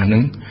ពូជសាសន៍ហ្នឹ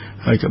ង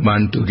ហើយក៏បា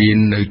នទៅរៀន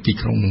នៅទី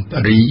ក្រុង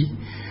ប៉ារី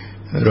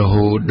រ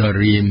ហូតដល់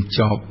រៀនច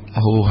ប់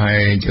ហូហែ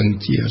អញ្ចឹង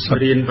ជា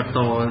រៀនបន្ត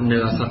នៅ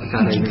អសតកា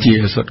រីជា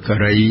អសតកា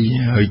រី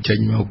ហើយចេញ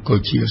មកក៏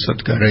ជាអសត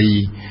ការី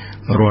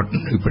រដ្ឋ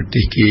នៅប្រ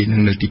ទេសគេ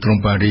នៅទីក្រុង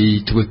ប៉ារី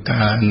ធ្វើ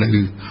ការនៅ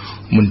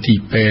មន្ទីរ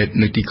ពេទ្យ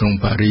នៅទីក្រុង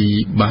ប៉ារី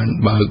បាន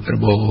បើករ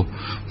បរ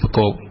ប្រក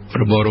ប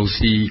របររុស្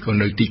ស៊ីក៏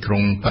នៅទីក្រុ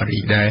ងប៉ារី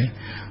ដែរ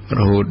រ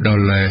ហូតដ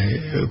ល់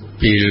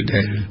ពេល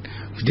ដែល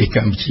ប្រទេសក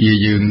ម្ពុជា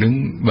យើងនឹង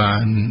បា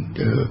ន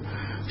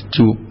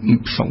ជួប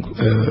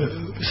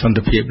សន្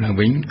តិភាពឡើង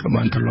វិញក៏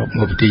បានត្រឡប់ម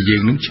កប្រទេសយើ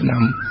ងនឹងឆ្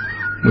នាំ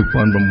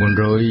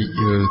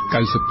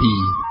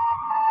1992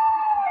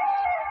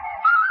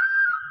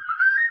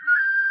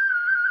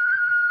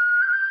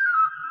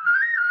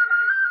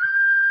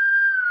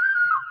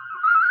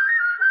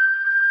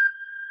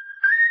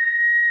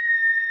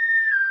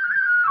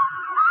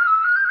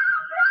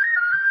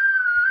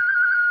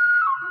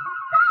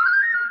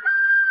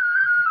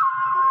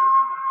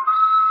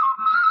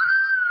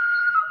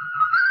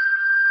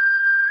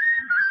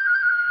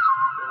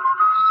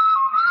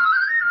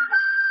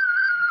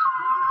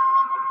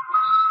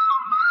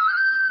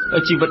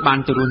ជីវិតបាន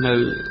ទៅរស់នៅ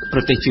ប្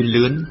រទេសជឿន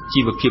លឿន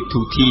ជីវភាពទូ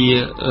ធា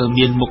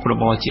មានមុខរ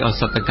បរជាអ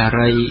សតកា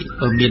រី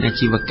មានអា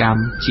ជីវកម្ម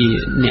ជា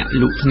អ្នក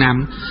លក់ថ្នាំ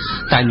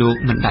តែលោក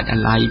មិនដាច់អា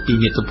ល័យពី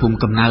មាតុភូមិ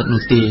កំណើត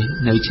នោះទេ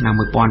នៅឆ្នាំ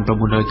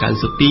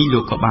1992លោ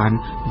កក៏បាន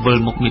វិល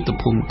មកមាតុ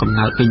ភូមិកំ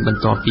ណើតវិញប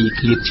ន្ទាប់ពី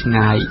ឃ្លាតឆ្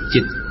ងាយ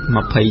ជិត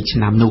20ឆ្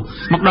នាំនោះ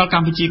មកដល់ក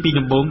ម្ពុជាពី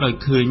ដំបូងដោយ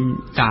ឃើញ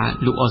ការ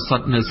លក់ឱសថ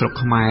នៅស្រុក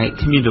ខ្មែរ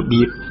គ្មានរ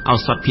បៀបឱ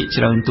សថភាគ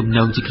ច្រើនទំន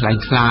ងជាค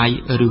ล้ายៗ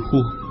ឬ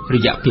ហួសរ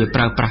យៈពេលប្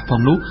រើប្រាស់ផង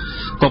នោះ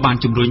ក៏បាន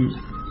ជំរុញ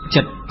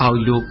ចិត្តឲ្យ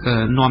លោក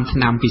នាំថ្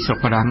នាំពីស្រុក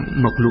បារាំង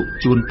មកលក់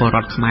ជូនពលរ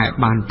ដ្ឋខ្មែរ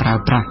បានប្រើ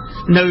ប្រាស់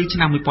នៅឆ្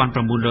នាំ1996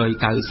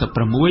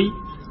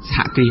សហ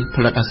គ្រាសផ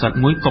លិតឱសថ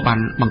មួយក៏បាន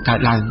បង្កើត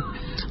ឡើង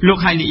លោក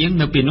ហៃលីអៀង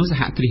នៅពេលនោះស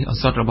ហគ្រាសឱ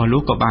សថរបស់លោ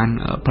កក៏បាន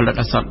ផលិត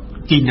ឱសថ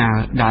គីណា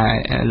ដែល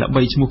ល្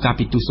បីឈ្មោះកាល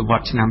ពីទសវ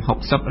ត្សរ៍ឆ្នាំ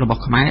60រប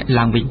ស់ខ្មែរ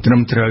ឡើងវិញត្រឹ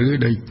មត្រូវ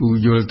ដែលពូ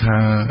យល់ថា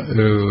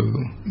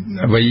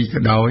អ្វីក៏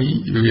ដោយ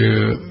វា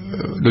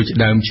ដូច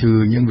ដើមឈើ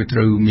អញ្ចឹងវាត្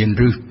រូវមាន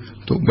ឫស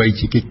ទោះបី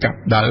ជាគេកាប់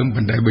ដើម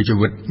ប៉ុន្តែបើជី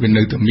វិតវា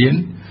នៅតែមាន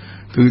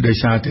គឺដោយ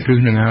សារតែឫស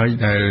នឹងហើយ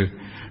ដែល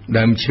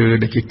ដើមឈើ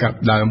ដែលគេកាប់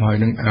ដើមហើយ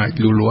នឹងអាច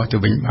លូតលាស់ទៅ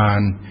វិញបា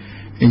ន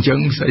អញ្ចឹង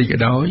ស្អីក៏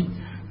ដោយ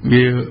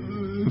វា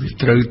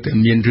ត្រូវតែ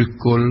មានឫស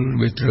គល់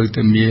វាត្រូវ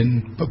តែមាន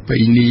ប្រពៃ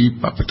ណី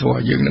បព្វធម៌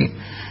យើងនឹង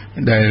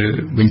ដែល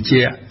បញ្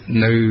ជាក់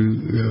នៅ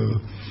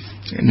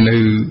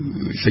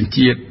សញ្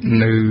ជាតិ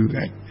នៅ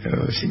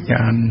សញ្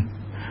ញាណ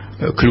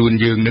ខ្លួន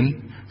យើងនឹង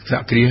សហ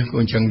គ្រាសក៏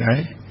អញ្ចឹងដែរ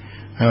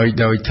ហើយ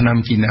ដោយថ្នាំ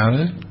ជីណាល់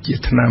ជា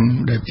ថ្នាំ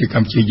ដែលជាក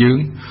ម្ពុជាយើង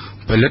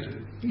ផលិត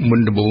មុន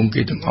ដំបូង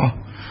គេទាំងអស់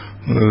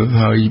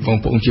ហើយបង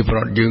ប្អូនជាប្រ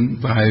ដ្ឋយើង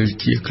ប្រហែល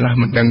ជាខ្លះ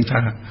មិនដឹង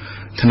ថា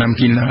ថ្នាំ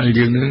ជីណាល់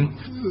យើងនឹង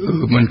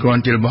មិនគ្រា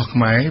ន់ជារបស់ខ្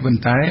មែរប៉ុ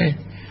ន្តែ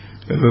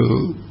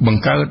ប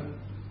ង្កើត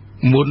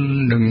មុន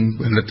នឹង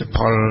ផលិតផ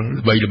ល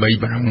ល្បី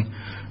បារាំង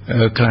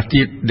ខ្លះ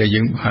ទៀតដែល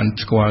យើងបាន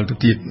ស្គាល់ទៅ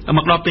ទៀតម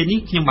កដល់ពេលនេះ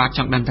ខ្ញុំបាទច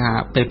ង់ដឹងថា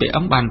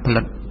PPM បានផ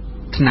លិត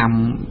ថ្នាំ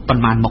ប៉ុ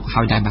ន្មានមុខ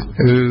ហើយដែរបាទ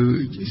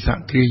សហ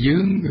គ្រាសយើ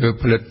ង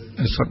ផលិត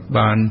សុទ្ធ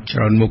បានច្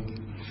រើនមុខ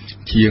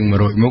ជាង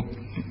100មុខ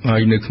ហើ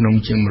យនៅក្នុង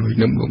ជាង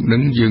100មុខហ្នឹ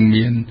ងយើង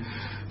មាន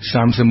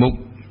30មុខ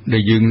ដែ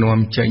លយើងនាំ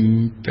ចេញ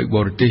ទៅប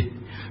រទេស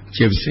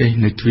ជាពិសេស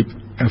នៅទ្វីប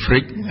អាហ្វ្រិ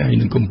កហើយ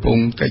នឹងកំពុង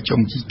តែចុង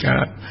ជីកា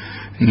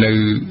នៅ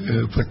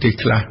ប្រទេស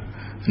ខ្លះ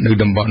នៅ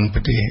តំបន់ប្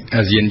រទេស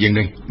អាស៊ានយើង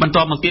នេះបន្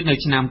ទាប់មកទៀតនៅ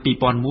ឆ្នាំ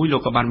2001លោ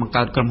កក៏បានបង្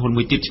កើតក្រុមហ៊ុន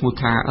មួយទៀតឈ្មោះ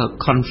ថា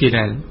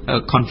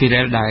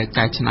Confirel ដែល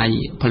កែច្នៃ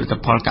ផលិត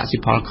ផលកសិ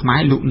ផលខ្មែរ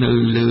លក់នៅ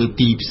លើ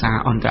ទីផ្សារ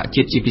អន្តរ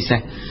ជាតិជាពិសេស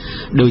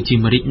ដូចជា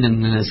ម្រេចនិង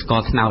ស្ក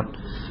រត្នោត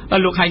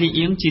លោកហៃលី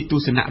អៀងជាទ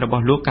ស្សនៈរប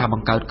ស់លោកការប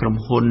ង្កើតក្រុម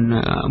ហ៊ុន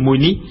មួយ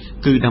នេះ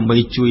គឺដើម្បី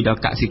ជួយដ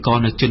ល់កសិករ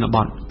នៅជនប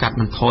ទកាត់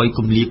បន្ថយគ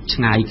ម្លាត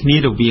ឆ្ងាយគ្នា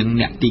រវាង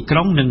អ្នកទីក្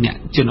រុងនិងអ្នក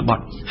ជនបទ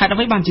ហេតុអ្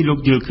វីបានជាលោក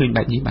យល់ឃើញ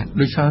បែបនេះបាទ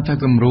ដោយសារតែ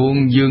គម្រោង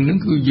យើងនឹង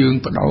គឺយើង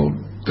បដោត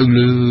ទៅ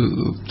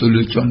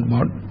លើជនប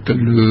ទទៅ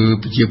លើ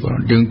ប្រជាពលរ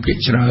ដ្ឋយើងភាគ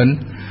ច្រើន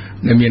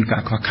ដែលមានកា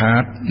រខ្វះខា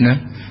តណា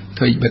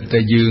ធ្វើបិទតែ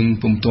យើង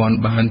ពុំទាន់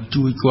បាន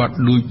ជួយគាត់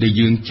លួចដែល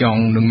យើងច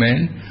ង់នឹងមែន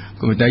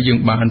ក៏តែយើង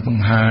បានប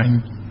ង្ហាញ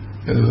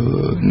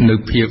នៅ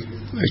ភាព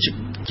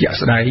ជាក់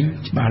ស្ដែង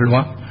ច្បាស់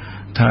លាស់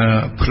ថា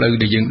ផ្លូវ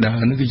ដែលយើងដើរ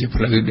នោះគឺជា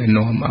ផ្លូវដែល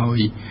នាំឲ្យ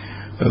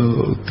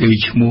គេ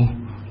ឈ្មោះ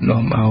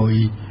នាំឲ្យ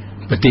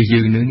ប្រទេស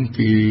យើងនឹង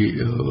គេ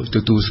ទ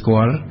ទួលស្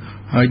គាល់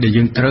ហើយដែល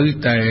យើងត្រូវ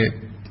តែ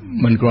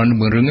មិនគ្រាន់តែ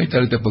បង្រឹងទេត្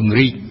រូវតែពង្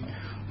រីក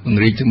ប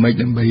ង្រៀនទៅមិន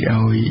ដើម្បី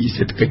ឲ្យ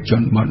សេដ្ឋកិច្ចជ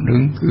នបទនឹ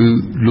ងគឺ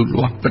លូត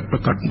លាស់ពិតប្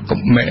រាកដ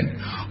កុំមែន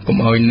កុំ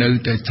ឲ្យនៅ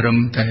តែត្រឹម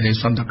តែ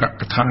សន្តក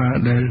កថា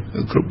ដែល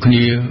គ្រប់គ្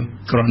នា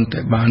គ្រាន់តែ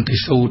បានទៅ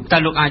សូត្រតែ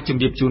លោកអាចជ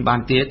ម្រាបជូនបា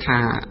នទេថា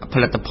ផ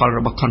លិតផលរ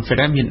បស់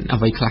Confederate មានអ្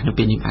វីខ្លះនៅ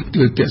ពេលនេះបាទ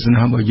គឺទស្សនៈ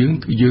របស់យើង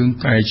គឺយើង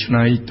កែច្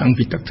នៃតាំង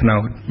ពីទឹកត្នោ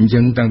តអញ្ចឹ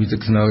ងតាំងពីទឹក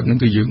ត្នោតហ្នឹង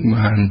គឺយើង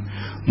បាន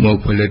មក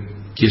ផលិត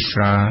ជាស្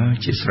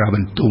រាប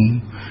ន្ទុំ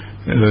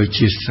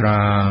ជាស្រា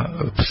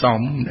ផ្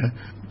សំណា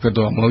បន្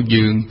ទាប់មក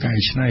យើងកែ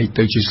ច្នៃ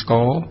ទៅជាស្ក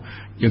រ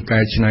យើងកែ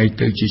ច្នៃ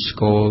ទៅជាស្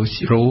ករ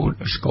ស៊ីរ៉ូ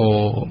ស្ក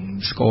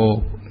រ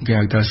គេ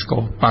ហៅថាស្ក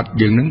រប៉ាត់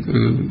យើងហ្នឹងគឺ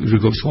ឬ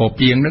ក៏ស្ករ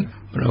ពីងហ្នឹង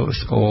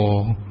ស្ករ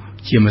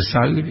ជាម្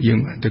សៅយើង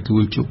ទទួ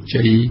លជោគ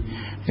ជ័យ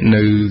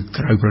នៅ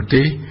ក្រៅប្រ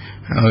ទេស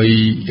ហើយ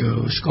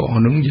ស្ករ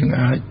ហ្នឹងយើង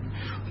អាច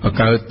បង្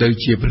កើតទៅ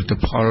ជាផលិត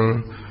ផល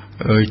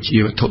ជា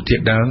វត្ថុធា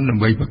តុដើមដើ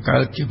ម្បីបង្កើ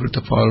តជាផលិត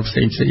ផលផ្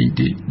សេងៗ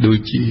ទៀតដូច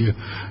ជា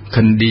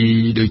candy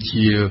ដូច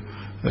ជា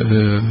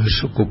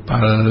សូកូ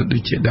ប៉ាល់ដូ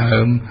ចជាដើ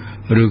ម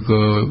ឬ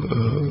ក៏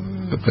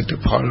ផលិត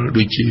ផល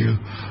ដូចជា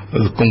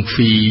កុងហ្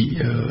វី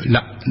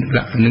លាក់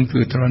ហ្នឹងគឺ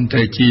ត្រង់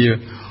តែជា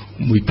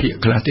មួយភាគ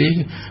ខ្លះទេ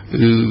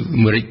គឺ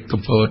អាមេរិក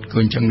កំពតក៏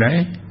អញ្ចឹងដែរ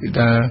គឺ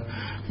ថា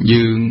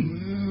យើង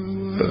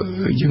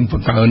ប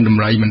ង្កើនត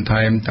ម្លៃបន្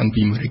ថែមតាំង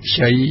ពីអាមេរិកខ្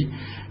ចី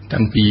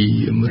តាំងពី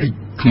អាមេរិក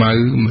ខ្មៅ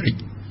អាមេរិក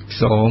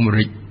សអាមេ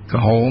រិកក្រ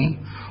ហម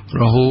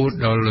រហូត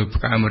ដល់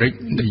ផ្កាអាមេរិក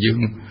ដែលយើង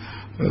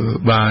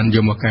បានយ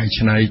កមកកែ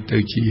ច្នៃទៅ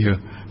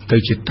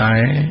ជាតែ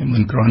មិ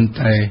នគ្រាន់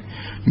តែ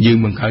យើង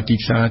បង្កើតទី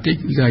ផ្សារទេ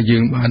គឺថាយើ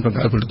ងបានបង្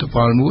កើតផលិតផ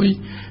លមួយ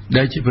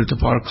ដែលជាផលិត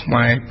ផលខ្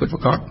មែរពិតប្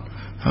រាកដ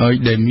ហើយ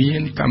ដែលមា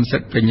នកម្មសិ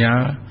ទ្ធិបញ្ញា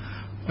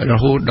រ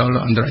ហូតដ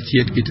ល់អន្តរជា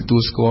តិគេទទួ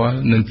លស្គាល់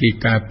និងគេ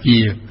ការពា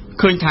រ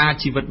ឃើញថា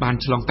ជីវិតបាន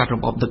ឆ្លងកាត់រ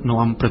បបដឹក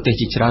នាំប្រទេស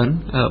ជាច្រើន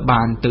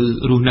បានទៅ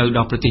រស់នៅដ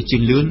ល់ប្រទេសជឿ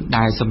នលឿន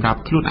ដែលសម្រាប់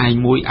ខ្លួនឯង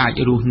មួយអាច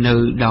រស់នៅ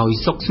ដោយ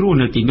សុខស្រួល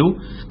នៅទីនោះ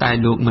តែ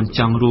លោកមិនច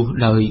ង់រស់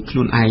ដោយខ្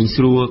លួនឯង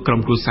ស្រួលក្រុ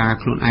មគ្រួសារ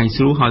ខ្លួនឯង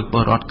ស្រួលហើយព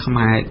លរដ្ឋខ្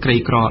មែរក្រី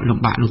ក្រលំ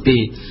បាកនោះទេ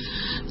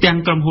ទាំង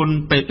ក្រុមហ៊ុន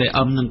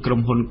PPM និងក្រុម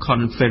ហ៊ុន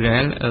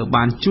Confederate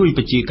បានជួយ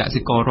ប្រជាក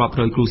សិកររាប់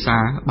រយគ្រួសា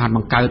របានប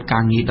ង្កើតកា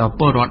រងារដល់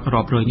ពលរដ្ឋ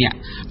រាប់រយនាក់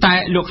តែ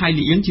លោកហៃ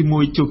លីអៀងជាមួ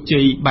យជោគជ័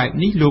យបែប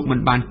នេះលោកមិន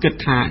បានគិត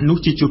ថានោះ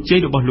ជាជោគជ័យ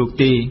របស់លោក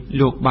ទេ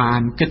លោកបា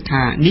នគិត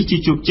ថានេះជា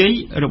ជោគជ័យ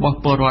របស់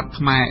ពលរដ្ឋ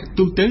ខ្មែរ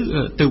ទូ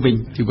ទៅវិញ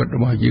ជីវិតរ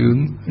បស់យើង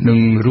នឹង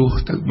រស់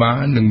ទៅបា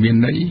ននឹងមាន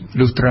ន័យ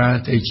លុះត្រា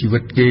តែជីវិ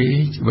តគេ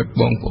ជីវិត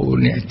បងប្អូន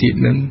អ្នកទៀត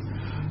នឹង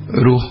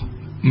រស់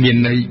មាន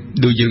ន័យ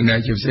ដូចយើងដែរ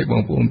ជាពិសេសប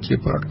ងប្អូនជា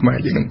ពលរដ្ឋខ្មែរ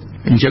យើង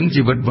អញ្ចឹង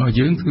ជីវិតរបស់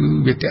យើងគឺ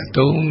វាតាក់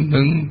ទង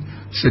នឹង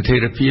ស្ថិ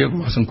រភាពរ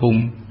បស់សង្គម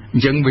អ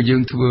ញ្ចឹងបើយើ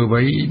ងធ្វើអ្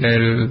វីដែ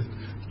ល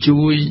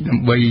ជួយដើ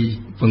ម្បី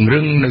ពង្រឹ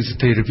ងនៅស្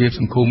ថិរភាព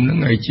សង្គមហ្នឹង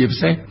ហើយជាពិ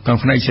សេសក្នុង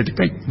ផ្នែកសេដ្ឋ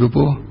កិច្ចព្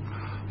រោះ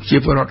ជា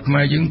ពលរដ្ឋខ្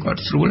មែរយើងគា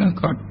ត់ស្រួល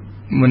គាត់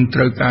មិនត្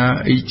រូវការ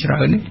អីច្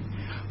រើនទេ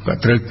គា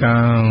ត់ត្រូវកា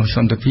រស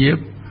ន្តិភាព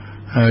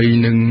ហើយ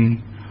នឹង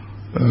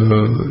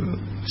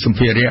សម្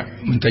ភារៈ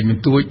បន្តិចប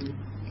ន្តួច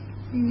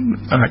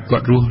អាចគា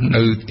ត់រស់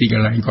នៅទីក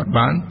ន្លែងគាត់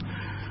បាន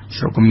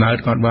ស្រុកកំណើត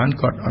គាត់បាន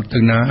គាត់អត់ទៅ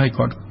ណាហើយ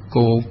គាត់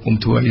ក៏ពុំ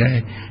ធ្វើអីដែរ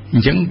អ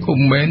ញ្ចឹងក៏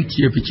មិនមែន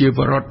ជាប្រជាព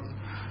លរដ្ឋ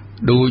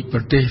ដោយប្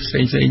រទេសផ្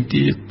សេង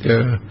ទៀត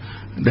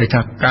ដែល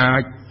ថាកា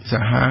ច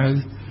សាហាវ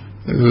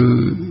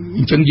អ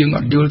ញ្ចឹងយើងអ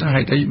ត់យល់ថា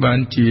ហេតុអីបាន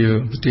ជា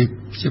ប្រទេស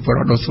ជាពលរ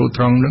ដ្ឋដ៏ស្រួល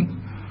ត្រង់ហ្នឹង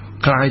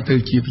คล้ายទៅ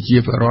ជាប្រជា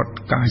ពលរដ្ឋ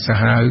កាចសា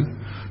ហាវ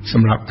ស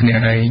ម្រាប់គ្នា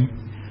ឯង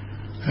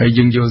ហើយ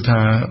យើងយល់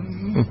ថា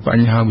ប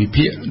ញ្ហាវិ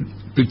ភាគ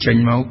គឺចេញ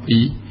មកពី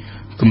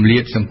គម្លា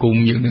តសង្គម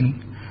យើងហ្នឹង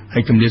ហើ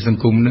យគម្លាតស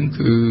ង្គមហ្នឹង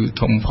គឺ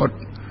ធំផុត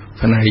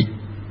ផ្នែក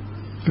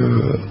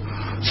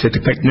សេដ្ឋ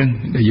កិច្ចហ្នឹង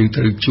ដែលយើង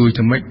ត្រូវជួយ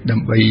ទៅម៉េចដើ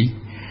ម្បី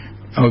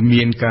ឲ្យ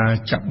មានការ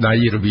ចាប់ដៃ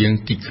រវាង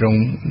ទីក្រុង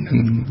និង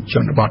ជ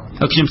នបទ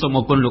ខ្ញុំសូមអ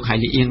រគុណលោកហៃ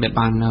លីអៀងដែល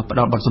បានផ្ដ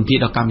ល់បទសម្ភាស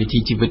ន៍ដល់កម្មវិធី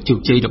ជីវិតជោគ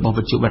ជ័យរបស់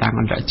វិទ្យុបារាំង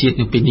អន្តរជាតិ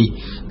នៅពេលនេះ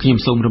ខ្ញុំ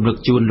សូមរំលឹក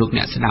ជូនលោក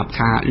អ្នកស្ដាប់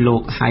ថាលោ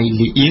កហៃ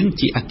លីអៀង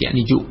ជាអគ្គ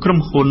នាយកក្រុម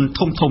ហ៊ុន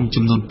ធំ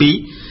ចំនួន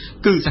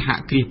2គឺសហ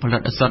គ្រាសផលិ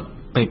តឱសថ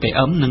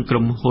PPM និងក្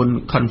រុមហ៊ុន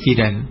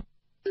Confederate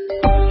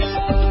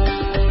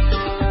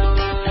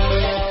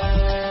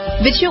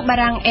វិទ្យុបា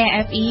រាំង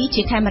RFI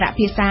ជាខេមរៈ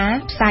ភាសា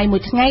ផ្សាយមួ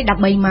យថ្ងៃ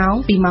13ម៉ោង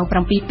ពីម៉ោង7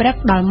ព្រឹក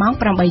ដល់ម៉ោង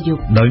8យ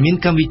ប់ដោយមាន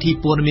កម្មវិធី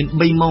ព័ត៌មាន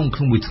3ម៉ោងក្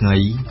នុងមួយថ្ងៃ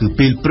គឺ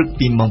ពេលព្រឹក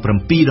ពីម៉ោង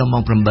7ដល់ម៉ោ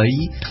ង8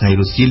ថ្ងៃ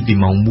រសៀលពី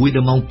ម៉ោង1ដ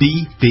ល់ម៉ោង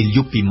2ពេលយ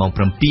ប់ពីម៉ោង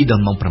7ដ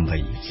ល់ម៉ោង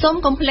8សូម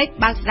កុំភ្លេច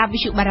បើកស្ដាប់វិ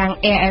ទ្យុបារាំង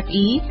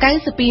RFI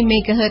 92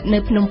 MHz នៅ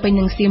ភ្នំពេញ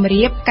និងសៀម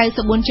រាប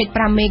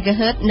 94.5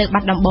 MHz នៅបា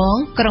ត់ដំបង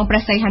ក្រុងព្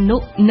រះសីហនុ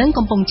និង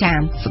កំពង់ចា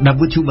មស្ដាប់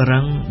វិទ្យុបា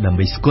រាំងដើម្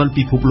បីស្គាល់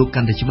ពិភពលោក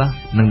កាន់តែច្បាស់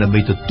និងដើម្បី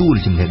ទទួល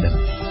ចំណេះដឹង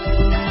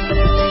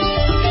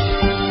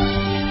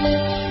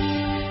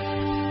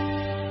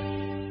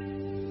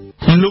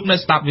លោកនៅ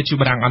ស្ដាប់វិទ្យុ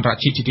បារាំងអន្តរ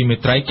ជាតិជាទីមេ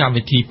ត្រីកម្ម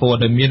វិធីព័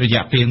ត៌មានរ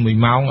យៈពេល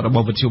1ម៉ោងរប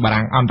ស់វិទ្យុបា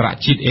រាំងអន្តរ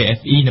ជាតិ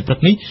RFI នៅព្រឹក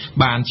នេះ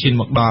បានឈាន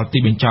មកដល់ទី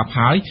បញ្ចប់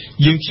ហើយ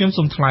យើងខ្ញុំ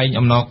សូមថ្លែង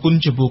អំណរគុណ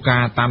ចំពោះកា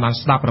រតាមដាន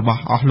ស្ដាប់រប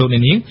ស់អស់លោកអ្ន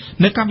កនាង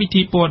នៅកម្មវិ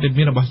ធីព័ត៌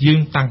មានរបស់យើង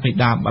តាំងពី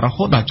ដើមរ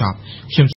ហូតដល់ចប់ខ្ញុំ